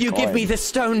Jerry coin. if you give me the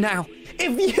stone now,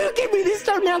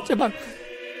 Turbo,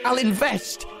 I'll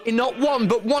invest in not 1,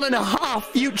 but 1.5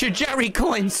 future Jerry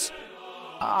coins.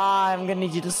 I'm gonna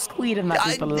need you to sweeten that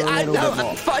just a little bit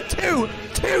more. For two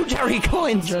Jerry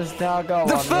coins. Just now, go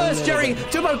The on. first Jerry,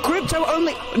 Turbo, crypto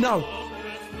only. No,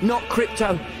 not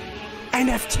crypto.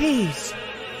 NFTs.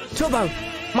 Turbo,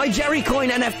 my Jerry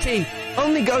coin NFT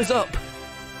only goes up.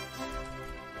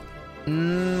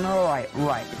 Alright,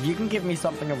 right. If you can give me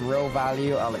something of real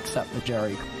value, I'll accept the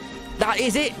Jerry coin. That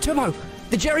is it, Turbo.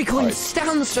 The Jerry coin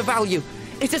stands for value.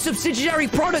 It's a subsidiary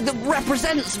product that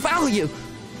represents value.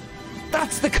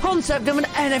 That's the concept of an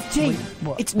NFT.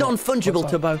 It's non-fungible,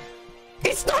 Turbo.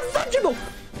 It's non-fungible.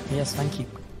 Yes, thank you.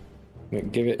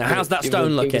 Give it. Now, how's that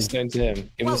stone looking? Give the stone to him.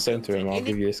 Give the stone to him. I'll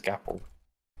give you a scalpel.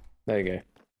 There you go.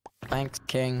 Thanks,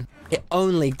 King. It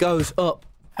only goes up.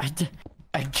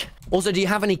 Also, do you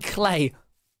have any clay?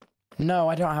 No,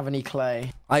 I don't have any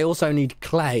clay. I also need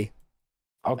clay.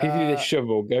 I'll give you this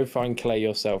shovel. Go find clay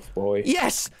yourself, boy.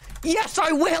 Yes! Yes,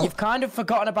 I will! You've kind of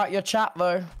forgotten about your chat,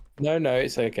 though. No,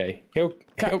 it's okay. He'll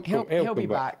be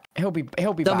back. He'll be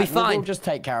They'll back. be fine. We'll just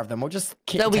take care of them. We'll just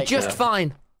They'll be just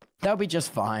fine. They'll be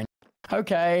just fine.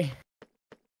 Okay.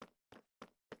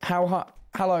 Hello.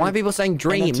 Why are people saying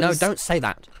dream? No, don't say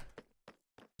that.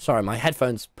 Sorry, my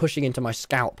headphones pushing into my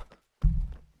scalp.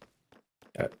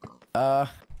 How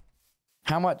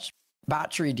much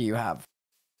battery do you have?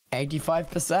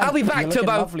 85%. I'll be back, You're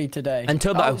Turbo. lovely today. And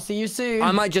Turbo, Oh, see you soon.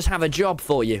 I might just have a job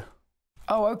for you.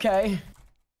 Oh, okay.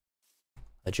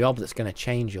 A job that's going to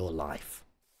change your life.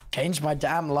 Change my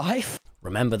damn life.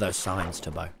 Remember those signs,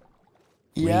 Turbo.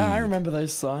 Yeah, I remember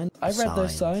those signs. I read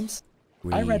those signs.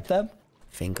 I read them.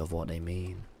 Think of what they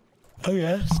mean. Oh,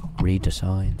 yes. Read the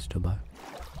signs, Turbo.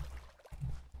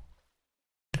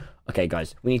 Okay,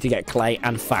 guys, we need to get clay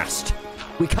and fast.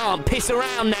 We can't piss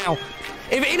around now.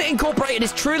 If In It Incorporated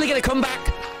is truly going to come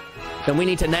back, then we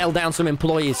need to nail down some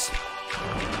employees.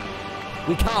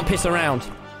 We can't piss around.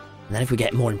 And then if we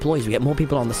get more employees, we get more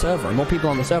people on the server. And more people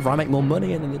on the server, I make more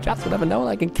money. And then the chats will never know. And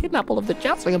I can kidnap all of the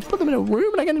chats. I can put them in a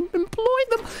room and I can employ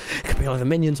them. It could be all the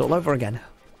minions all over again.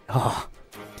 Oh,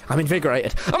 I'm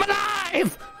invigorated. I'm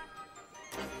alive!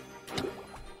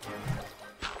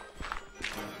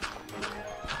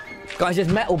 Guys, this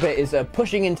metal bit is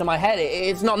pushing into my head.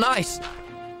 It's not nice.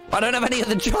 I don't have any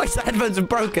other choice. The headphones are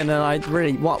broken, and I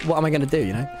really... What am I going to do,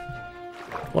 you know?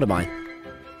 What am I?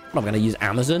 I'm not going to use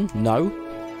Amazon. No.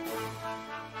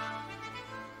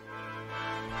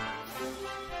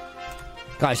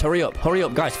 Guys, hurry up. Hurry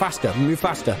up, guys. Faster. Move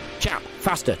faster. Chat.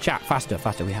 Faster. Chat. Faster.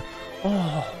 Faster. We have...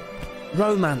 Oh.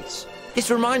 Romance. This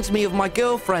reminds me of my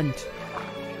girlfriend.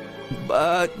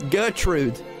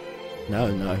 Gertrude.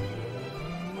 No, no.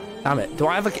 Damn it. Do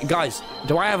I have a... Guys,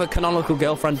 do I have a canonical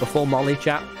girlfriend before Molly,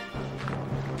 chat?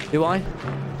 Do I?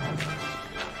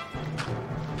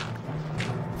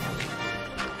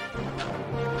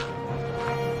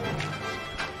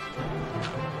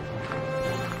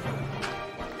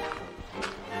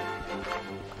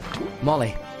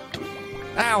 Molly.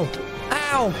 Ow!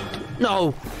 Ow!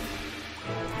 No!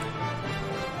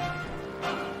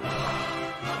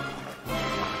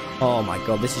 Oh my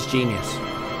god, this is genius.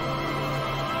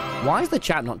 Why is the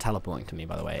chat not teleporting to me,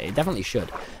 by the way? It definitely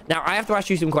should. Now, I have to ask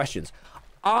you some questions.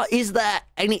 Is there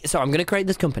any... So, I'm going to create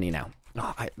this company now.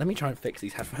 Oh, let me try and fix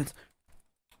these headphones.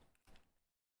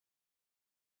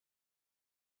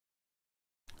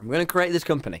 I'm going to create this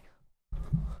company.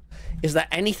 Is there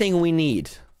anything we need?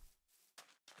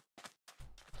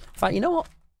 In fact, you know what?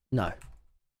 No.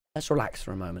 Let's relax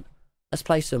for a moment. Let's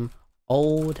play some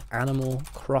old Animal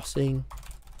Crossing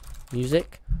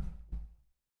music.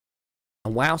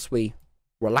 And whilst we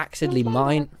relaxedly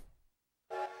mine...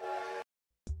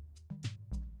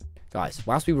 Guys,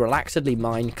 whilst we relaxedly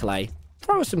mine clay,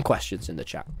 throw us some questions in the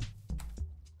chat.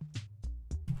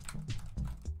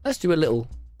 Let's do a little...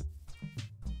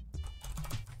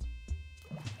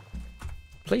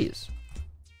 Please.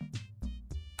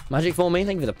 Magic for me,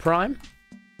 thank you for the prime.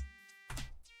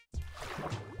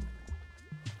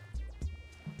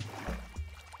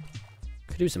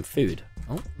 Could do some food.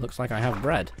 Oh, looks like I have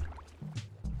bread.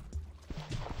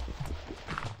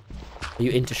 Are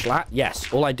you into Schlatt?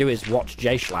 Yes. All I do is watch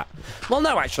Jay Schlatt. Well,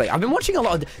 no, actually. I've been watching a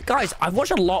lot of... Guys, I've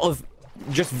watched a lot of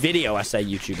just video essay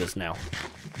YouTubers now.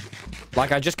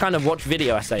 Like, I just kind of watch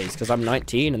video essays because I'm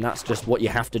 19 and that's just what you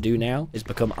have to do now, is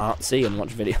become artsy and watch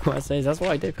video essays. That's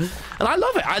what I do. And I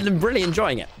love it. I'm really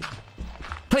enjoying it.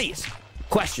 Please,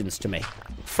 questions to me.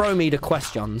 Throw me the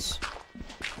questions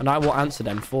and I will answer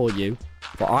them for you.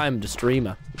 For I am the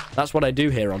streamer. That's what I do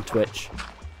here on Twitch.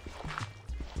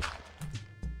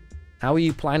 How are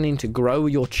you planning to grow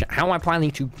your how am I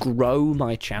planning to grow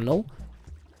my channel?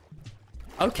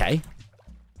 Okay.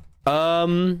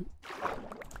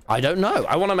 I don't know.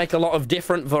 I want to make a lot of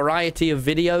different variety of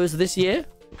videos this year.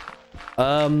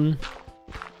 I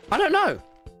don't know.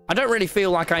 I don't really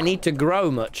feel like I need to grow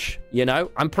much, you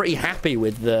know? I'm pretty happy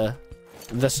with the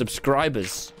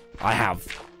subscribers I have.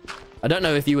 I don't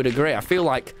know if you would agree. I feel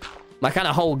like my kind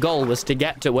of whole goal was to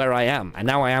get to where I am. And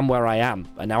now I am where I am.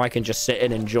 And now I can just sit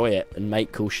and enjoy it and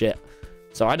make cool shit.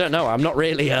 So I don't know. I'm not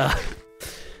really... I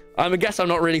guess I'm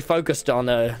not really focused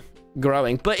on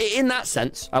growing. But in that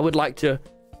sense, I would like to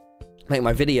make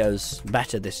my videos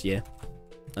better this year.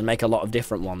 And make a lot of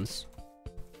different ones.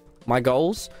 My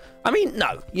goals? I mean,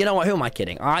 no. You know what? Who am I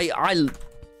kidding?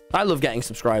 I love getting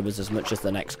subscribers as much as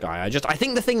the next guy. I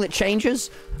think the thing that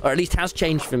changes, or at least has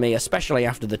changed for me, especially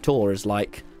after the tour, is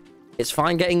like... It's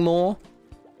fine getting more,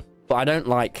 but I don't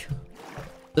like...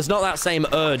 There's not that same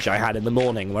urge I had in the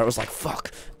morning where it was like,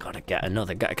 fuck, gotta get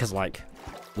another guy. Because, like,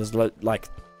 there's, like...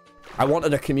 I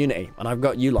wanted a community, and I've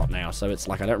got you lot now, so it's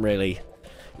like I don't really...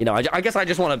 You know, I guess I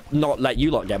just want to not let you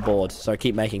lot get bored, so I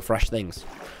keep making fresh things.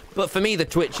 But for me, the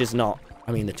Twitch is not...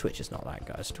 I mean, the Twitch is not that,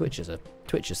 guys. Twitch is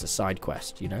a side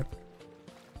quest, you know?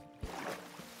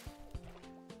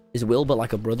 Is Wilbur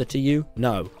like a brother to you?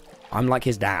 No. I'm like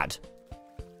his dad.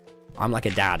 I'm like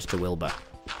a dad to Wilbur.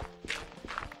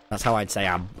 That's how I'd say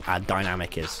our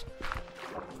dynamic is.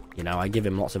 You know, I give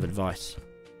him lots of advice.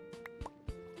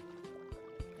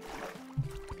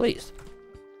 Please.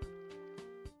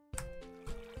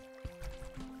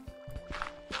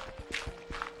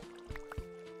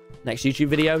 Next YouTube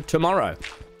video tomorrow.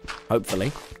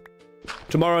 Hopefully.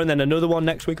 Tomorrow and then another one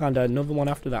next week and another one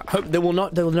after that. Hope there will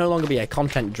no longer be a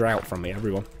content drought from me,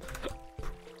 everyone.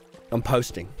 I'm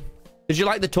posting. Did you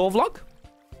like the tour vlog?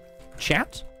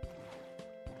 Chat?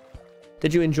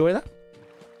 Did you enjoy that?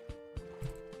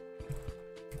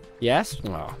 Yes?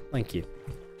 Oh, thank you.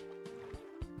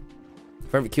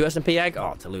 Favorite QSMP egg?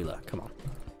 Oh, Tallulah. Come on.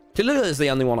 Tallulah is the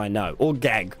only one I know. Or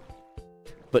Gag.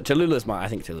 But Tallulah's I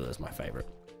think Tallulah's my favorite.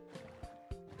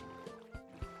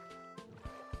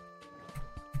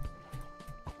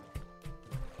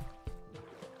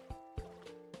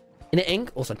 In it, Inc.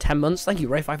 Also 10 months. Thank you,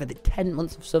 Ray5, for the 10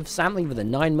 months of sub. Samling for the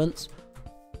 9 months.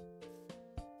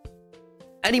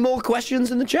 Any more questions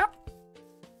in the chat?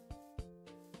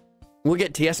 We'll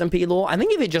get TSMP lore. I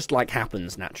think if it just, like,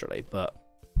 happens naturally. But,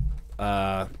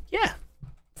 yeah.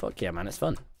 Fuck yeah, man. It's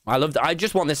fun. I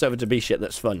just want this server to be shit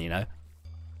that's fun, you know?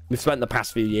 We've spent the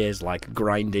past few years, like,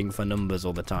 grinding for numbers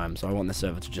all the time. So I want this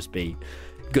server to just be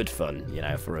good fun, you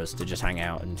know, for us to just hang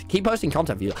out and keep posting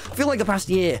content for you. I feel like the past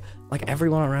year, like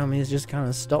everyone around me has just kind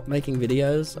of stopped making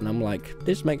videos, and I'm like,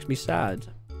 this makes me sad.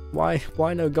 Why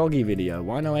no Goggy video?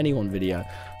 Why no anyone video?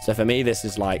 So for me, this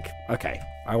is like, okay,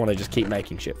 I want to just keep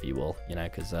making shit for you all, you know,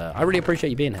 because I really appreciate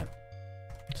you being here.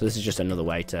 So this is just another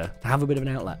way to have a bit of an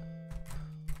outlet.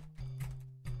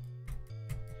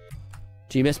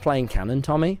 Do you miss playing Cannon,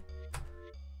 Tommy?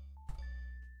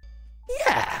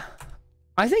 Yeah.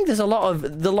 I think there's a lot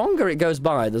of, the longer it goes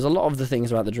by, there's a lot of the things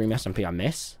about the Dream SMP I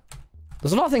miss.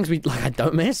 There's a lot of things I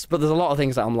don't miss, but there's a lot of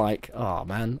things that I'm like, oh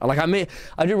man. Like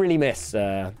I do really miss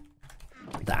that.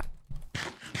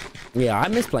 Yeah, I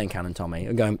miss playing Cannon, Tommy.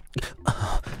 I'm going,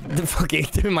 the fucking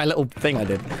doing my little thing I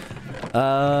did.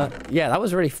 Yeah, that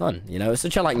was really fun. You know, it's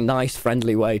such a like nice,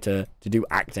 friendly way to do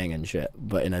acting and shit,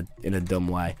 but in a dumb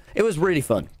way. It was really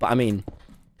fun. But I mean,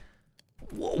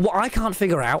 what I can't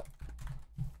figure out,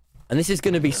 and this is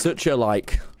going to be such a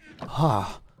like,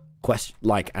 question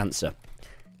like answer,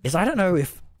 is I don't know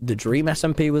if the Dream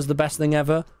SMP was the best thing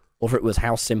ever, or if it was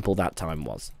how simple that time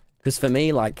was. Because for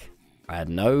me, like, I had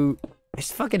no...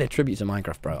 It's fucking a tribute to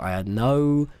Minecraft, bro. I had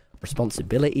no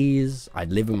responsibilities.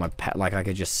 I'd live with my pet. Like, I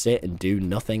could just sit and do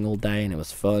nothing all day, and it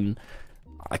was fun.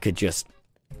 I could just,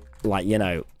 like, you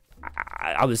know...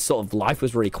 I was sort of... Life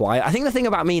was really quiet. I think the thing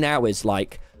about me now is,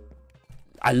 like...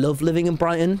 I love living in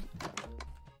Brighton.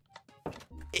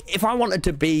 If I wanted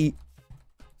to be,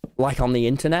 like, on the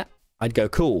internet... I'd go,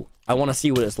 cool, I want to see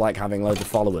what it's like having loads of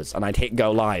followers. And I'd hit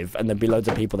go live, and there'd be loads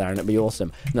of people there, and it'd be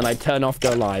awesome. And then I'd turn off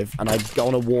go live, and I'd go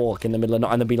on a walk in the middle of the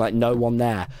night, and there'd be, like, no one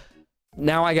there.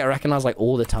 Now I get recognized, like,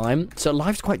 all the time. So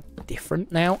life's quite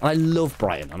different now. And I love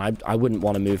Brighton, and I wouldn't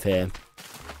want to move here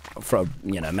for,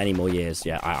 you know, many more years.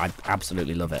 Yeah, I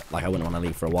absolutely love it. Like, I wouldn't want to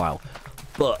leave for a while.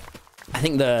 But I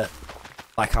think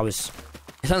like,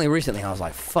 it's only recently I was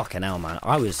like, fucking hell, man.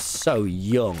 I was so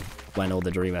young when all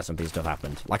the Dream SMP stuff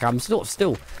happened. Like, I'm still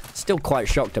quite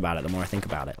shocked about it the more I think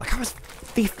about it. Like, I was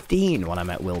 15 when I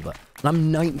met Wilbur, and I'm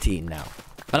 19 now.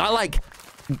 And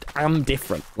I'm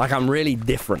different. Like, I'm really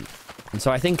different. And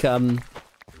so I think, I'm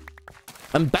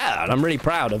better, and I'm really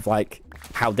proud of, like,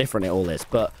 how different it all is.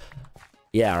 But,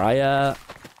 yeah,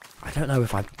 I don't know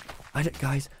if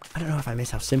guys, I don't know if I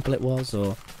miss how simple it was,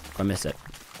 or if I miss it.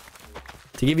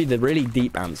 To give you the really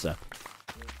deep answer,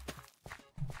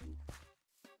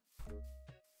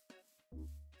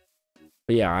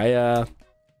 but yeah,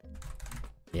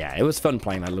 yeah, it was fun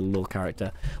playing that little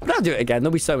character. But I'll do it again.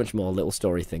 There'll be so much more little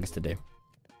story things to do.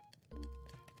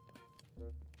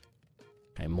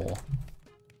 Okay, more.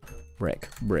 Brick,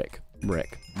 brick,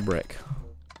 brick, brick.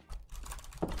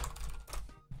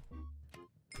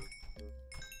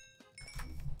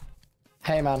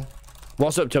 Hey, man.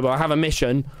 What's up, Tubbo? I have a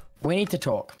mission. We need to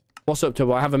talk. What's up,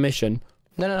 Tubbo? I have a mission.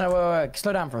 No, wait.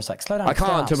 Slow down for a sec. Slow down. I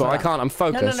can't, Tubbo. I can't. I'm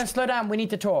focused. No. Slow down. We need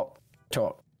to talk.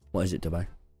 What is it, Tubbo?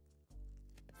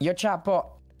 Your chatbot,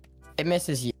 it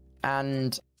misses you.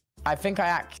 And I think I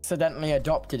accidentally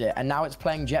adopted it. And now it's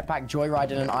playing Jetpack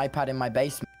Joyride on an iPad in my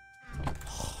basement.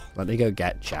 Let me go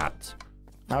get chat.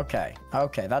 Okay,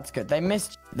 that's good. They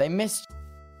missed.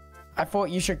 I thought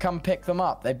you should come pick them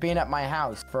up. They've been at my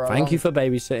house for a Thank you for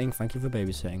babysitting. Thank you for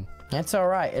babysitting. It's all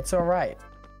right.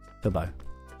 Tubbo.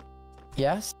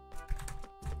 Yes?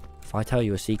 If I tell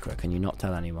you a secret, can you not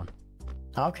tell anyone?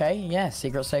 Okay, yeah.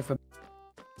 Secret safe with...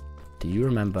 Do you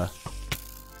remember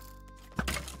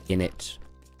Init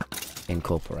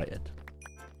Incorporated?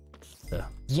 The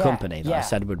company that I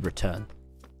said would return.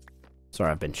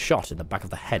 Sorry, I've been shot in the back of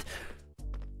the head.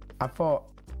 I thought...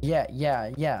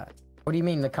 Yeah. What do you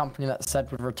mean the company that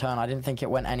said would return? I didn't think it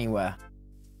went anywhere.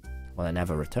 Well, it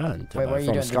never returned. Wait, what are you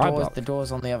doing? The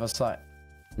door's on the other side.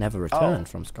 Never returned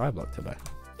from Skyblock today.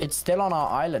 It's still on our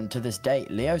island to this date.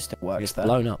 Leo still works there.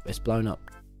 It's blown up.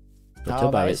 But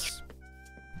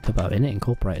Tubbo Init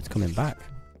Incorporated's coming back.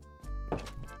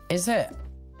 Is it?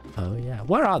 Oh, yeah.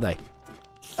 Where are they?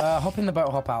 Hop in the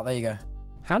boat, hop out. There you go.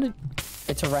 How did...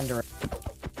 It's a rendering.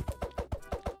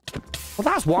 Well,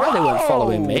 that's why they weren't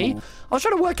following me. I was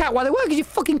trying to work out why they were, because you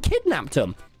fucking kidnapped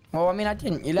them. Well, I mean, I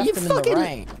didn't. You left them in the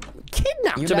rain.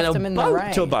 Kidnapped them in a boat,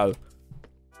 Tubbo.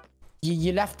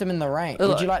 You left them in the rain.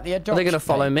 Did you like the adoption? Are they going to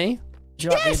follow me? Did you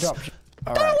like the adoption?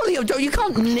 All right. You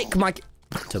can't nick my...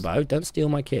 Tubbo, don't steal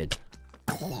my kid.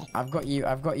 I've got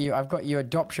you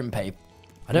adoption paper.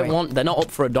 I don't want... They're not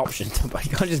up for adoption, Tubbo.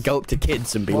 You can't just go up to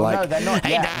kids and be like... No, they're not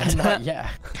hey, yet. Dad.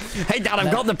 Hey, Dad,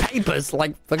 I've got the papers.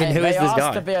 Like, fucking, who is this guy? They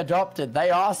asked to be adopted. They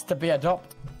asked to be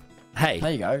adopted. Hey.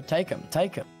 There you go. Take them.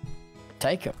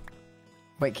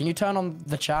 Wait, can you turn on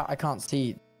the chat? I can't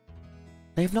see.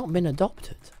 They've not been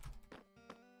adopted.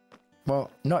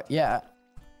 Well, not yet.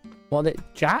 What?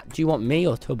 Chat? Do you want me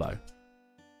or Tubbo?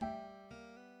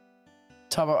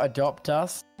 Tubbo, adopt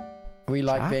us. We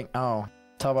like Chat? being... Oh.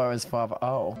 Tubbo is father.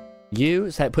 Oh. You?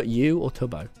 Say put you or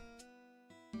Tubbo.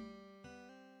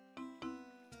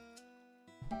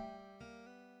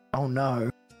 Oh, no.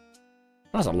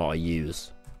 That's a lot of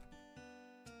yous.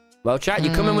 Well, chat,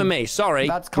 you're coming with me. Sorry.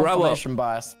 That's Grow up. confirmation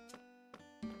bias.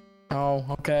 Oh,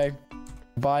 okay.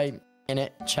 Bye, Init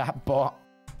chat bot.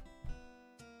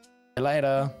 See you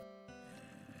later.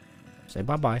 Say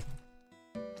bye-bye.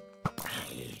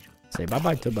 Say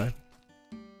bye-bye, Tubbo.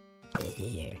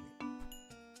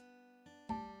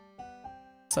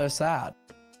 So sad.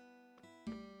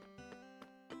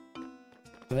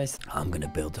 I'm gonna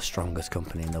build the strongest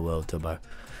company in the world, Tubbo.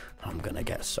 I'm gonna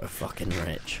get so fucking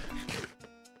rich.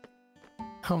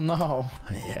 Oh no.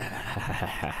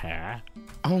 Yeah.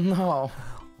 Oh no.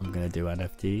 I'm gonna do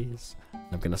NFTs.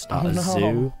 I'm gonna start a no.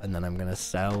 zoo, and then I'm gonna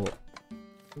sell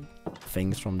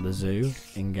things from the zoo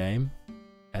in game.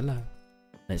 Hello.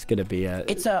 And it's gonna be a.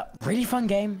 It's a really fun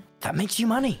game that makes you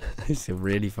money. It's a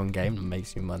really fun game that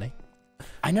makes you money.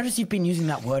 I noticed you've been using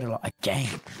that word a lot. A game.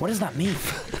 What does that mean?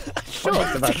 Shut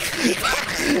up.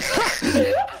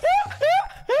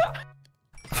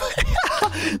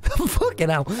 Fucking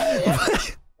hell.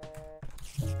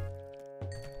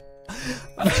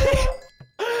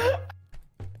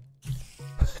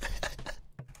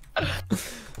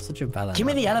 Such a bad. Give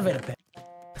me the elevator bit.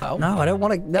 Oh. No, I don't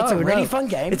want to. No, It's a really no. fun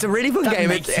game. It's a really fun that game.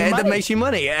 makes you That money. makes you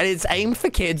money, and it's aimed for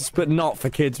kids, but not for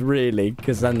kids really,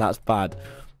 because then that's bad.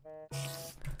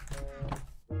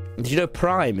 Did you know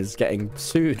Prime is getting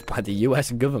sued by the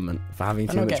US government for having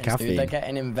They're too not much getting caffeine? sued, they're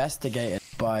getting investigated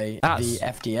by That's- the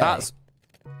FDA. That's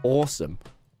awesome.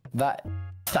 That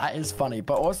is funny,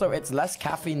 but also it's less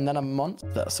caffeine than a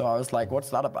monster. So I was like, what's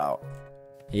that about?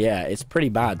 Yeah, it's pretty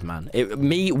bad, man.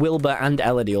 Me, Wilbur, and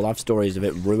Elodie all have stories of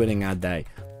it ruining our day.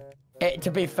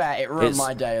 To be fair, it ruined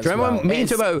my day as Do you remember well. when me and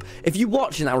Tubbo, if you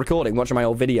watch in that recording, watching my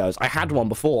old videos, I had one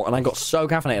before and I got so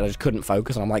caffeinated I just couldn't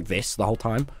focus and I'm like this the whole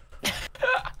time.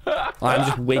 I'm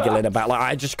just wiggling about, like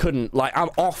I just couldn't, like I'm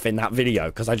off in that video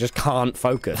because I just can't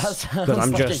focus. That sounds Because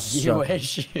I'm like just a you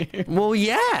issue. Well,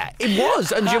 yeah, it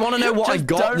was. And do you want to know what I Just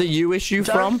got don't- the U issue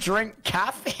Don't from? drink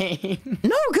caffeine.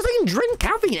 No, because I can drink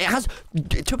caffeine. It has,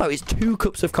 Tubbo, it's 2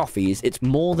 cups of coffee. It's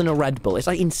more than a Red Bull. It's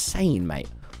like insane, mate.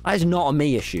 That is not a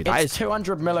me issue. That It's is,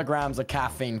 200 milligrams of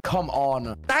caffeine. Come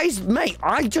on. that is, mate,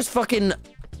 I just fucking...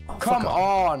 Oh, Come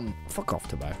on. Fuck off,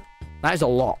 Tubbo. That is a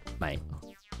lot, mate.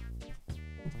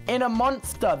 In a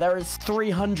monster, there is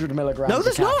 300 milligrams. No, of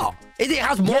there's caffeine. not. It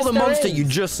has more Yes, than there Monster. is. You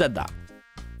just said that.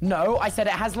 No, I said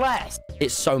it has less.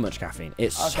 It's so much caffeine.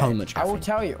 It's so much I will caffeine.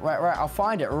 tell you. Right. I'll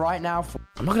find it right now.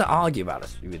 I'm not going to argue about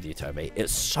this with you, Toby.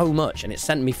 It's so much, and it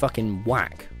sent me fucking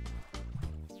whack.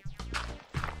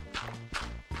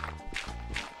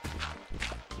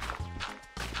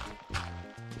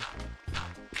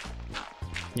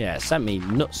 Yeah, it sent me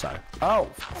nutso. Oh,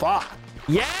 fuck.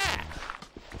 Yeah!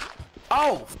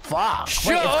 Oh, fuck. Shut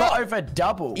Wait, it's up. got over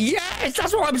double. Yes,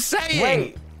 that's what I'm saying!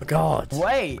 Wait. God.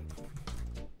 Wait.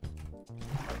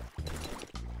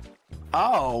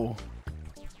 Oh.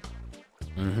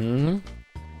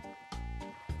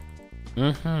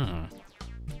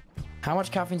 How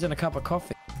much caffeine's in a cup of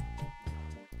coffee?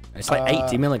 It's like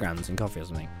 80 milligrams in coffee or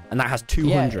something. And that has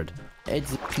 200.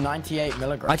 It's 98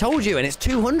 milligrams. I told you, and it's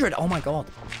 200. Oh my God.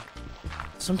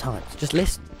 Sometimes, just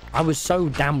listen. I was so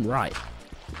damn right.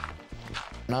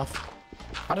 Enough.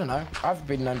 I don't know. I've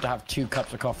been known to have 2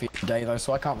 cups of coffee a day though,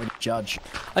 so I can't really judge.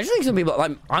 I just think some people,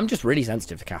 like, I'm just really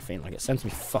sensitive to caffeine. Like, it sends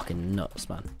me fucking nuts,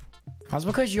 man. That's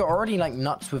because you're already like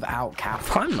nuts without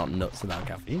caffeine. I'm not nuts without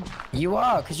caffeine. You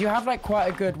are, because you have like quite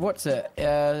a good,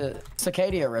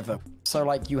 circadian rhythm. So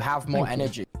like you have more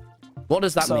energy. What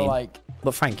does that So mean? like,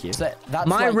 But thank you. so that's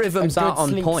My like rhythms a good aren't on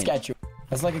sleep point. Schedule.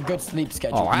 That's like a good sleep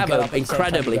schedule. Oh, I You have get an up at the same time,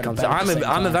 incredibly you go to bed at consistent. the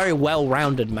same I'm a time. very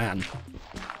well-rounded man.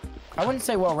 I wouldn't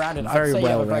say well-rounded. I'd Very say you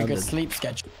have a very good well-rounded. sleep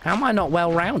schedule. How am I not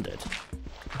well-rounded?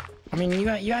 I mean, you're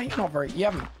not very. You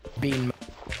haven't been.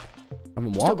 I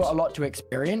mean, Still got a what? lot to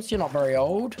experience. You're not very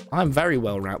old. I'm very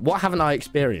well-rounded. What haven't I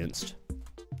experienced?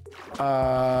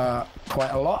 Quite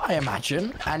a lot, I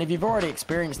imagine. And if you've already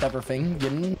experienced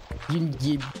everything,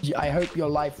 I hope your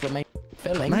life remains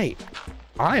filling Mate,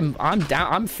 I'm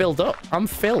down. I'm filled up. I'm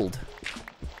filled.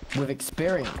 with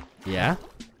experience. Yeah.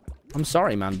 I'm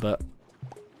sorry, man, but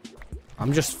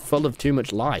I'm just full of too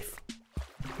much life.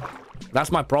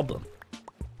 That's my problem.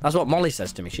 That's what Molly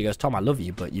says to me. She goes, Tom, I love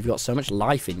you, but you've got so much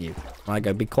life in you. And I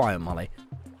go, be quiet, Molly.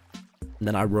 And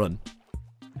then I run.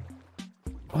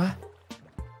 What?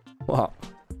 What?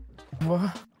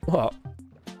 What? What?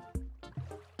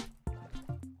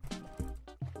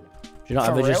 Do you not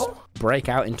For ever just real? break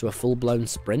out into a full-blown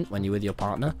sprint when you're with your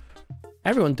partner?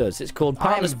 Everyone does. It's called I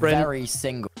partner am sprint. very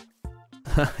single.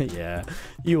 Yeah,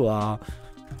 you are.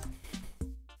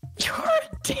 You're a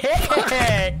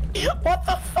dick! What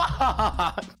the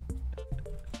fuck?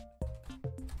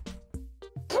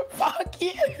 Fuck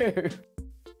you!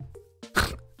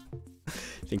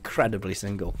 It's incredibly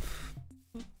single.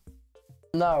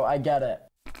 No, I get it.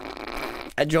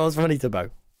 And Joel's funny, Tabo.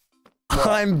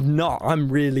 I'm not.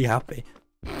 I'm really happy.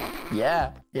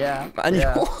 Yeah, yeah. And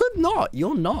yeah. you're not.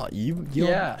 You're not. You're,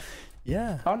 Yeah.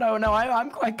 Yeah. Oh no, I'm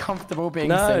quite comfortable being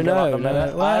No, single at no, the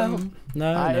minute. no. Well,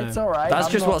 no. It's alright. That's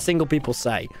I'm just not- what single people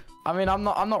say. I mean, I'm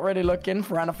not really looking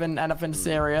for anything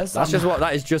serious.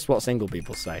 That is just what single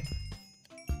people say.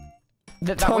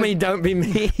 That Tommy, don't be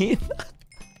mean.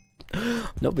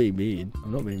 Not being mean.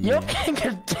 I'm not being mean. You're being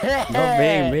a dick. I'm not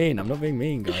being mean. I'm not being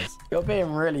mean, guys. You're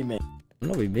being really mean. I'm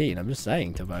not being mean. I'm just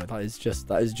saying, Tabo. That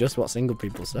is just what single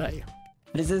people say.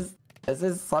 This is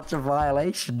such a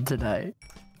violation today.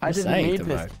 I didn't saying, need Tabo.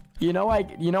 this. You know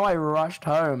I rushed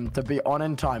home to be on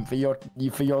in time for your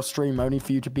stream, only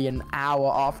for you to be an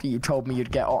hour after you told me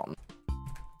you'd get on.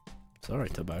 Sorry,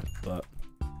 Tabo, but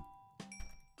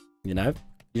you know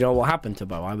what happened,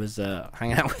 Tabo? I was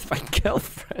hanging out with my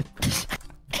girlfriend.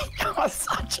 You're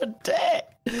such a dick.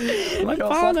 My You're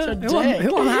partner, such a who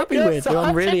dick. I'm happy You're with, who I'm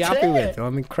such really a happy with, dick. who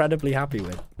I'm incredibly happy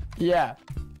with. Yeah.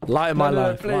 Light of my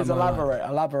life. light Please of my life.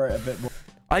 elaborate a bit more.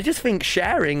 I just think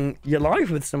sharing your life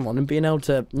with someone and being able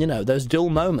to, those dull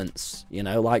moments,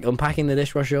 like unpacking the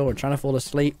dishwasher or trying to fall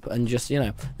asleep and just,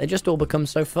 they just all become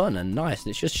so fun and nice.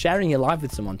 It's just sharing your life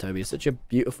with someone, Toby, is such a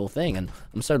beautiful thing. And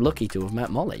I'm so lucky to have met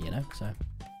Molly, so.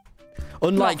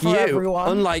 Unlike Not for you,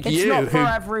 everyone. It's not for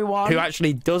everyone. who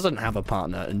actually doesn't have a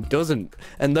partner and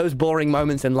those boring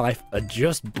moments in life are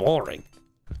just boring.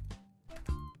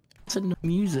 Listen to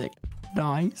music.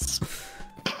 Nice.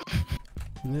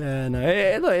 Yeah, no,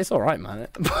 it's all right, man.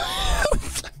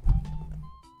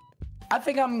 I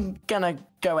think I'm gonna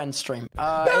go end stream.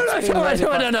 No,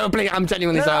 please, I'm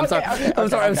genuinely sorry. I'm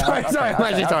sorry. I'm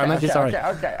actually sorry.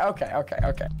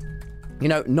 Okay.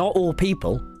 Not all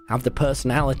people have the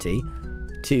personality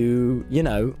to,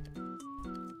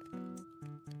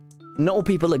 not all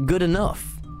people are good enough.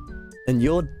 And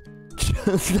you're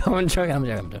just, I'm joking,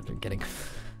 I'm kidding.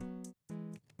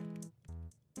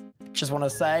 Just want to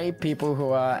say, people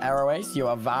who are Aeroace, you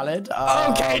are valid.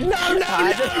 Okay, no,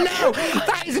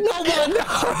 that is not one,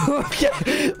 no.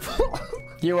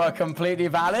 You are completely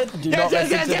valid. Do not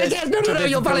listen to this. Yes, no,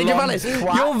 you're valid,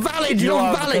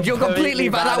 you're completely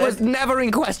valid. That was never in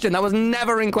question. Okay, that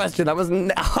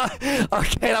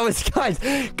was,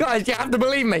 guys, you have to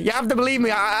believe me.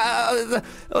 I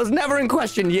was never in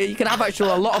question. You can have a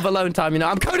lot of alone time,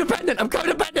 I'm codependent,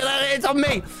 it's on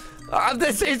me.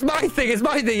 This is my thing,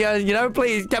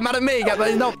 please, get mad at me,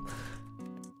 it's not...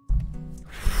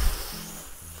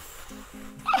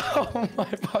 Oh my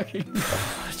fucking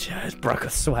God. Just broke a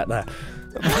sweat there.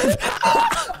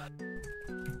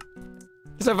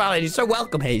 So valid, you're so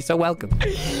welcome here, so welcome.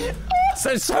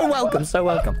 So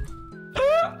welcome.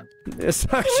 Just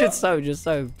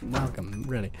so welcome,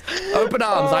 really. Open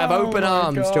arms, I have open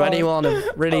arms to anyone of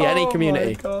really any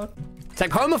community.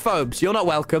 Except homophobes, you're not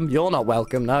welcome.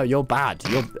 No, you're bad.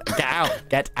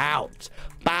 Get out.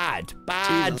 Bad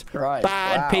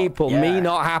Wow. people. Yeah. Me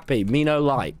not happy. Me no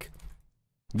like.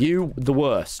 You the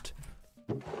worst.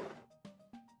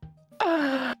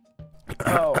 Oh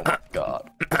my God.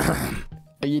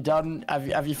 Are you done?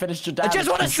 Have you finished your I damage just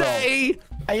want to control? say,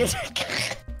 Are you...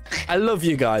 I love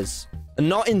you guys.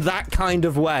 Not in that kind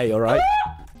of way, all right?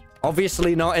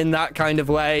 Obviously not in that kind of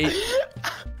way.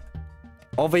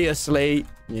 Obviously,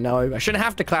 I shouldn't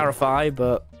have to clarify,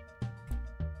 but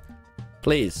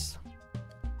please.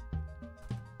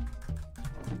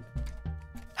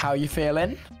 How are you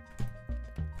feeling?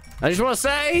 I just want to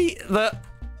say that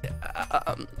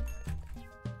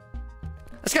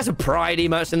let's get some pride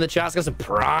emotes in the chat. Let's get some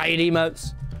pride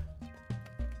emotes.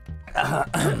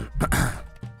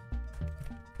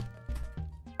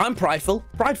 I'm prideful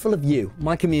of you,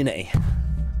 my community.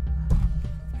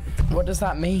 What does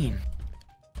that mean?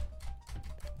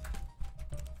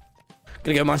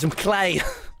 Gonna go mine some clay.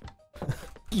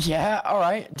 Yeah, all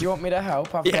right. Do you want me to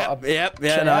help? I've got a... Yep. Shut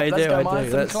Yeah, no, up, I let's do. go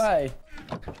mine some clay.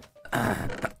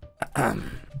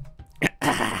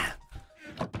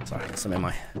 Sorry, there's something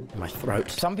in my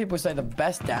throat. Some people say the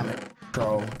best damage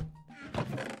control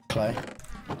clay.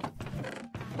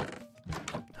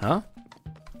 Huh?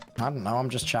 I don't know. I'm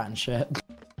just chatting shit.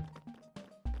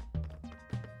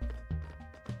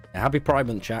 Happy Pride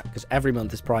Month, chat, because every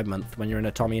month is Pride Month when you're in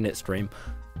a Tommy in It stream.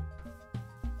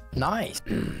 Nice.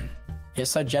 It's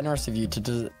so generous of you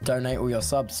to donate all your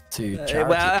subs to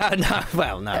charity. I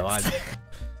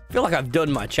feel like I've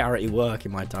done my charity work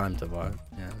in my time, Tubbo.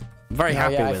 Yeah. I'm very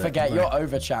happy with it. I forget, you're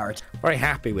over charity. Very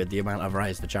happy with the amount I've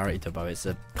raised for charity, Tubbo. It's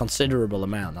a considerable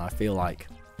amount. I feel like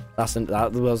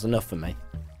that was enough for me.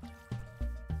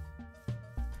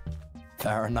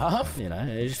 Fair enough. You know,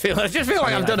 I just feel like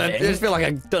I've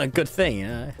done a good thing. You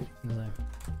know?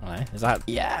 Is that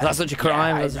such a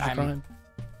crime? Yeah, Is that such a crime?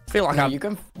 I feel like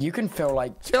you can feel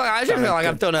like I just feel like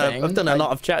I've done a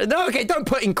lot of charity. No, okay, don't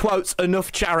put in quotes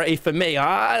enough charity for me.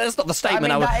 That's not the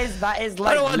statement. That is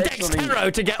like I don't want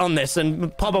Dextero to get on this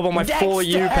and pop up on my For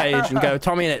You page and go,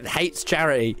 Tommy and it hates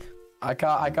charity. I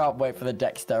can't wait for the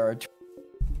Dextero.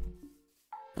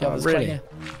 Really? I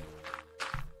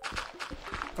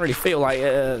really feel like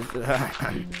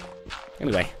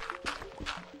anyway.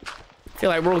 I feel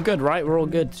like we're all good, right? We're all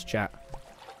good, chat.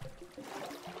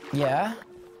 Yeah.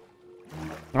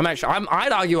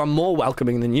 I'd argue I'm more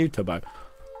welcoming than you, Tubbo.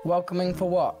 Welcoming for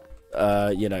what?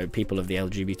 You know, people of the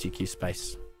LGBTQ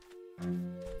space.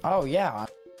 Oh yeah,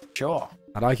 sure.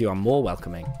 I'd argue I'm more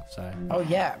welcoming. So. Oh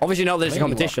yeah. Obviously, not that it's a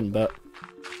competition, but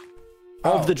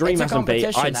of the Dream SMP,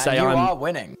 I'd say I'm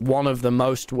winning. One of the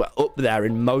most up there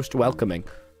in most welcoming.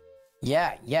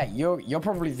 Yeah, you're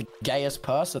probably the gayest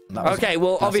person. Okay,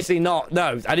 well, obviously not.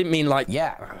 No, I didn't mean like.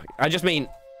 Yeah. I just mean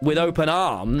with open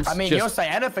arms. I mean, you'll say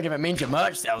anything if it means your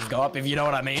merch sales go up, if you know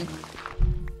what I mean.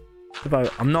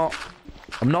 I'm not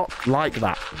like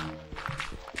that.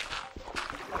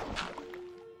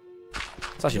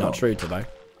 It's actually not true, Tubbo.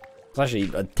 It's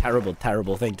actually a terrible,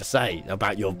 terrible thing to say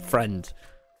about your friend.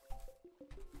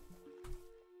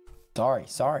 Sorry.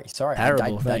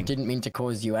 Terrible thing. I didn't mean to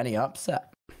cause you any upset.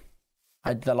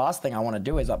 The last thing I want to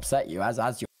do is upset you as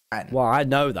your friend. Well, I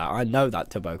know that,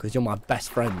 Tubbo, because you're my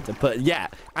best friend. But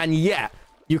yet,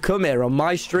 you come here on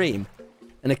my stream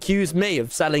and accuse me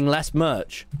of selling less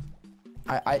merch.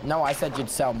 No, I said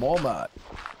you'd sell more merch.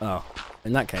 Oh,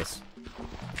 in that case.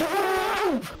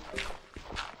 I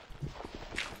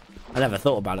never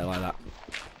thought about it like that.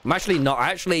 I'm actually not.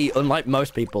 Unlike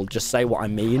most people, just say what I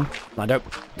mean. I don't.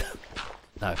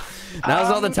 No. Now's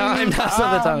not the time. That's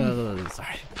not the time.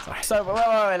 Sorry. So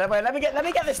wait. Let me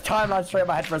get this timeline straight in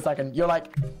my head for a second. You're like,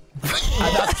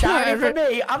 enough charity for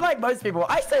me. Unlike most people,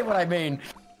 I say what I mean.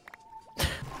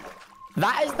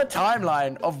 That is the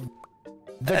timeline of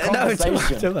the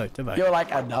conversation. No, You're like,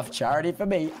 enough charity for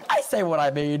me. I say what I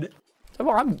mean. So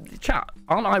aren't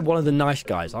I one of the nice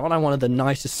guys? Aren't I one of the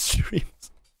nicest streamers?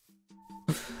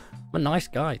 I'm a nice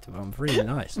guy. I'm really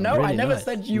nice. No, really I never nice.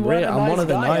 said you weren't a nice one of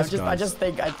the guy. Nice guys.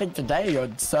 I think today you're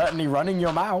certainly running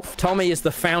your mouth. Tommy is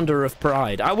the founder of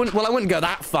Pride. I wouldn't go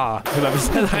that far. Whoever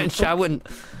said that in chat, I wouldn't.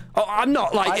 Oh, I'm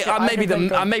not like. I may be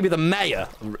the mayor.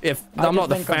 If I'm not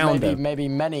the founder. Maybe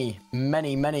many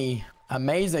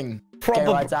amazing gay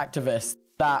rights activists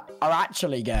that are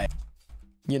actually gay.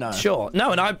 You know. Sure.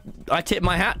 No, and I tip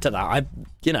my hat to that.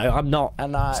 I'm not.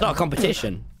 And it's not a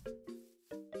competition.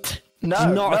 No,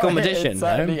 it's not a competition.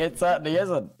 It certainly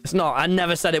isn't. It's not. I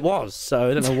never said it was,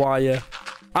 so I don't know why.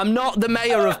 I'm not the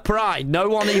mayor of Pride. No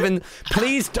one even.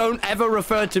 Please don't ever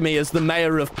refer to me as the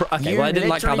mayor of Pride. Okay, well, I didn't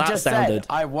like how that sounded.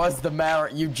 I was the mayor.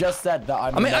 You just said that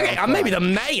I'm. I'm maybe the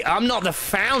mayor. I'm not the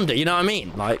founder. You know what I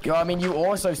mean? Like. You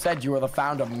also said you were the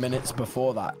founder minutes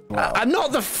before that. Well, I'm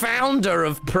not the founder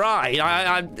of Pride.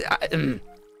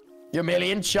 You're merely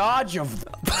in charge of.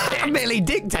 I'm merely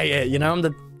dictator. You know, I'm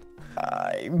the.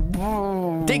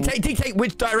 Dictate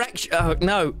which direction.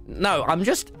 No, I'm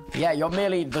just. Yeah, you're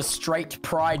merely the straight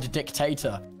Pride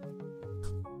dictator.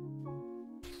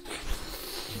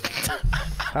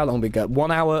 How long we got?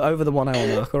 1 hour, over the 1 hour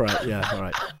mark. All right, yeah, all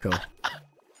right, cool.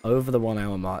 Over the 1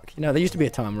 hour mark. You know, there used to be a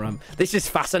time where this is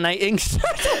fascinating.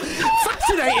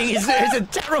 Fascinating is a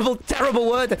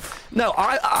terrible word. No,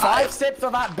 5 sips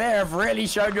of that beer have really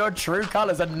shown your true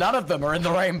colors, and none of them are in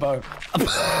the rainbow.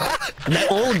 And they're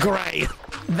all grey.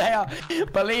 They are.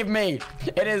 Believe me,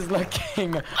 it is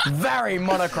looking very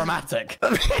monochromatic. No.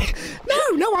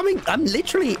 I mean,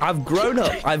 I've grown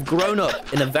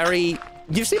up in a very.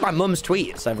 You've seen my mum's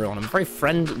tweets, everyone. I'm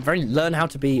very learn how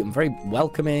to be. I'm very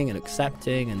welcoming and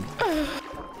accepting, and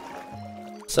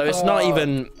so it's not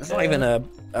even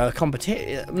a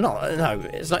competition. No,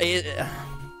 it's not.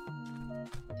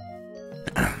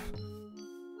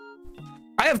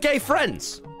 I have gay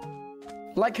friends.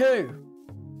 Like who?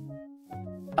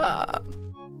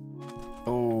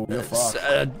 Oh, you're fucked.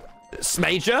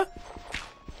 Smager.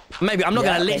 Maybe I'm not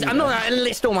gonna list. I'm not gonna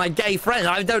list all my gay friends.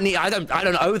 I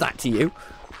don't owe that to you.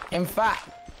 In fact,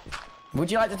 Would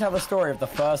you like to tell the story of the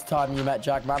first time you met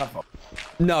Jack Manifold?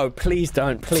 No, please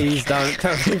don't. Please don't.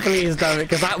 Tony, please don't.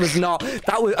 Because that was not...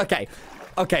 That was... Okay.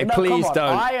 Okay, No, please come on.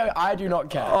 don't. I do not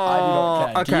care. I do not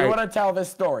care. Okay. Do you want to tell this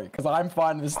story? Because I'm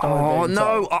fine with the story. Oh, being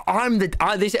no.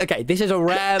 told. This is a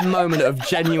rare moment of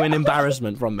genuine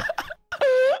embarrassment from me.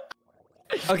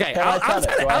 Okay, I'll tell it.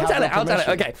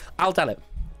 Okay, I'll tell it.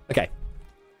 Okay.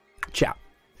 Chat.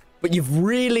 But you've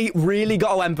really, really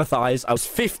got to empathize. I was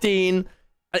 15.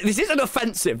 This isn't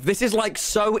offensive. This is like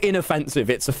so inoffensive.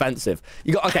 It's offensive.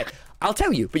 You got, okay, I'll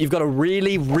tell you, but you've got to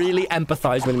really, really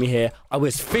empathize with me here. I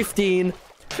was 15.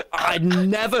 I'd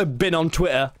never been on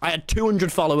Twitter. I had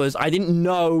 200 followers. I didn't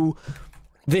know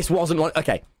this wasn't like,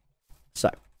 okay. So,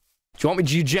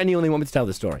 do you genuinely want me to tell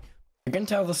this story? You can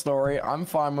tell the story. I'm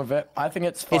fine with it. I think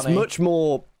it's funny. It's much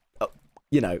more,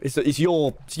 you know, it's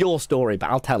your story, but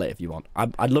I'll tell it if you want.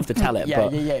 I'd love to tell it. Yeah,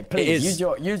 but yeah. Please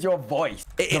use your voice.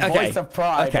 The voice of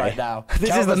pride right now. This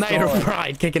Tell is the mayor story. of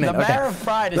pride kicking in. The mayor of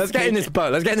pride is Let's get in this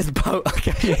boat. Let's get in this boat.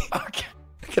 Okay. Okay.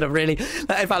 Could have really. In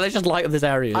fact, let's just light up this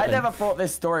area. I never thought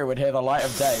this story would hear the light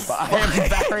of day, but I am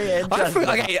very interested.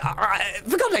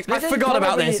 I forgot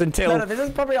about this until. No, this is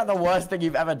probably not the worst thing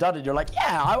you've ever done, and you're like,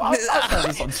 yeah, I'll tell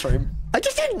this on stream. I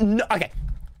just didn't know. Okay.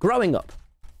 Growing up.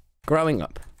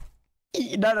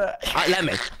 No. Let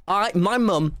me. My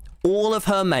mum, all of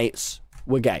her mates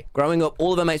were gay. Growing up,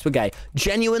 all of her mates were gay.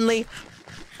 Genuinely,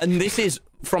 and this is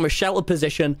from a sheltered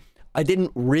position, I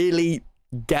didn't really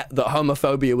get that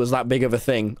homophobia was that big of a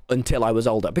thing until I was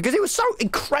older, because it was so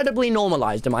incredibly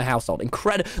normalized in my household.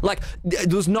 Like,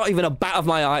 there was not even a bat of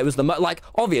my eye. It was like,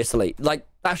 obviously, like,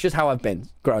 that's just how I've been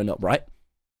growing up, right?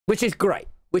 Which is great.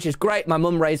 My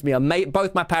mum raised me a mate.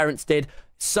 Both my parents did.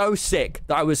 So sick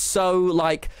that I was so,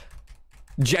 like,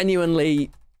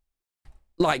 genuinely,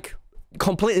 like,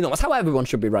 completely normal. That's how everyone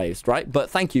should be raised, right? But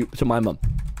thank you to my mum.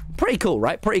 Pretty cool,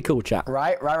 right? Pretty cool, chat.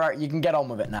 Right. You can get on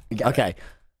with it now. Okay.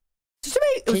 To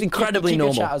me, it was incredibly keep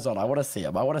normal. Your chatters on. I want to see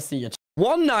him. I want to see your.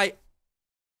 One night,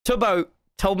 Tubbo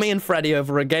told me and Freddy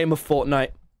over a game of Fortnite.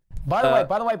 By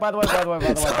the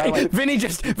way. Vinny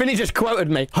just quoted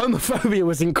me. Homophobia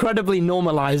was incredibly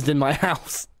normalized in my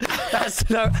house. That's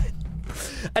no.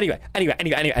 Anyway.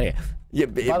 Yeah,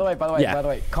 by the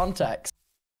way, context.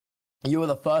 You were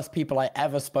the first people I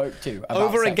ever spoke to about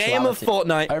over a game of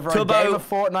Fortnite.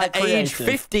 At age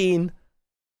 15.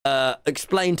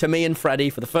 Explained to me and Freddie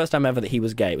for the first time ever that he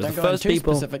was gay. It was the first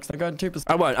people. Specifics. They're going too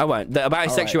specific. I won't. About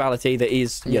his sexuality, that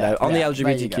he's, you know, on the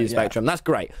LGBTQ spectrum. That's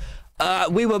great.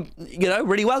 We were, you know,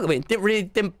 really welcoming.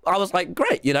 I was like,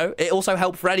 great, you know. It also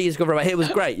helped Freddie discover about it was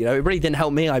great, you know. It really didn't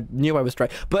help me. I knew I was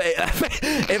straight, but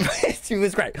it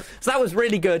was great. So that was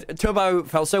really good. Tubbo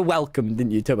felt so welcome,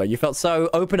 didn't you, Tubbo? You felt so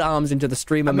open arms into the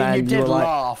streamer, man. You did were like,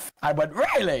 laugh. I went,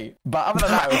 really? But other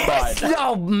than that, it was fine.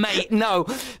 No, mate, no,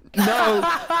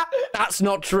 that's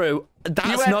not true.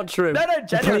 That's not true. No,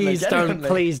 genuinely.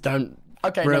 Please don't.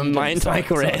 Okay, ruin my entire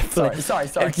career. Sorry.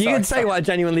 You can say what I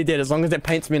genuinely did as long as it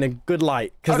paints me in a good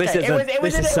light. Because it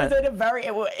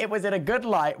was in a good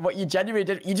light. What you genuinely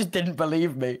did, you just didn't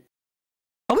believe me.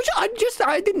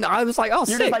 I didn't. I was like, oh,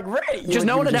 sick. You're just like, really? Just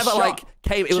no one had ever like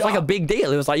came. It was like a big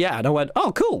deal. It was like, yeah, and I went,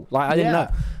 oh, cool. Like I didn't know.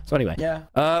 So anyway,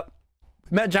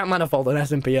 met Jack Manifold on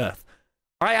SMP Earth.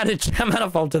 I added Jack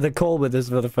Manifold to the call with us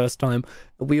for the first time.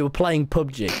 We were playing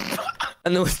PUBG.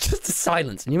 And there was just a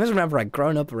silence. And you must remember I'd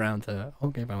grown up around her.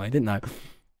 Okay, by the way, I didn't know.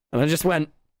 And I just went,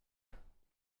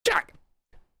 Jack,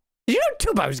 did you know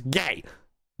Tubbo's gay?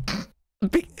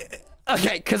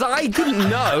 Okay, because I didn't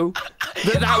know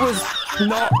that was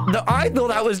not... I thought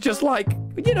that was just like,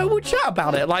 you know, we'll chat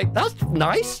about it. Like, that's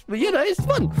nice. But, you know, it's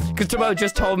fun. Because Tubbo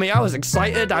just told me I was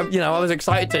excited. I was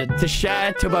excited to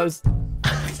share Tubbo's...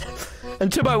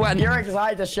 And Tubbo went... You're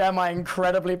excited to share my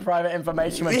incredibly private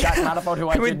information with Jack Manifold, who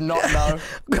I did not know.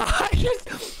 I just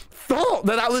thought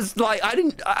that was like... I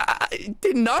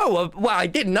didn't know. Well, I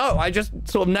didn't know. I just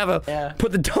sort of never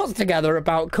put the dots together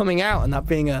about coming out and that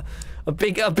being a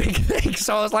big thing.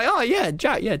 So I was like, oh, yeah,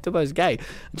 Jack, yeah, Tubbo's gay.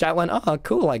 And Jack went, oh,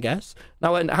 cool, I guess. And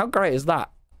I went, how great is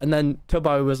that? And then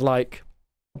Tubbo was like,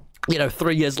 you know,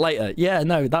 3 years later, yeah,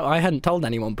 no, that I hadn't told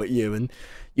anyone but you, and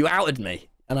you outed me.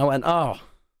 And I went, oh...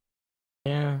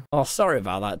 Yeah. Oh, sorry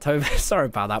about that, Toby. Sorry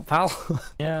about that, pal.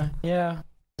 Yeah. And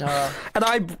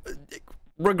I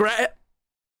regret it.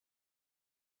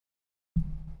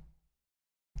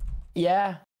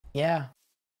 Yeah.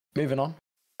 Moving on.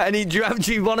 Do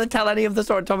you want to tell any of the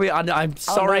story, Tommy? I'm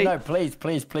sorry. Oh, no, please.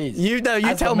 You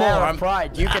As tell the more. Mayor of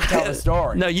Pride, you can tell the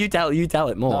story. No, you tell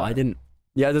it more. No. I didn't.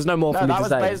 Yeah, there's no more for me to say.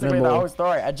 That was basically the whole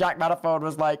story. And Jack Manifold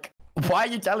was like, why are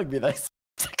you telling me this?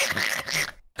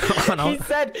 He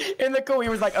said in the call, he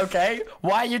was like, okay,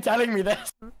 why are you telling me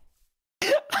this?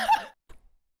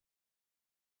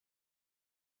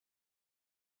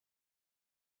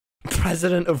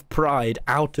 president of Pride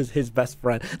out as his best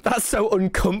friend. That's so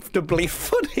uncomfortably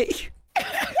funny.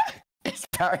 It's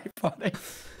very funny.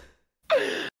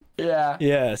 Yeah.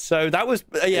 Yeah, so that was,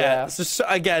 Yeah. So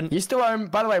again. You still owe,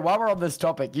 by the way, while we're on this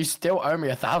topic, you still owe me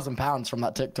 £1,000 from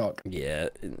that TikTok. Yeah,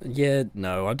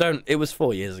 no, I don't. It was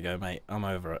 4 years ago, mate. I'm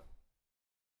over it.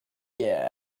 Yeah.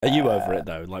 Are you over it,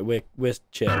 though? Like, we're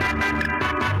chill. What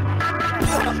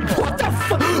the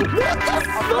fuck? What the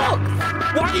fuck?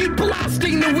 Why are you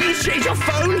blasting the Wii shit? Is your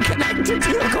phone connected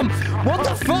to your What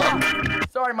the fuck?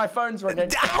 Sorry, my phone's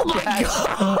ringing. Oh my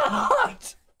god!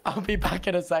 I'll be back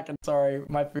in a second. Sorry,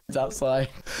 my food's outside.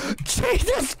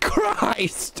 Jesus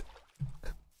Christ!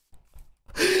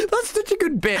 That's such a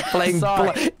good bit, playing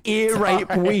ear rape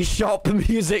Wii Shop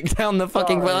music down the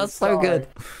fucking... That's so good.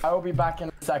 I will be back in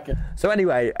a second. So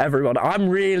anyway, everyone, I'm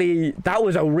really... That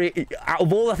was a really... Out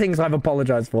of all the things I've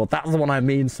apologized for, that's the one I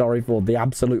mean sorry for the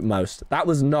absolute most. That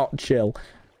was not chill.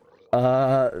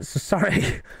 So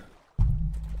sorry.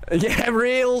 Yeah,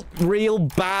 real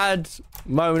bad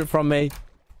moment from me.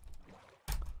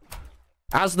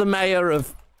 As the mayor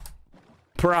of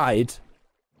Pride...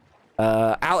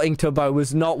 outing Tubbo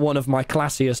was not one of my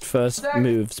classiest first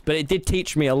moves, but it did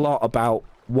teach me a lot about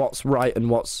what's right and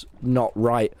what's not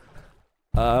right.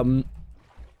 The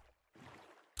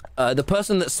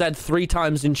person that said 3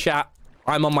 times in chat,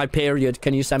 "I'm on my period,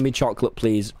 can you send me chocolate,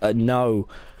 please?" No.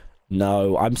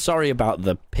 I'm sorry about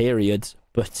the period,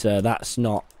 but that's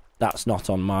not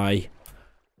on my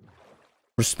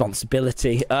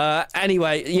responsibility.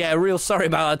 Anyway, yeah, real sorry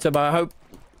about that, Tubbo. I hope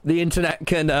the internet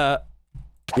can,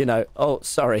 you know, oh,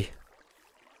 sorry.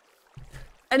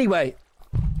 Anyway,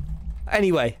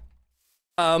 I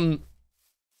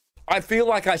feel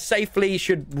like I safely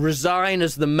should resign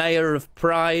as the mayor of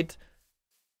Pride.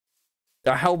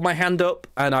 I held my hand up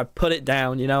and I put it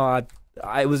down, you know,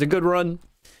 it was a good run.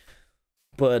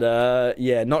 But,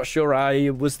 yeah, not sure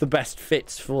I was the best fit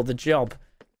for the job.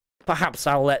 Perhaps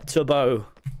I'll let Tubbo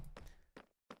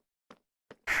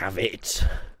have it.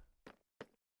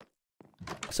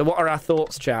 So what are our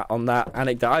thoughts, chat, on that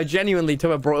anecdote? I genuinely,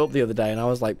 Tubbo brought it up the other day, and I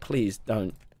was like, please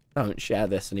don't share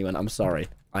this. And he went, I'm sorry,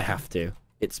 I have to.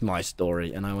 It's my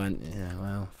story. And I went, yeah,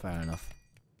 well, fair enough.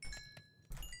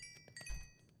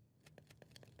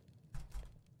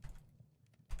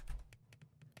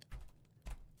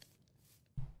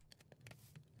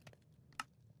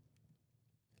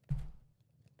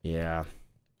 Yeah.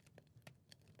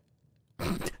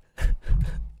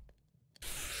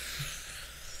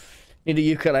 Need a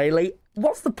ukulele?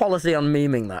 What's the policy on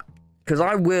memeing that? Because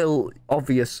I will,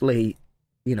 obviously,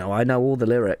 you know, I know all the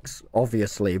lyrics,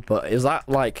 obviously, but is that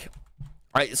like...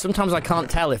 sometimes I can't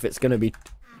tell if it's going to be...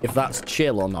 if that's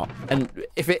chill or not. And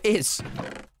if it is,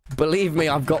 believe me,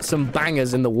 I've got some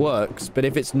bangers in the works, but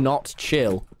if it's not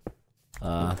chill...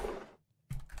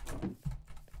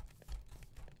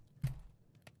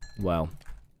 well...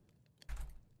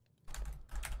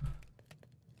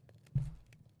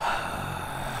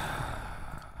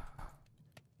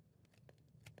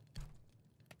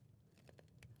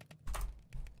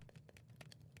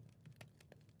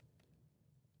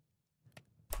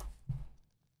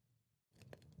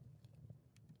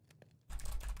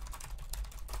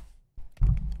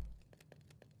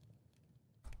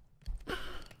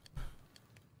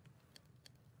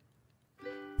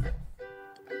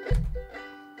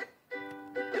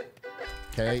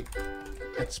 Okay,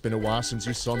 it's been a while since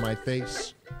you saw my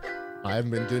face. I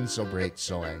haven't been doing so great,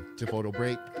 so I took a photo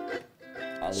break.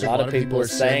 A lot of people are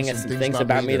saying some things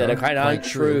about me that are kind of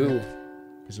untrue.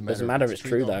 Doesn't matter if it's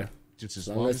true, though. Just as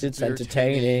long as it's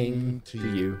entertaining to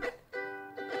you.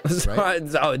 Right?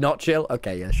 Oh, not chill?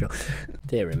 Okay, yeah, sure.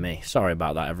 Dear me. Sorry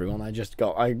about that, everyone. I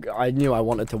knew I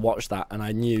wanted to watch that, and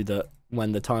I knew that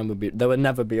when the time would be... there would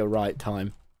never be a right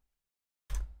time.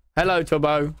 Hello,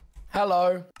 Tubbo.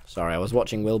 Hello. Sorry, I was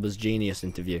watching Wilbur's Genius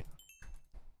interview.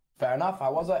 Fair enough.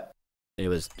 How was it? It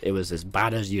was as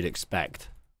bad as you'd expect.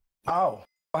 Oh,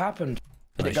 what happened?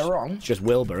 Did it go wrong? It's just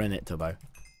Wilbur, innit, Tubbo?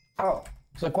 Oh,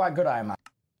 so quite good, I am.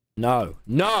 No.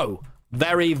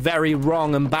 Very, very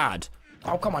wrong and bad.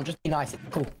 Oh, come on, just be nice. It's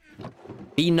cool.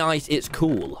 Be nice, it's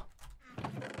cool.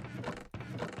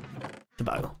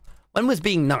 Tubbo, when was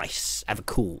being nice ever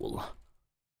cool?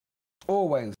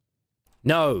 Always.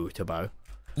 No, Tubbo.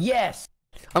 Yes.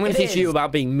 I'm going to teach you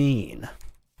about being mean.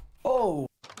 Oh,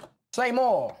 say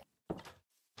more.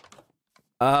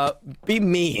 Be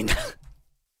mean.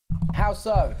 How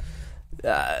so?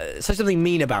 Say something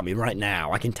mean about me right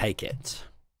now. I can take it.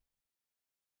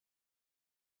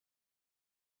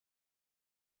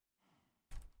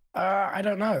 I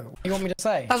don't know. What do you want me to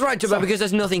say? That's right, Tubbo, because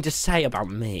there's nothing to say about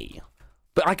me.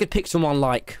 But I could pick someone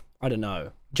like I don't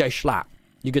know, Jay Schlatt,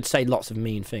 you could say lots of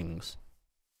mean things.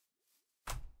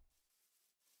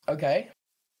 Okay.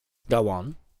 Go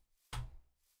on.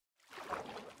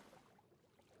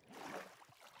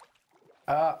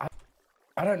 I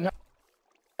don't know.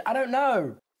 I don't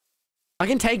know. I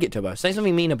can take it, Tubbo. Say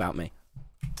something mean about me.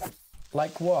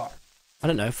 Like what? I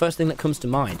don't know. First thing that comes to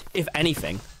mind, if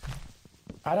anything.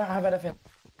 I don't have anything.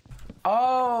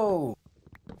 Oh.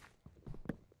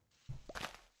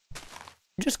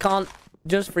 Just can't.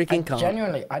 Just freaking can't.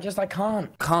 Genuinely, I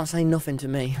can't. Can't say nothing to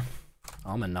me.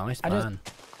 I'm a nice man.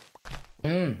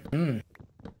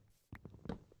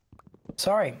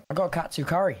 Sorry, I got katsu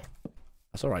curry.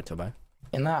 That's all right, Tubbo.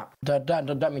 In that, don't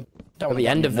At the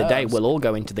end of the day, we'll all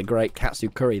go into the great katsu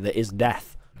curry that is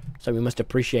death. So we must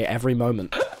appreciate every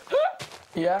moment.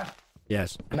 Yeah.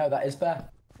 Yes. No, that is fair.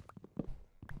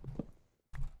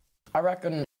 I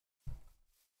reckon.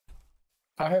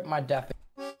 I hope my death.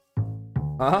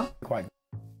 Uh-huh. Quite.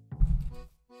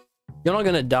 You're not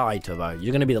gonna die, Tubbo.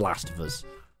 You're gonna be the last of us.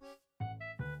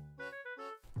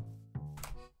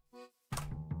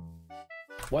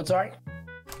 What? Sorry.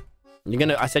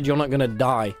 I said you're not gonna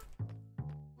die.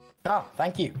 Oh,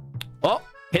 thank you. Oh,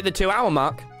 hit the 2-hour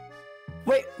mark.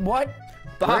 Wait, what?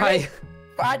 Bye. Really?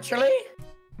 Actually?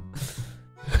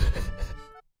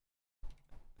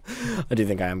 I do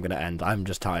think I am gonna end. I'm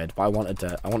just tired, but I wanted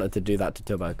to do that to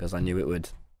Tubbo because I knew it would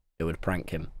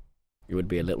prank him. It would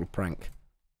be a little prank.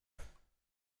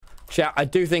 Chat, I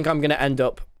do think I'm gonna end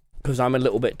up because I'm a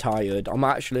little bit tired. I'm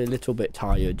actually a little bit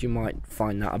tired. You might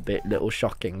find that a little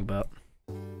shocking, but.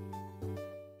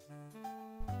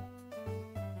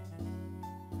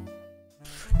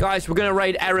 Guys, we're gonna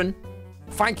raid Aaron.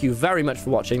 Thank you very much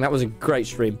for watching. That was a great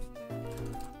stream.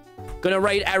 Gonna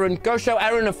raid Aaron. Go show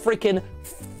Aaron a freaking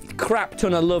crap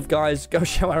ton of love, guys. Go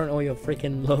show Aaron all your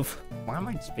freaking love. Why am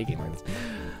I speaking like this?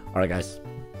 Alright, guys.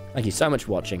 Thank you so much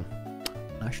for watching.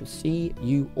 I shall see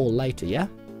you all later, yeah?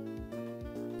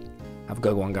 Have a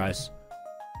good one, guys.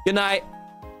 Good night.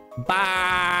 Bye.